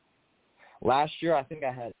 Last year, I think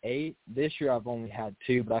I had 8. This year, I've only had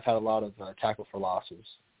 2, but I've had a lot of tackle for losses.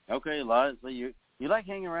 Okay, a lot. So you like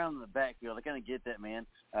hanging around in the backfield. I kind of get that, man.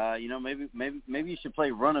 Maybe you should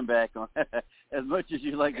play running back on as much as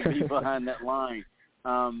you like to be behind that line.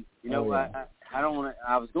 I don't want to.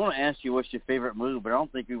 I was going to ask you what's your favorite move, but I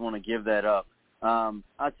don't think we want to give that up.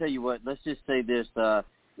 I'll tell you what. Let's just say this.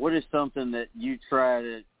 What is something that you try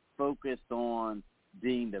to focus on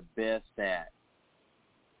being the best at?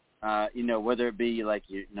 Whether it be like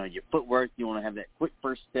your footwork, you want to have that quick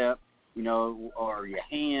first step, or your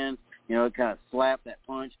hands, kind of slap that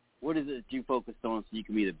punch. What is it that you focus on so you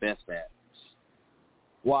can be the best at?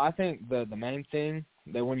 Well, I think the main thing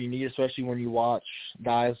that when you need, especially when you watch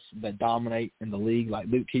guys that dominate in the league, like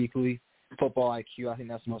Luke Kuechly, football IQ, I think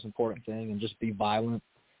that's the most important thing, and just be violent.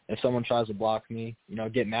 If someone tries to block me,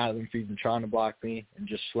 get mad at them for even trying to block me and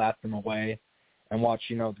just slap them away and watch,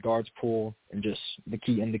 the guards pull and just the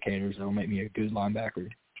key indicators that will make me a good linebacker.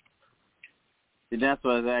 And that's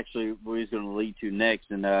what we was going to lead to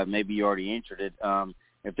next, and maybe you already answered it.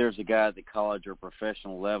 If there's a guy at the college or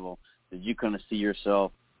professional level that you kind of see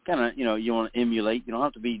yourself kind of, you want to emulate, you don't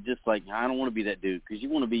have to be just like, I don't want to be that dude, because you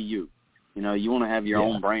want to be you. You want to have your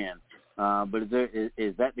own brand. But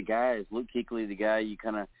is that the guy? Is Luke Kuechly the guy you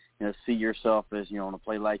kind of see yourself as, I want to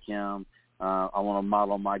play like him? I want to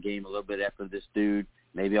model my game a little bit after this dude.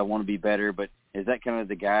 Maybe I want to be better. But is that kind of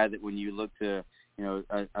the guy that when you look to,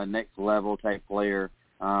 a next level type player,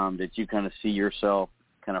 that you kind of see yourself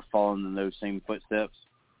kind of following in those same footsteps?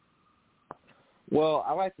 Well,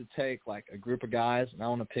 I like to take like a group of guys, and I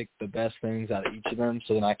want to pick the best things out of each of them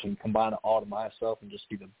so that I can combine it all to myself and just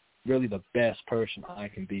be really the best person I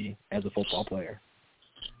can be as a football player.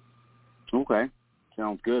 Okay.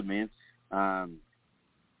 Sounds good, man.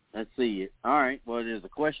 Let's see. All right. Well, there's a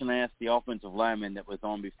question I asked the offensive lineman that was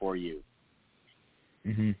on before you.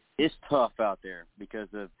 Mm-hmm. It's tough out there because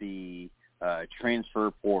of the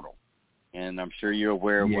transfer portal. And I'm sure you're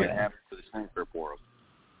aware of what happens with the transfer portal.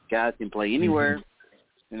 Guys can play anywhere,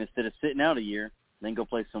 and instead of sitting out a year, then go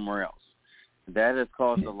play somewhere else. That has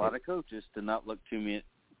caused a lot of coaches to not look too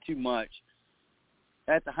much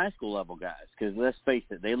at the high school level guys. Because let's face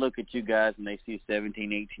it, they look at you guys and they see a 17,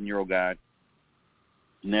 18-year-old guy,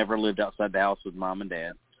 never lived outside the house with mom and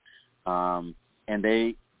dad, and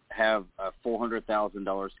they have a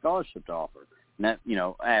 $400,000 scholarship to offer, and that,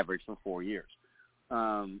 average for 4 years.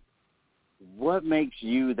 What makes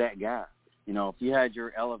you that guy? If you had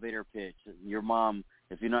your elevator pitch, your mom,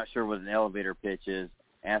 if you're not sure what an elevator pitch is,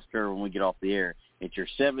 ask her when we get off the air. It's your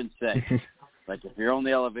 7 seconds. Like if you're on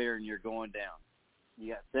the elevator and you're going down,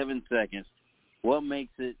 you got 7 seconds. What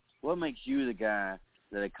makes you the guy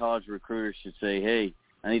that a college recruiter should say, hey,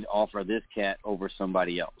 I need to offer this cat over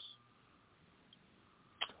somebody else?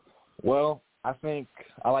 Well, I think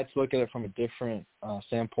I like to look at it from a different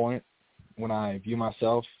standpoint. When I view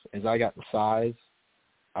myself as I got the size,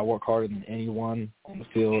 I work harder than anyone on the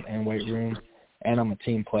field and weight room, and I'm a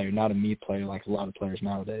team player, not a me player like a lot of players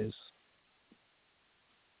nowadays.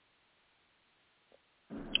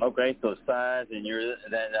 Okay, so size, and you're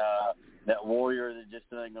that warrior that just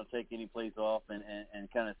ain't going to take any place off and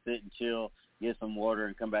kind of sit and chill, get some water,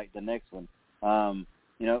 and come back to the next one.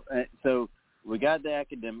 So we got the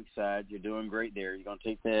academic side. You're doing great there. You're going to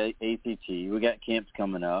take the ACT. We got camps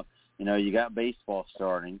coming up. You got baseball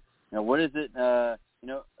starting. Now, what is it,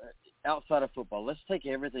 outside of football? Let's take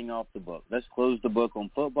everything off the book. Let's close the book on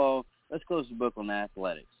football. Let's close the book on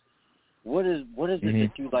athletics. What is it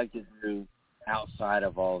that you like to do outside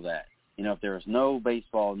of all that? If there was no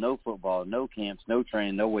baseball, no football, no camps, no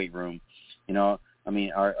training, no weight room, are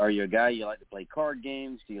you a guy you like to play card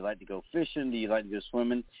games? Do you like to go fishing? Do you like to go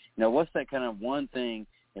swimming? What's that kind of one thing,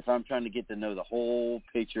 if I'm trying to get to know the whole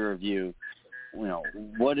picture of you,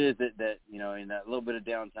 what is it that, in that little bit of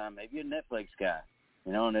downtime, maybe you're a Netflix guy,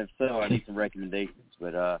 and if so, I need some recommendations.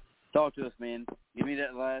 But talk to us, man. Give me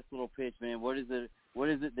that last little pitch, man. What is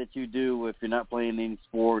it that you do if you're not playing any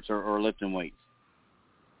sports or lifting weights?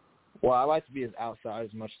 Well, I like to be as outside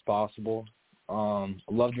as much as possible. I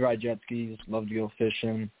love to ride jet skis, love to go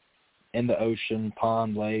fishing in the ocean,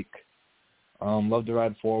 pond, lake. Love to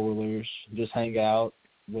ride four-wheelers, just hang out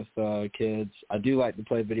with kids. I do like to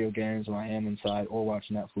play video games when I am inside or watch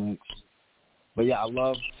Netflix. But, yeah, I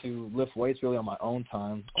love to lift weights really on my own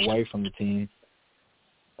time away from the team.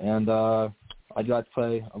 And I do like to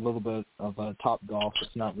play a little bit of top golf.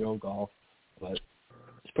 It's not real golf, but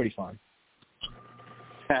it's pretty fun.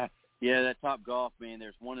 Yeah, that top golf, man,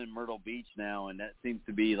 there's one in Myrtle Beach now, and that seems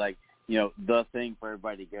to be like, the thing for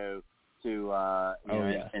everybody to go to.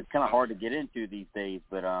 And it's kind of hard to get into these days.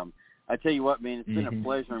 But I tell you what, man, it's been a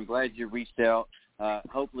pleasure. I'm glad you reached out.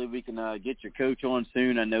 Hopefully we can get your coach on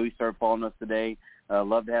soon. I know he started following us today.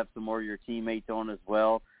 Love to have some more of your teammates on as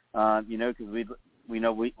well. Because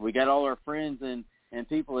we got all our friends and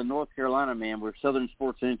people in North Carolina, man. We're Southern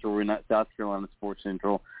Sports Central. We're not South Carolina Sports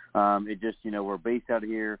Central. It just, we're based out of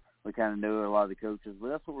here. We kind of know a lot of the coaches, but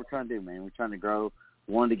that's what we're trying to do, man. We're trying to grow.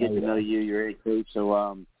 Want to get to know you, your head coach.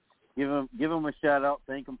 So give him a shout out.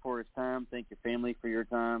 Thank him for his time. Thank your family for your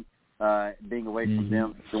time, being away from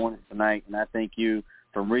them, joining us tonight. And I thank you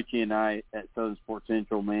from Richie and I at Southern Sports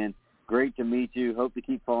Central, man. Great to meet you. Hope to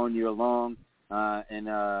keep following you along.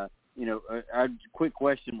 A quick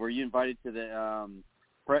question: were you invited to the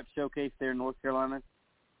prep showcase there in North Carolina?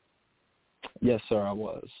 Yes, sir, I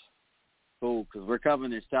was. Cool, because we're covering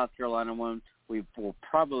the South Carolina one. We will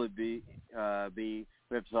probably we have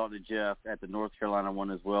to talk to Jeff at the North Carolina one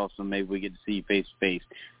as well, so maybe we get to see you face to face.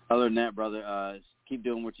 Other than that, brother, keep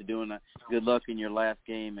doing what you're doing. Good luck in your last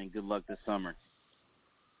game, and good luck this summer.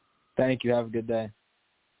 Thank you. Have a good day.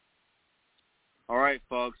 All right,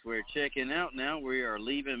 folks, we're checking out now. We are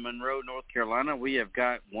leaving Monroe, North Carolina. We have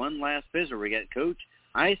got one last visitor. We got Coach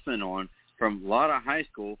Iseman on from Latta High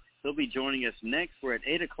School. He'll be joining us next. We're at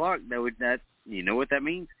 8 o'clock. You know what that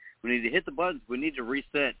means? We need to hit the buttons. We need to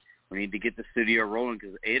reset. We need to get the studio rolling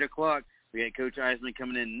because 8 o'clock, we got Coach Iseman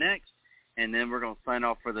coming in next, and then we're going to sign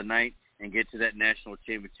off for the night and get to that national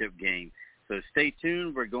championship game. So stay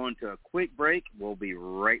tuned. We're going to a quick break. We'll be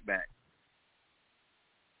right back.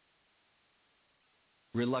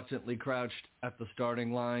 Reluctantly crouched at the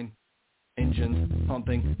starting line, engines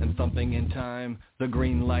pumping and thumping in time. The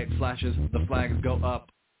green light flashes, the flags go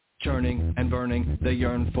up. Churning and burning, they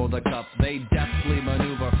yearn for the cup. They deftly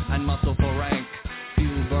maneuver and muscle for rank.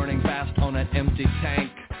 Fuel burning fast on an empty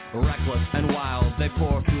tank. Reckless and wild, they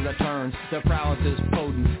pour through the turns. Their prowess is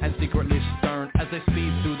potent and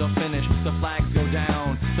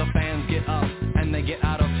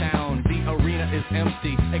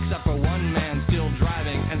except for one man still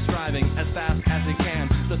driving and striving as fast as he can.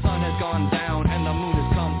 The sun has gone down and the moon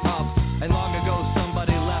has come up, and long ago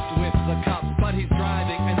somebody left with the cup, but he's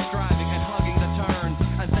driving and striving and hugging the turn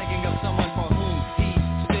and thinking of someone for whom he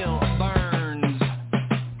still burns.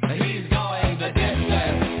 He's going the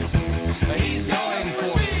distance. He's going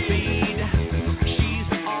for speed. She's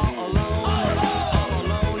all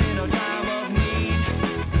alone in a time of need.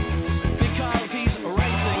 Because he's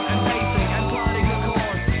racing and pacing and plotting the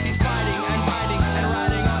course. He's fighting and fighting and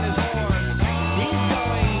riding on his horse. He's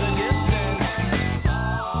going the distance.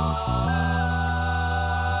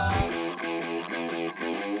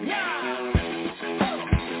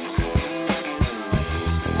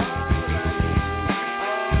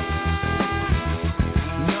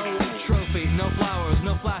 No trophy, no flowers,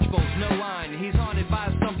 no flashbulbs, no wine. He's haunted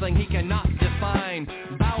by something he cannot define.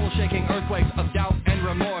 Bowel-shaking earthquakes of doubt and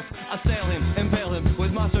remorse assail him, impale him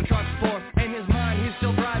with monster truck force. In his mind, he's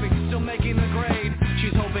still driving, still making the grade.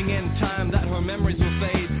 She's hoping in time that her memories will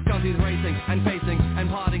fade, cause he's racing and pacing and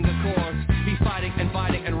plotting the course. He's fighting and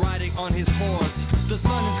fighting and riding on his horse. The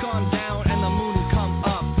sun has gone down and the moon has come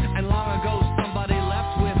up, and long ago somebody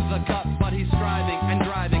left with the cup, but he's striving and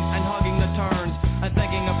driving and hugging the turns and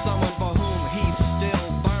thinking of someone for whom he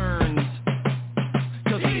still burns.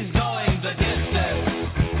 Cause he's going the distance.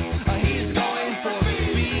 He's going for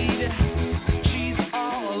speed. She's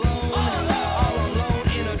all alone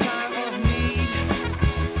in a time of need.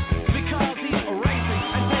 Because he's racing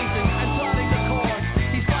and pacing and plotting the course.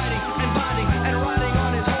 He's fighting and fighting and riding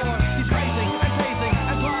on his horse. He's racing and pacing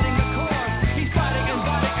and plotting the course. He's fighting and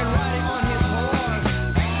fighting and riding on his horse.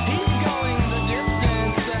 He's going the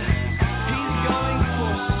distance. He's going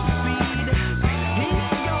for speed.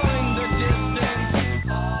 He's going the distance.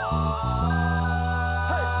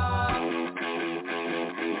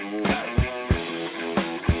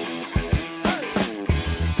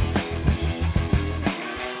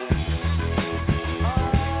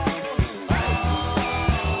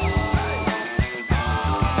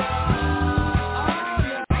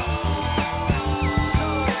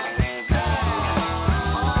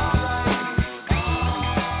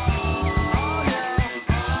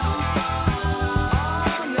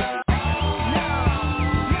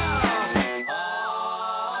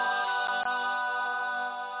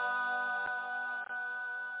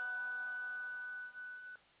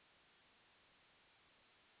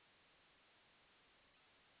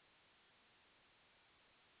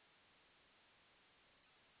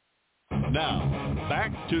 Now,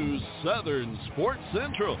 back to Southern Sports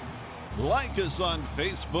Central. Like us on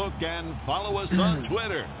Facebook and follow us on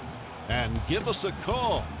Twitter. And give us a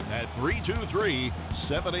call at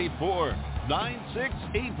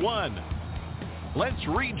 323-784-9681. Let's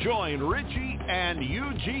rejoin Richie and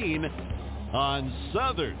Eugene on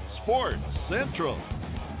Southern Sports Central.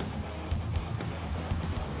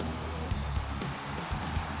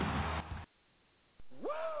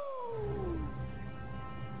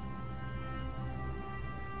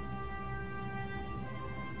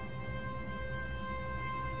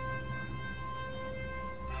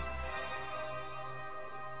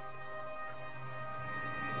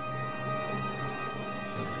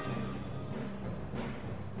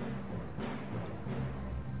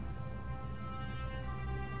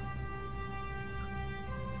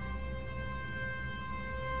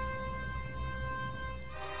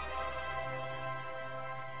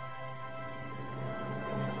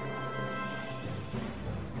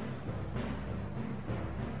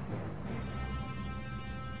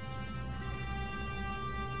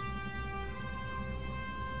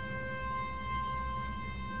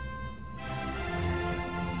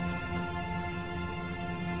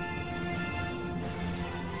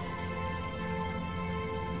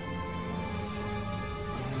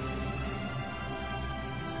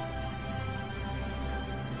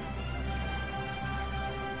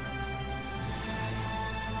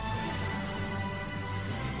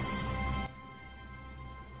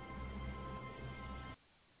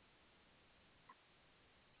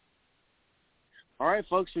 All right,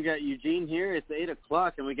 folks, we got Eugene here. It's 8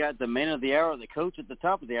 o'clock, and we got the man of the hour, the coach at the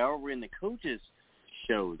top of the hour. We're in the coaches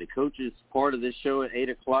show. The coaches part of this show at 8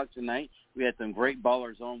 o'clock tonight. We had some great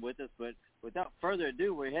ballers on with us, but without further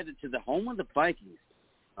ado, we're headed to the home of the Vikings.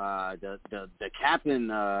 The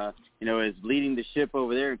captain, is leading the ship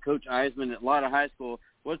over there, and Coach Iseman at Latta High School.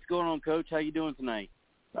 What's going on, Coach? How you doing tonight?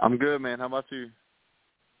 I'm good, man. How about you?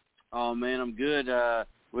 Oh, man, I'm good.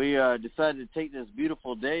 We decided to take this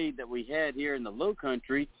beautiful day that we had here in the Low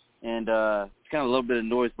Country, and it's kind of a little bit of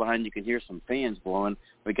noise behind. You can hear some fans blowing.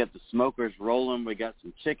 We got the smokers rolling. We got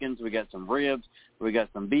some chickens. We got some ribs. We got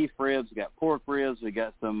some beef ribs. We got pork ribs. We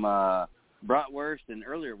got some bratwurst, and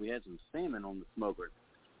earlier we had some salmon on the smoker.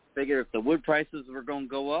 Figured if the wood prices were going to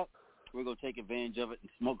go up, we're going to take advantage of it and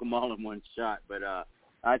smoke them all in one shot. But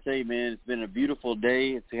I tell you, man, it's been a beautiful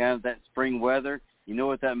day. It's kind of that spring weather. You know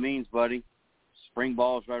what that means, buddy. Spring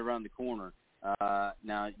ball is right around the corner.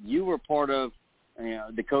 Now, you were part of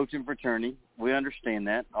the coaching fraternity. We understand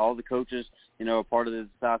that. All the coaches, are part of the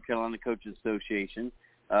South Carolina Coaches Association.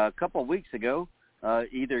 A couple of weeks ago,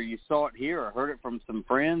 either you saw it here or heard it from some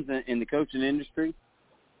friends in the coaching industry,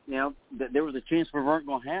 that there was a chance we weren't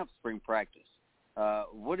going to have spring practice.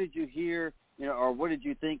 What did you hear, or what did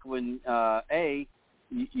you think when,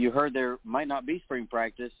 you heard there might not be spring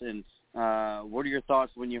practice, and what are your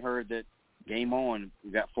thoughts when you heard that game on,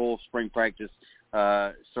 we got full spring practice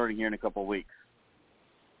starting here in a couple of weeks?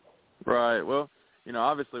 Right. Well,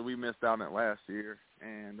 obviously we missed out on it last year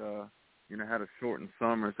and, had a shortened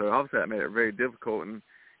summer. So obviously that made it very difficult. And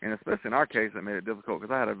especially in our case, it made it difficult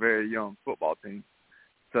because I had a very young football team.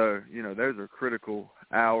 So, those are critical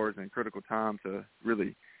hours and critical time to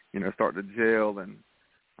really, start to gel and,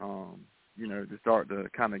 to start to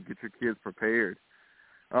kind of get your kids prepared.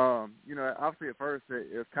 Obviously at first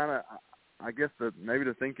it was kind of, I guess maybe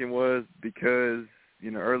the thinking was because,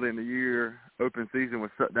 early in the year, open season was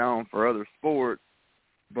shut down for other sports.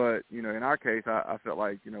 But, in our case, I felt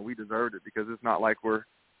like, we deserved it because it's not like we're,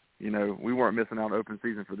 we weren't missing out on open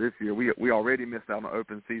season for this year. We already missed out on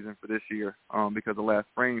open season for this year because of last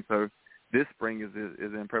spring. So this spring is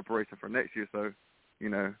in preparation for next year. So,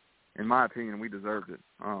 in my opinion, we deserved it.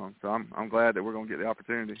 So I'm glad that we're going to get the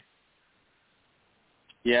opportunity.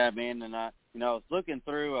 Yeah, man, and I was looking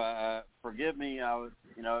through. Forgive me, I was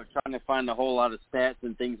trying to find a whole lot of stats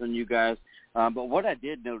and things on you guys. But what I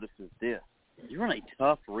did notice is this: you're in a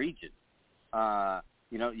tough region.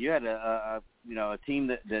 You had a team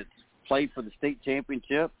that played for the state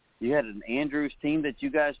championship. You had an Andrews team that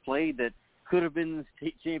you guys played that could have been in the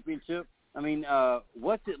state championship. I mean,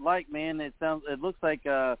 what's it like, man? It looks like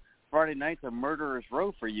Friday night's a murderer's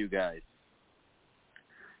row for you guys.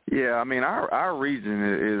 Yeah, I mean, our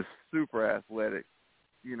region is super athletic.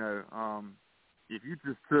 If you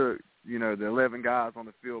just took, the 11 guys on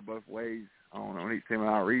the field both ways on each team in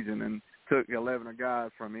our region and took 11 guys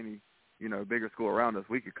from any, bigger school around us,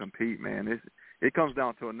 we could compete, man. It comes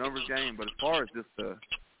down to a numbers game, but as far as just the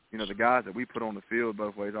guys that we put on the field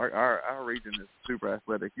both ways, our region is super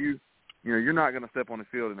athletic. You're not going to step on the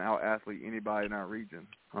field and out-athlete anybody in our region.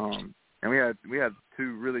 And we had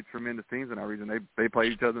two really tremendous teams in our region. They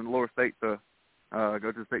played each other in the lower state to go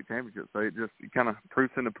to the state championship. So it kind of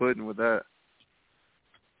proofs in the pudding with that.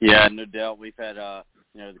 Yeah, no doubt. We've had the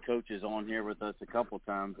coaches on here with us a couple of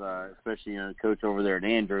times, especially the coach over there at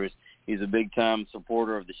Andrews. He's a big time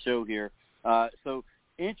supporter of the show here. So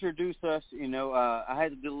introduce us. I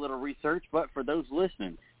had to do a little research, but for those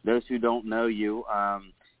listening, those who don't know you,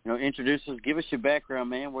 introduce us. Give us your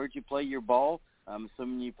background, man. Where'd you play your ball? I'm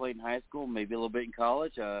assuming you played in high school, maybe a little bit in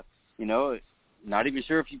college. Not even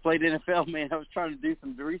sure if you played NFL, man. I was trying to do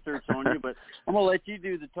some research on you, but I'm going to let you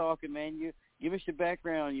do the talking, man. You give us your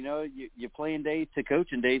background, your playing days to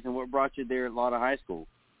coaching days and what brought you there at Latta High School.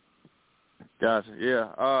 Gotcha, yeah.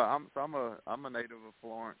 I'm a native of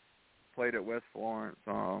Florence. Played at West Florence.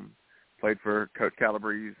 Played for Coach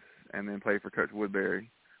Calabrese and then played for Coach Woodbury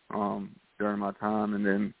during my time, and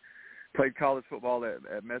then played college football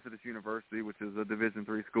at Methodist University, which is a Division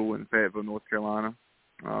III school in Fayetteville, North Carolina,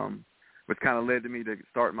 which kind of led to me to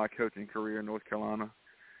start my coaching career in North Carolina.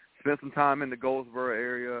 Spent some time in the Goldsboro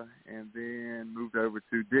area and then moved over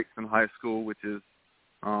to Dixon High School, which is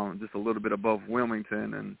just a little bit above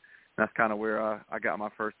Wilmington, and that's kind of where I got my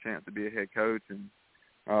first chance to be a head coach. And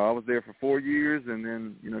I was there for 4 years and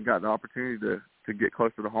then, got the opportunity to get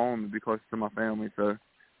closer to home and be closer to my family. So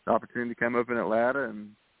the opportunity came open at Latta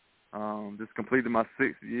and just completed my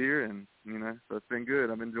 6th year, and so it's been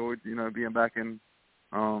good. I've enjoyed being back in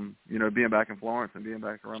Florence and being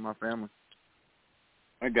back around my family.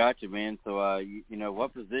 I got you, man. So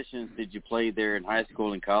what positions did you play there in high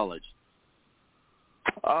school and college?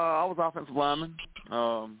 I was offensive lineman.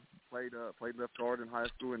 Played left guard in high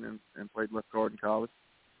school and played left guard in college.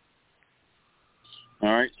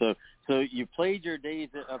 All right, so you played your days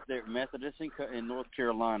up there at Methodist in North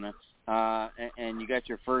Carolina, and you got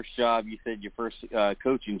your first job. You said your first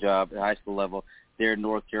coaching job at high school level there in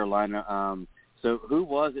North Carolina. So who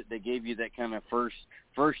was it that gave you that kind of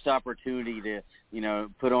first opportunity to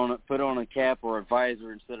put on a cap or a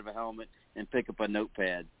visor instead of a helmet and pick up a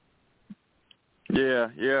notepad? Yeah.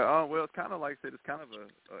 Well, it's kind of like I said, it's kind of a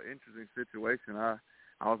interesting situation.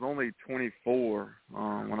 I was only 24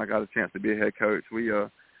 when I got a chance to be a head coach.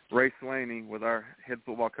 Ray Swaney was our head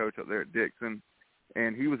football coach up there at Dixon.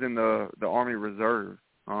 and he was in the Army Reserve.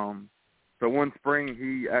 So one spring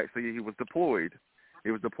he was deployed. He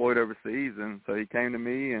was deployed overseas, and so he came to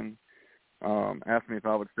me and asked me if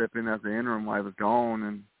I would step in as the interim while I was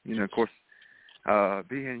gone. And, of course,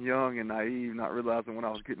 being young and naive, not realizing what I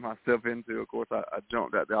was getting myself into, of course, I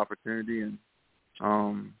jumped at the opportunity. And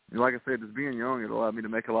like I said, just being young, it allowed me to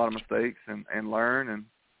make a lot of mistakes and learn, and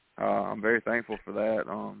I'm very thankful for that.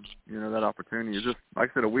 That opportunity is just, like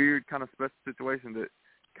I said, a weird kind of special situation that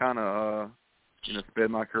kind of, sped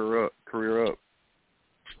my career up.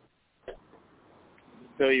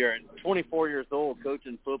 So you're 24 years old,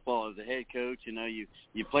 coaching football as a head coach.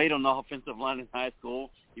 You played on the offensive line in high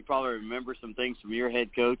school. You probably remember some things from your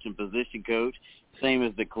head coach and position coach, same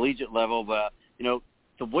as the collegiate level. But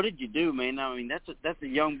so what did you do, man? I mean, that's a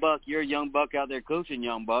young buck. You're a young buck out there coaching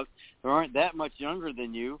young bucks who aren't that much younger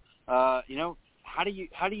than you. How do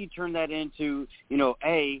you turn that into,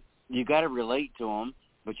 you got to relate to them,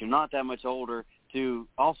 but you're not that much older. To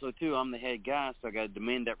also, too, I'm the head guy, so I got to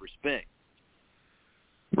demand that respect.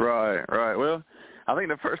 Right. Well, I think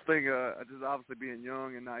the first thing, just obviously being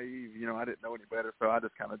young and naive, I didn't know any better, so I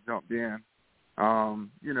just kind of jumped in.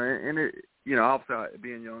 Obviously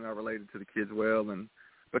being young, I related to the kids well,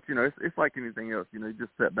 but it's like anything else. You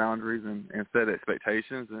just set boundaries and set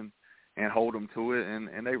expectations and hold them to it,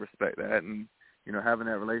 and they respect that. And having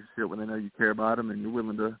that relationship when they know you care about them and you're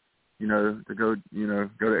willing to to go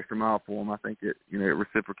the extra mile for them, I think it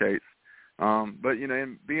reciprocates. But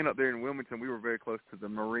and being up there in Wilmington, we were very close to the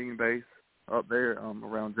Marine base up there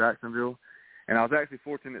around Jacksonville, and I was actually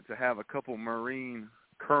fortunate to have a couple Marine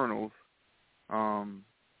colonels on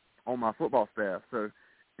my football staff. So,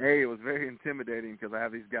 it was very intimidating because I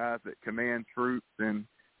have these guys that command troops and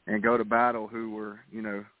go to battle who were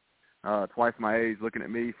twice my age, looking at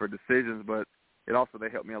me for decisions. But they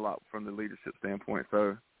helped me a lot from the leadership standpoint.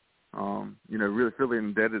 So, really feeling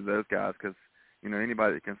indebted to those guys because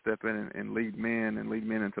anybody that can step in and lead men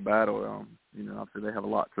into battle, obviously they have a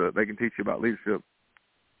lot they can teach you about leadership.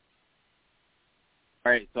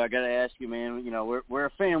 All right, so I got to ask you, man, we're a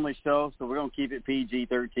family show, so we're going to keep it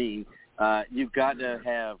PG-13. You've got to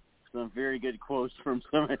have some very good quotes from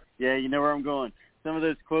you know where I'm going. Some of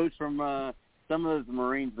those quotes from some of those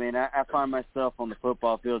Marines, man. I find myself on the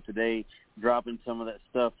football field today dropping some of that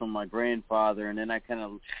stuff from my grandfather, and then I kind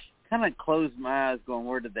of closed my eyes going,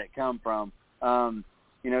 where did that come from?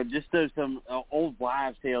 Just those some old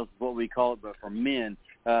wives' tales is what we call it, but for men.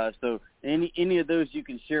 So any of those you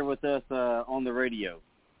can share with us on the radio?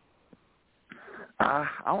 I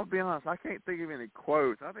won't be honest. I can't think of any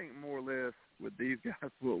quotes. I think more or less with these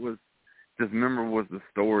guys, what was just memorable was the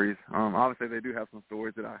stories. Obviously, they do have some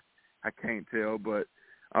stories that I can't tell, but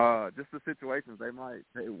just the situations.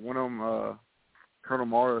 One of them, Colonel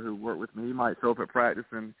Morrow, who worked with me, he might show up at practice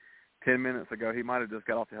and 10 minutes ago, he might have just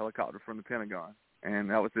got off the helicopter from the Pentagon, and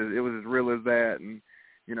it was as real as that. And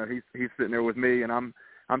he's sitting there with me, and I'm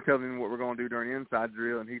telling him what we're going to do during the inside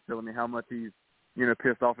drill, and he's telling me how much he's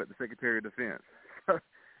pissed off at the Secretary of Defense. So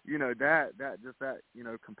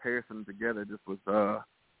that comparison together just was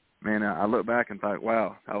I look back and thought,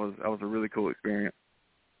 wow, that was a really cool experience.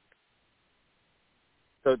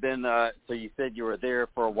 So then, so you said you were there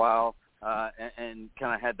for a while and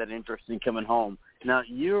kind of had that interest in coming home. Now,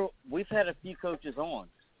 we've had a few coaches on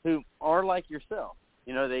who are like yourself.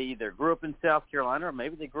 They either grew up in South Carolina or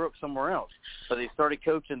maybe they grew up somewhere else. So they started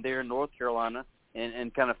coaching there in North Carolina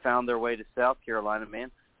and kind of found their way to South Carolina,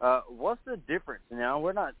 man. What's the difference? Now,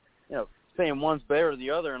 we're not, saying one's better than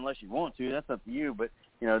the other unless you want to. That's up to you. But,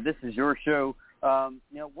 this is your show.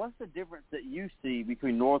 What's the difference that you see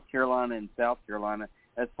between North Carolina and South Carolina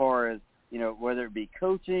as far as, whether it be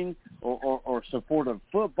coaching or support of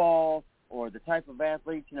football or the type of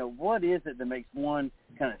athletes? What is it that makes one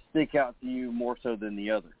kind of stick out to you more so than the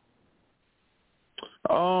other?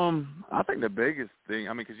 I think the biggest thing,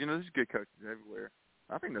 because, there's good coaches everywhere.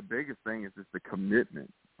 I think the biggest thing is just the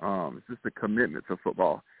commitment. It's just the commitment to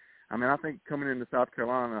football. I think coming into South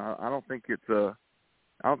Carolina, I don't think it's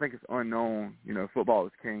unknown. Football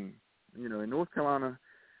is king. In North Carolina,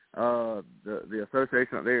 the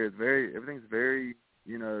association up there is everything's very,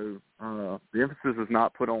 the emphasis is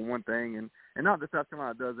not put on one thing, and not that South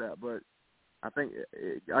Carolina does that, but I think,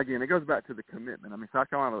 it goes back to the commitment. South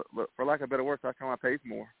Carolina, for lack of a better word, South Carolina pays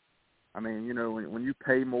more. When you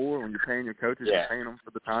pay more, when you're paying your coaches, you're paying them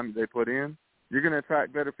for the time that they put in, you're going to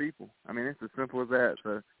attract better people. It's as simple as that.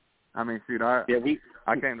 So, I came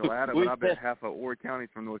to Latta, but I bet half of Ord County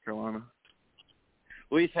from North Carolina.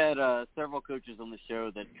 We've had several coaches on the show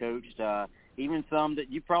that coached, even some that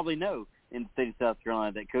you probably know in the state of South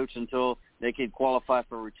Carolina that coached until they could qualify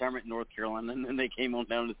for retirement in North Carolina, and then they came on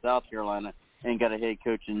down to South Carolina. and got a head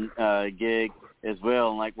coaching gig as well.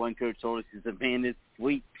 And like one coach told us, he said, "Man, it's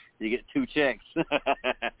sweet. You get 2 checks."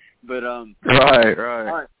 But right. All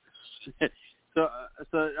right. So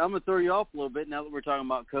I'm gonna throw you off a little bit now that we're talking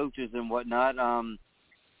about coaches and whatnot.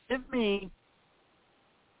 Give me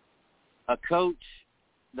a coach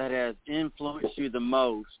that has influenced you the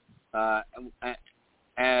most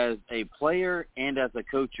as a player and as a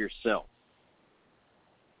coach yourself.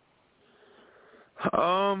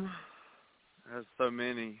 There's so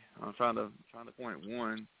many. I'm trying to point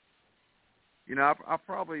one. You know,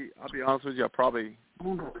 I'll be honest with you, I'll probably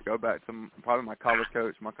go back to probably my college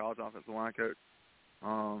coach, my college offensive line coach.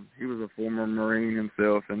 He was a former Marine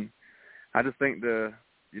himself, and I just think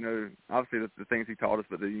obviously the things he taught us,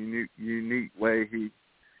 but the unique way he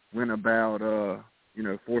went about,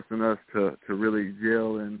 forcing us to really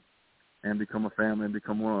gel and become a family and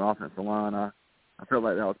become one on the offensive line. I felt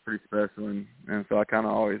like that was pretty special, and so I kind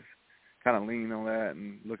of always lean on that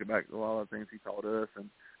and look back at a lot of things he taught us, and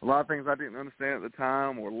a lot of things I didn't understand at the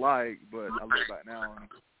time or like, but I look back now and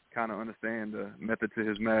kind of understand the method to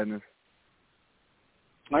his madness.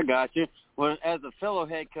 I got you. Well, as a fellow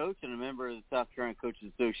head coach and a member of the South Carolina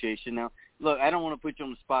Coaches Association, now, look, I don't want to put you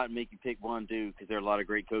on the spot and make you pick one dude because there are a lot of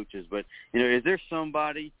great coaches, but, is there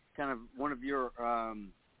somebody, kind of one of your, I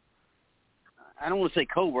don't want to say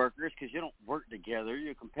coworkers because you don't work together,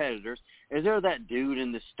 you're competitors. Is there that dude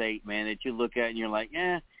in the state, man, that you look at and you're like,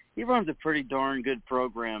 he runs a pretty darn good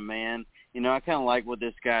program, man. I kind of like what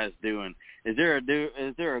this guy's doing. Is there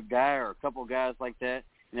a guy or a couple guys like that?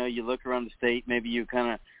 You look around the state, maybe you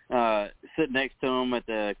kind of sit next to them at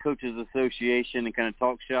the Coaches Association and kind of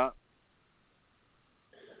talk shop?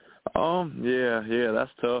 Yeah,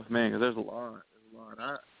 that's tough, man, because there's a lot.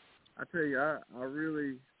 I tell you, I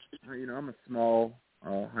really, I'm a small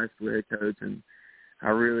high school head coach, and I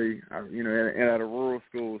really, and at a rural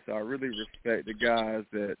school, so I really respect the guys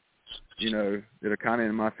that, that are kind of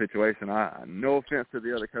in my situation. No offense to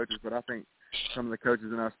the other coaches, but I think some of the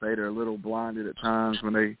coaches in our state are a little blinded at times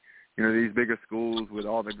when they, these bigger schools with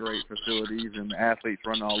all the great facilities and athletes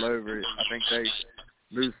running all over it. I think they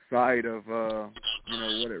lose sight of,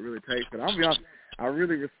 what it really takes. But I'll be honest, I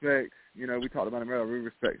really respect, we talked about him earlier, I really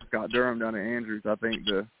respect Scott Durham down at Andrews. I think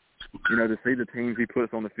to see the teams he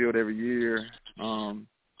puts on the field every year,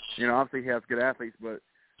 obviously he has good athletes, but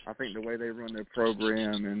I think the way they run their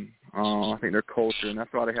program and I think their culture, and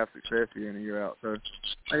that's why they have success year in and year out. So, like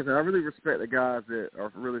I said, I really respect the guys that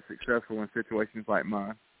are really successful in situations like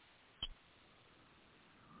mine.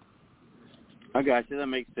 I got you. That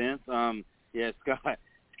makes sense. Scott's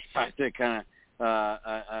a kind of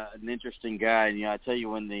an interesting guy. And I tell you,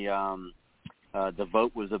 when the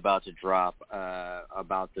vote was about to drop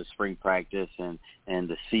about the spring practice and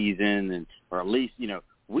the season, or at least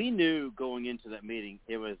we knew going into that meeting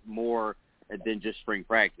it was more than just spring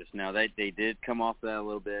practice. Now, they did come off that a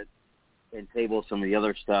little bit and table some of the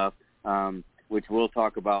other stuff, which we'll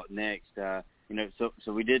talk about next. So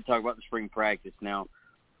we did talk about the spring practice. Now,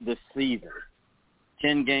 the season,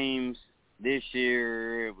 10 games this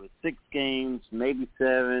year. It was 6 games, maybe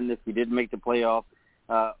 7 if you didn't make the playoff.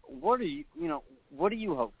 What do you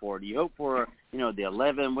hope for? Do you hope for the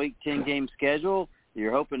 11-week, 10-game schedule?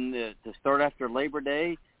 You're hoping to start after Labor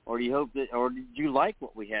Day, or do you hope that, or did you like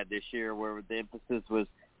what we had this year, where the emphasis was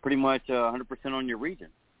pretty much 100% on your region?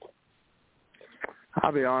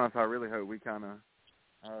 I'll be honest. I really hope we kind of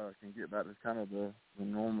can get back to kind of the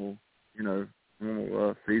normal,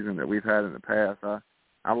 normal season that we've had in the past.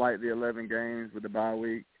 I like the 11 games with the bye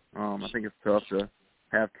week. I think it's tough to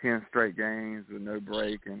have 10 straight games with no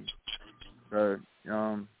break, and so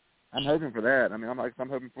I'm hoping for that. I mean, I'm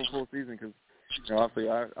hoping for a full season because. Obviously,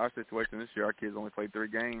 our situation this year, our kids only played 3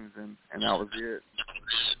 games, and that was it.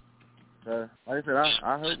 So, like I said,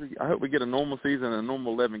 I hope we get a normal season and a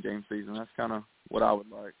normal 11-game season. That's kind of what I would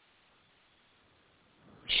like.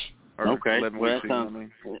 Or okay. 11-week season, I mean.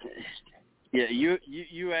 Yeah,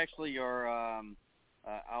 you actually are.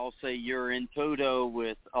 I'll say you're in toto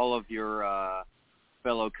with all of your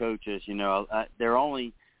fellow coaches. They're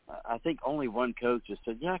only. I think only one coach has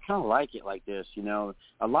said, I kind of like it like this.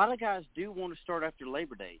 A lot of guys do want to start after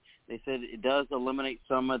Labor Day. They said it does eliminate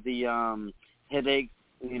some of the headaches,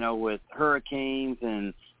 with hurricanes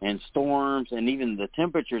and storms and even the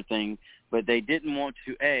temperature thing. But they didn't want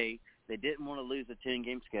to, A, they didn't want to lose a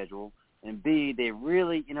 10-game schedule. And B, they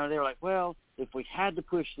really, they were like, well, if we had to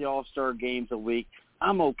push the All-Star games a week,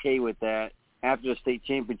 I'm okay with that after the state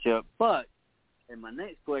championship. But, and my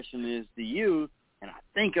next question is to you, and I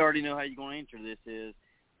think I already know how you're going to answer this, is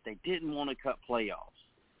they didn't want to cut playoffs,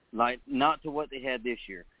 like not to what they had this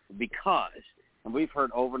year, because, and we've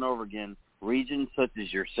heard over and over again, regions such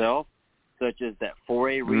as yourself such as that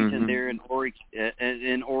 4A region there in Horry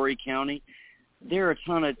County. There are a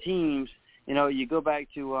ton of teams. You know, you go back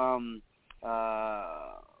to I'm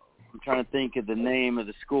trying to think of the name of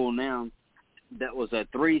the school now. That was a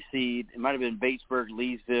 3 seed. It might have been Batesburg,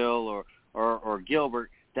 Leesville, or Gilbert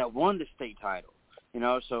that won the state title. You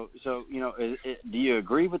know, so you know, do you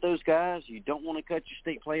agree with those guys? You don't want to cut your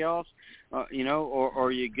state playoffs, you know, or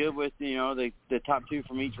are you good with, you know, the top 2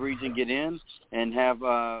 from each region get in and have,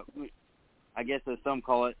 I guess as some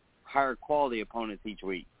call it, higher quality opponents each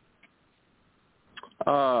week?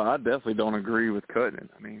 I definitely don't agree with cutting it.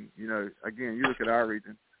 I mean, you know, again, you look at our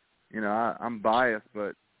region. You know, I'm biased,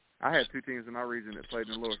 but I had 2 teams in my region that played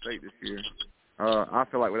in the lower state this year. I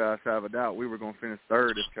feel like without a shadow of a doubt, we were going to finish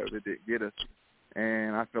 3rd if COVID didn't get us.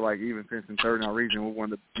 And I feel like even finishing 3rd in our region, we were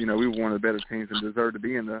one of the better teams and deserved to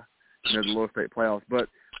be in the the lower state playoffs. But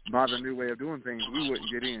by the new way of doing things, we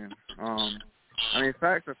wouldn't get in. I mean,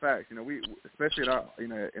 facts are facts. You know, we especially at our, you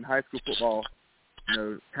know, in high school football, you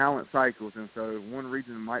know, talent cycles, and so one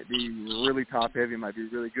region might be really top heavy, might be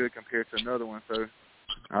really good compared to another one. So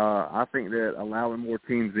I think that allowing more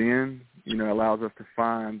teams in, you know, allows us to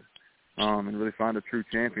find and really find a true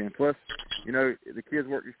champion. Plus, you know, the kids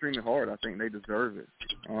work extremely hard. I think they deserve it.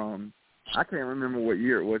 I can't remember what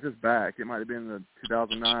year it was. It's back. It might have been the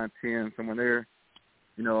 2009-10, somewhere there.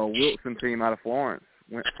 You know, a Wilson team out of Florence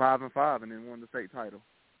went 5-5 and then won the state title.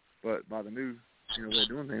 But by the new, you know, way of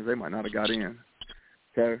doing things, they might not have got in.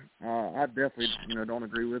 So I definitely, you know, don't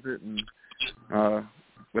agree with it. And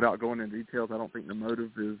without going into details, I don't think the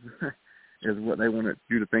motive is is what they want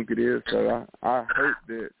you to think it is. So I hope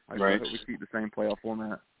that I hope we keep the same playoff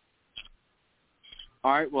format.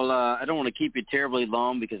 All right. Well, I don't want to keep you terribly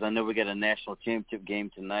long because I know we got a national championship game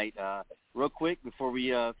tonight. Real quick, before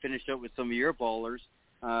we finish up with some of your ballers,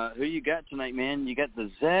 who you got tonight, man? You got the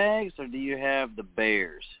Zags or do you have the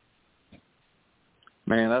Bears?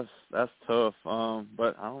 Man, that's tough.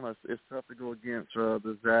 But I don't know. It's tough to go against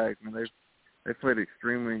the Zags. I mean, they played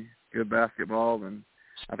extremely good basketball, and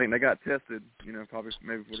I think they got tested. You know, probably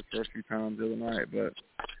maybe for the first few times the other night. But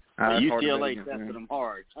UCLA tested them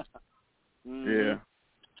hard. Mm-hmm. Yeah.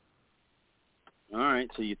 All right.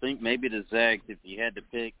 So you think maybe the Zags, if you had to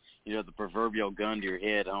pick, you know, the proverbial gun to your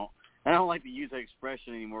head. I don't like to use that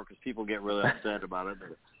expression anymore because people get really upset about it.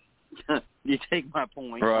 But you take my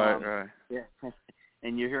point. Right. Yeah.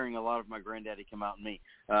 And you're hearing a lot of my granddaddy come out in me.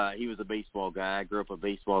 He was a baseball guy. I grew up a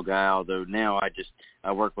baseball guy, although now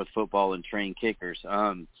I work with football and train kickers.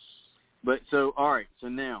 But so, all right, so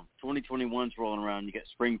now 2021's rolling around. You got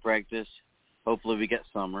spring practice. Hopefully we got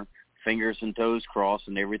summer. Fingers and toes crossed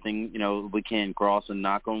and everything, you know, we can cross and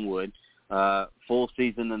knock on wood. Full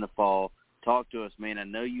season in the fall. Talk to us, man. I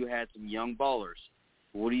know you had some young ballers.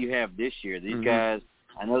 What do you have this year? These guys,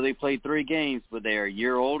 I know they played 3 games, but they are a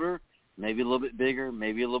year older, maybe a little bit bigger,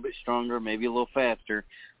 maybe a little bit stronger, maybe a little faster.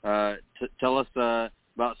 Tell us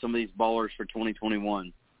about some of these ballers for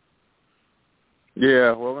 2021.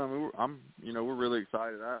 Yeah, well, I mean, we're really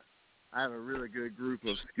excited. I have a really good group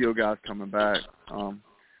of skill guys coming back.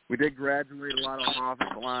 We did graduate a lot on our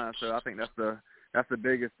offensive line, so I think that's the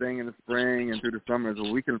biggest thing in the spring and through the summer is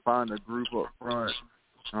when we can find a group up front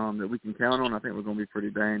that we can count on. I think we're going to be pretty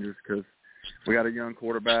dangerous because we got a young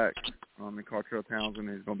quarterback in Cartrell Townsend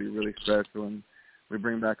who's going to be really special, and we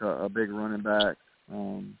bring back a big running back.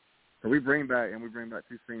 So we bring back 2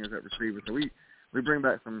 seniors at receiver. So we bring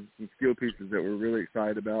back some skill pieces that we're really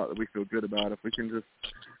excited about, that we feel good about. If we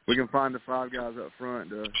can find the 5 guys up front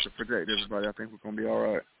to protect everybody, I think we're going to be all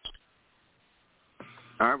right.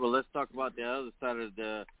 All right, well, let's talk about the other side of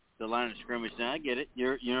the line of scrimmage. Now, I get it.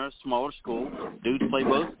 You're a smaller school. Dudes play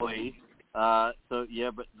both ways. So,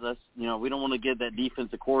 yeah, but let's, you know, we don't want to get that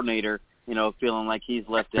defensive coordinator, you know, feeling like he's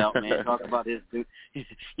left out, man. Talk about his –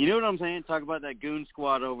 you know what I'm saying? Talk about that goon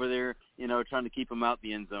squad over there, you know, trying to keep him out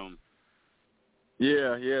the end zone.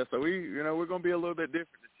 Yeah. So we're going to be a little bit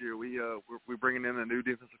different this year. We're bringing in a new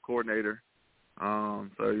defensive coordinator.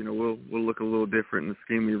 So, you know, we'll look a little different in the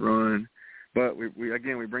scheme we run. But we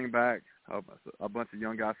bring back a bunch of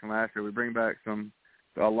young guys from last year. We bring back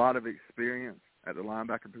a lot of experience at the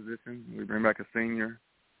linebacker position. We bring back a senior,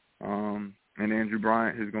 and Andrew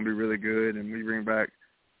Bryant, who's going to be really good. And we bring back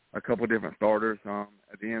a couple different starters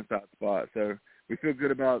at the inside spot. So we feel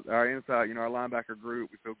good about our inside, you know, our linebacker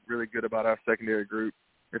group. We feel really good about our secondary group.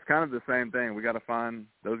 It's kind of the same thing. We got to find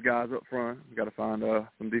those guys up front. We got to find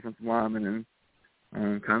some defensive linemen,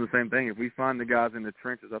 and kind of the same thing. If we find the guys in the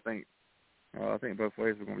trenches, I think both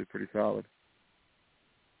ways are going to be pretty solid.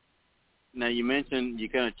 Now, you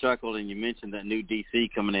kind of chuckled, and you mentioned that new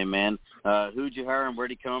DC coming in, man. Who'd you hire and where'd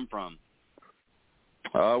he come from?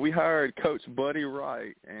 We hired Coach Buddy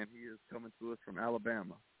Wright, and he is coming to us from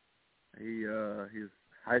Alabama. His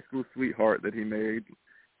high school sweetheart that he made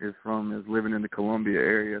is living in the Columbia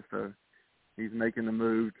area, so he's making the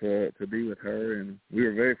move to be with her, and we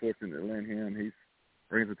were very fortunate to land him. He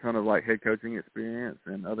brings a ton of head coaching experience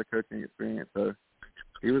and other coaching experience, so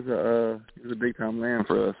he was a big time land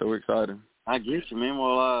for us. So we're excited. I get you, man.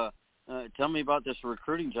 Well, tell me about this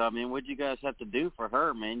recruiting job, man. What did you guys have to do for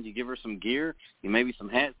her, man? You give her some gear, maybe some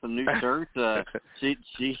hats, some new shirts.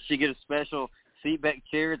 She get a special seatback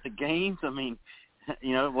chair at the games. I mean,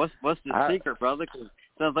 what's the secret, brother? 'Cause it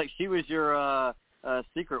sounds like she was your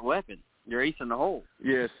secret weapon, your ace in the hole.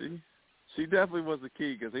 Yeah, she definitely was the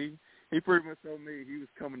key, because he pretty much told me he was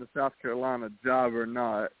coming to South Carolina, job or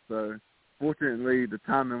not. So fortunately, the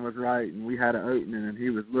timing was right, and we had an opening, and he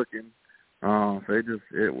was looking. So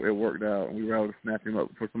it worked out, and we were able to snatch him up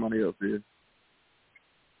before somebody else did.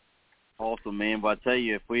 Awesome, man. But I tell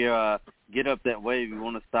you, if we get up that way, we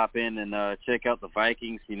want to stop in and check out the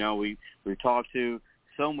Vikings. We've talked to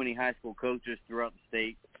so many high school coaches throughout the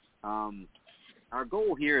state. Our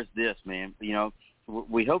goal here is this, man.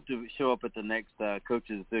 We hope to show up at the next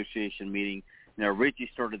Coaches Association meeting. Richie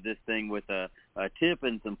started this thing with a tip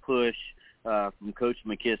and some push from Coach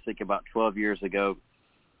McKissick about 12 years ago.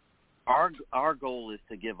 Our goal is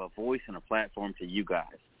to give a voice and a platform to you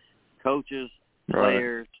guys, coaches,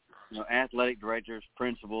 players, athletic directors,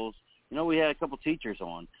 principals. We had a couple teachers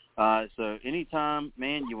on. So anytime,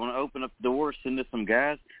 man, you want to open up the door, send us some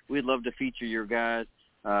guys. We'd love to feature your guys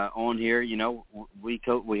on here. We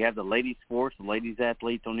have the ladies sports, the ladies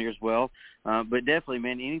athletes on here as well. But definitely,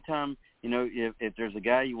 man, anytime, if there's a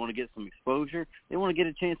guy you want to get some exposure, they want to get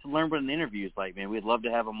a chance to learn what an interview is like, man. We'd love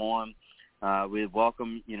to have them on. We'd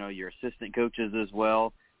welcome, your assistant coaches as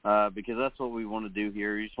well, because that's what we want to do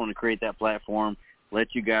here. We just want to create that platform,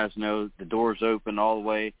 let you guys know the door's open all the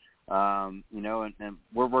way, and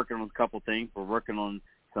we're working on a couple things. We're working on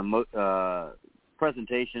some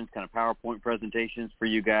presentations, kind of PowerPoint presentations for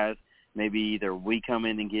you guys. Maybe either we come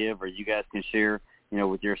in and give, or you guys can share,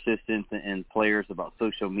 with your assistants and players about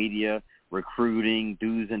social media, recruiting,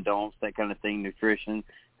 do's and don'ts, that kind of thing, nutrition.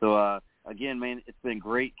 So, again, man, it's been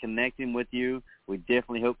great connecting with you. We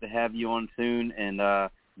definitely hope to have you on soon, and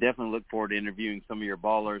definitely look forward to interviewing some of your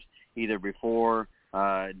ballers either before,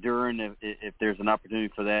 during, if there's an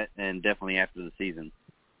opportunity for that, and definitely after the season.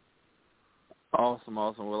 Awesome.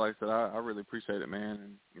 Well, like I said, I really appreciate it,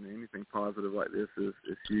 man. And anything positive like this is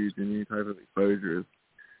huge, and any type of exposure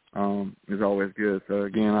is always good. So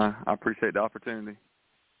again, I appreciate the opportunity.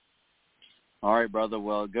 All right, brother.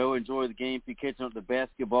 Well, go enjoy the game. If you're catching up the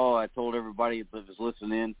basketball, I told everybody that was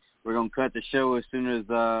listening, we're gonna cut the show as soon as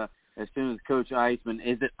Coach Iseman.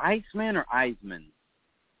 Is it Iseman or Iseman?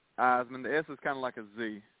 Iseman. The S is kind of like a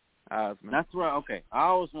Z. Iseman. That's right. Okay,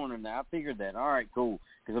 I was wondering that. I figured that. All right, cool.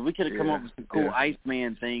 Because if we could have come up with some cool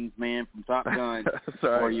Iceman things, man, from Top Gun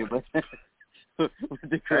for you, but with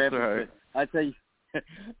the crap. Right. I tell you.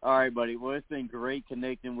 All right, buddy. Well, it's been great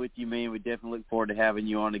connecting with you, man. We definitely look forward to having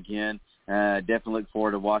you on again. Definitely look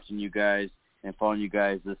forward to watching you guys and following you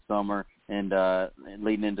guys this summer and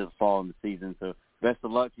leading into the fall and the season. So best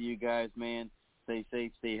of luck to you guys, man. Stay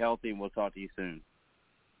safe, stay healthy, and we'll talk to you soon.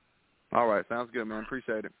 All right. Sounds good, man.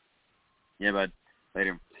 Appreciate it. Yeah, bud.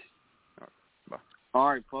 Later. All right. Bye. All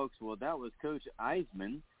right, folks. Well, that was Coach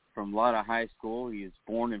Iseman from Latta High School. He was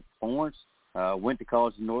born in Florence. Went to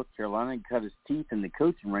college in North Carolina and cut his teeth in the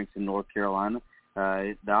coaching ranks in North Carolina.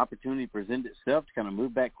 The opportunity presented itself to kind of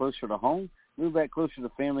move back closer to home, move back closer to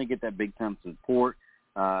family, get that big-time support.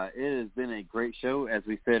 It has been a great show. As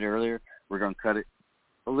we said earlier, we're going to cut it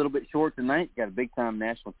a little bit short tonight. Got a big-time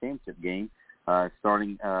national championship game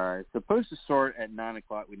starting. It's supposed to start at 9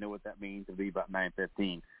 o'clock. We know what that means. It'll be about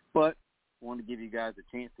 9:15. But I want to give you guys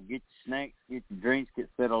a chance to get your snacks, get your drinks, get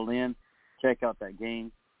settled in, check out that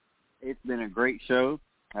game. It's been a great show.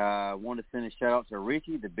 I want to send a shout-out to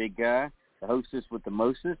Richie, the big guy, the hostess with the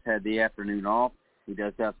mostest, had the afternoon off. He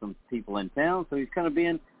does have some people in town, so he's kind of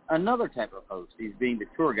being another type of host. He's being the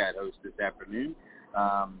tour guide host this afternoon.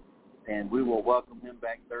 And we will welcome him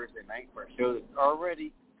back Thursday night for a show that's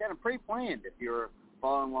already kind of pre-planned. If you're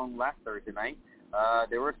following along last Thursday night,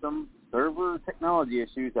 there were some server technology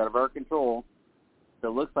issues out of our control. So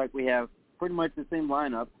it looks like we have pretty much the same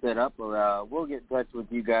lineup set up. We'll get in touch with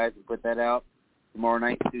you guys and put that out tomorrow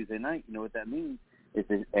night, Tuesday night. You know what that means. If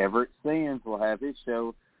Everett Sands will have his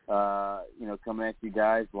show, coming at you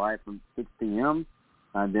guys live from 6 p.m.,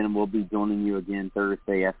 and then we'll be joining you again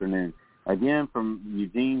Thursday afternoon. Again, from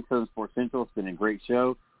Eugene, Southern Sports Central, it's been a great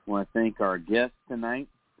show. I want to thank our guests tonight.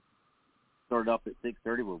 Started off at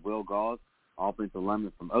 6:30 with Will Gause, offensive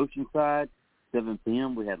lineman from Oceanside. 7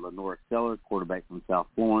 p.m., we had LaNorris Sellers, quarterback from South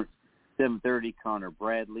Florence. 7:30, Connor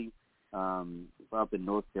Bradley up in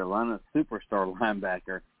North Carolina, superstar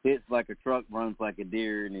linebacker. Hits like a truck, runs like a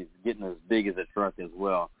deer, and he's getting as big as a truck as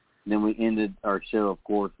well. And then we ended our show, of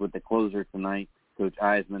course, with the closer tonight, Coach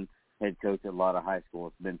Iseman, head coach at Latta High School.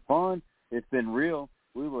 It's been fun. It's been real.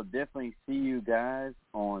 We will definitely see you guys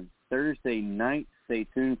on Thursday night. Stay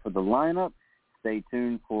tuned for the lineup. Stay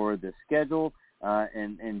tuned for the schedule.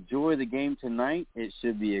 And enjoy the game tonight. It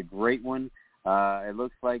should be a great one. It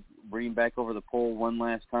looks like, bringing back over the poll one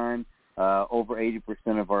last time, over 80%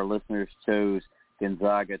 of our listeners chose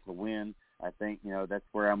Gonzaga to win. I think, that's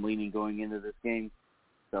where I'm leaning going into this game.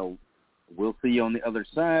 So we'll see you on the other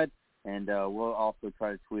side, and we'll also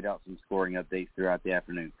try to tweet out some scoring updates throughout the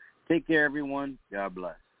afternoon. Take care, everyone. God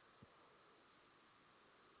bless.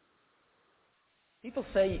 People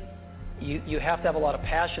say you have to have a lot of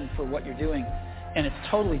passion for what you're doing, and it's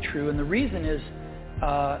totally true. And the reason is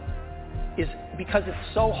because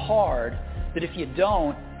it's so hard that if you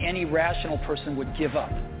don't, any rational person would give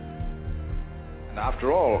up. And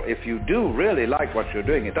after all, if you do really like what you're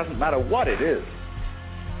doing, it doesn't matter what it is.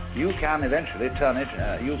 You can eventually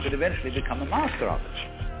you could eventually become a master of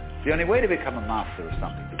it. The only way to become a master of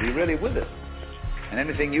something, to be really with it. And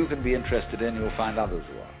anything you can be interested in, you'll find others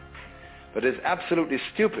who are. But it's absolutely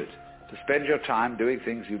stupid to spend your time doing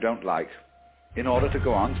things you don't like in order to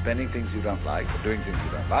go on spending things you don't like or doing things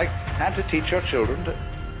you don't like, and to teach your children to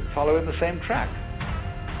follow in the same track.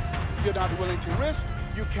 If you're not willing to risk,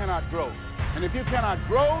 you cannot grow. And if you cannot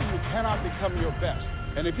grow, you cannot become your best.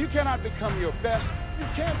 And if you cannot become your best, you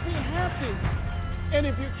can't be happy. And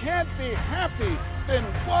if you can't be happy, then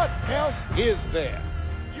what else is there?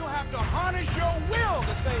 You have to harness your will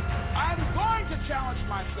to say, I'm going to challenge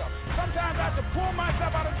myself. Sometimes I have to pull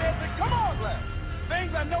myself out of bed and say, come on, Les.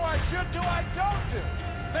 Things I know I should do, I don't do.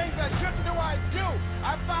 Things I shouldn't do, I do.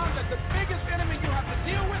 I found that the biggest enemy you have to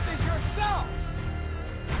deal with is yourself.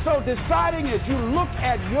 So deciding as you look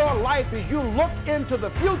at your life, as you look into the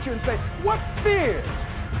future and say, what fears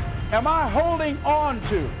am I holding on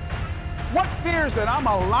to? What fears that I'm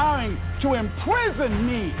allowing to imprison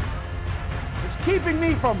me? It's keeping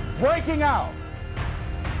me from breaking out.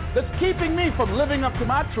 That's keeping me from living up to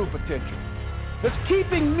my true potential. That's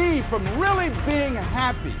keeping me from really being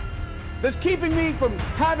happy. That's keeping me from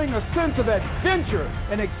having a sense of adventure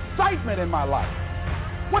and excitement in my life.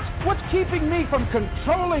 What's keeping me from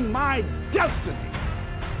controlling my destiny?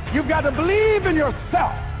 You've got to believe in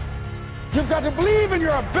yourself. You've got to believe in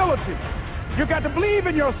your ability. You've got to believe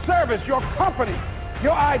in your service, your company,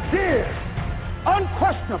 your ideas,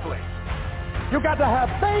 unquestionably. You've got to have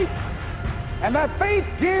faith, and that faith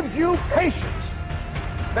gives you patience.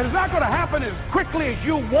 That it's not going to happen as quickly as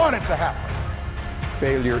you want it to happen.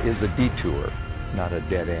 Failure is a detour, not a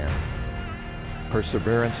dead end.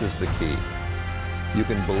 Perseverance is the key. You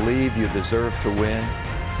can believe you deserve to win.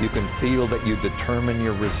 You can feel that you determine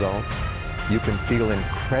your results. You can feel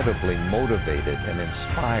incredibly motivated and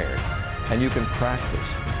inspired, and you can practice.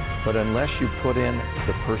 But unless you put in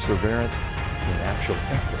the perseverance in actual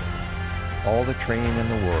effort, all the training in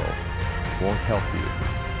the world won't help you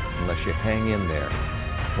unless you hang in there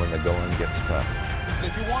when the going gets tough.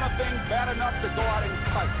 If you want a thing bad enough to go out and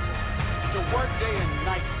fight for, to work day and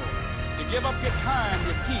night for, to give up your time,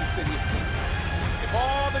 your peace, and your peace. If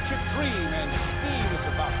all that you dream and scheme is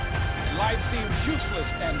about it, and life seems useless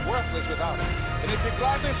and worthless without it, and if you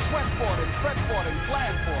gladly sweat for it and fret for it and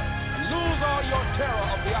plan for it, and lose all your terror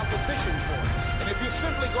of the opposition for it, and if you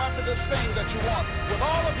simply go after this thing that you want with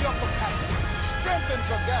all of your capacity, strength and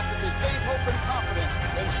sagacity, faith, hope, and confidence,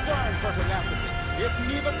 and stern pertinacity, if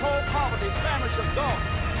neither cold poverty, famish, or gulf,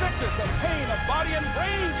 sickness, or pain of body and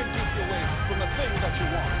brain can keep you away from the thing that you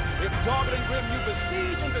want, if dogged and grim you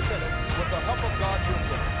besiege and beset it, with the help of God you'll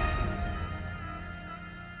get it.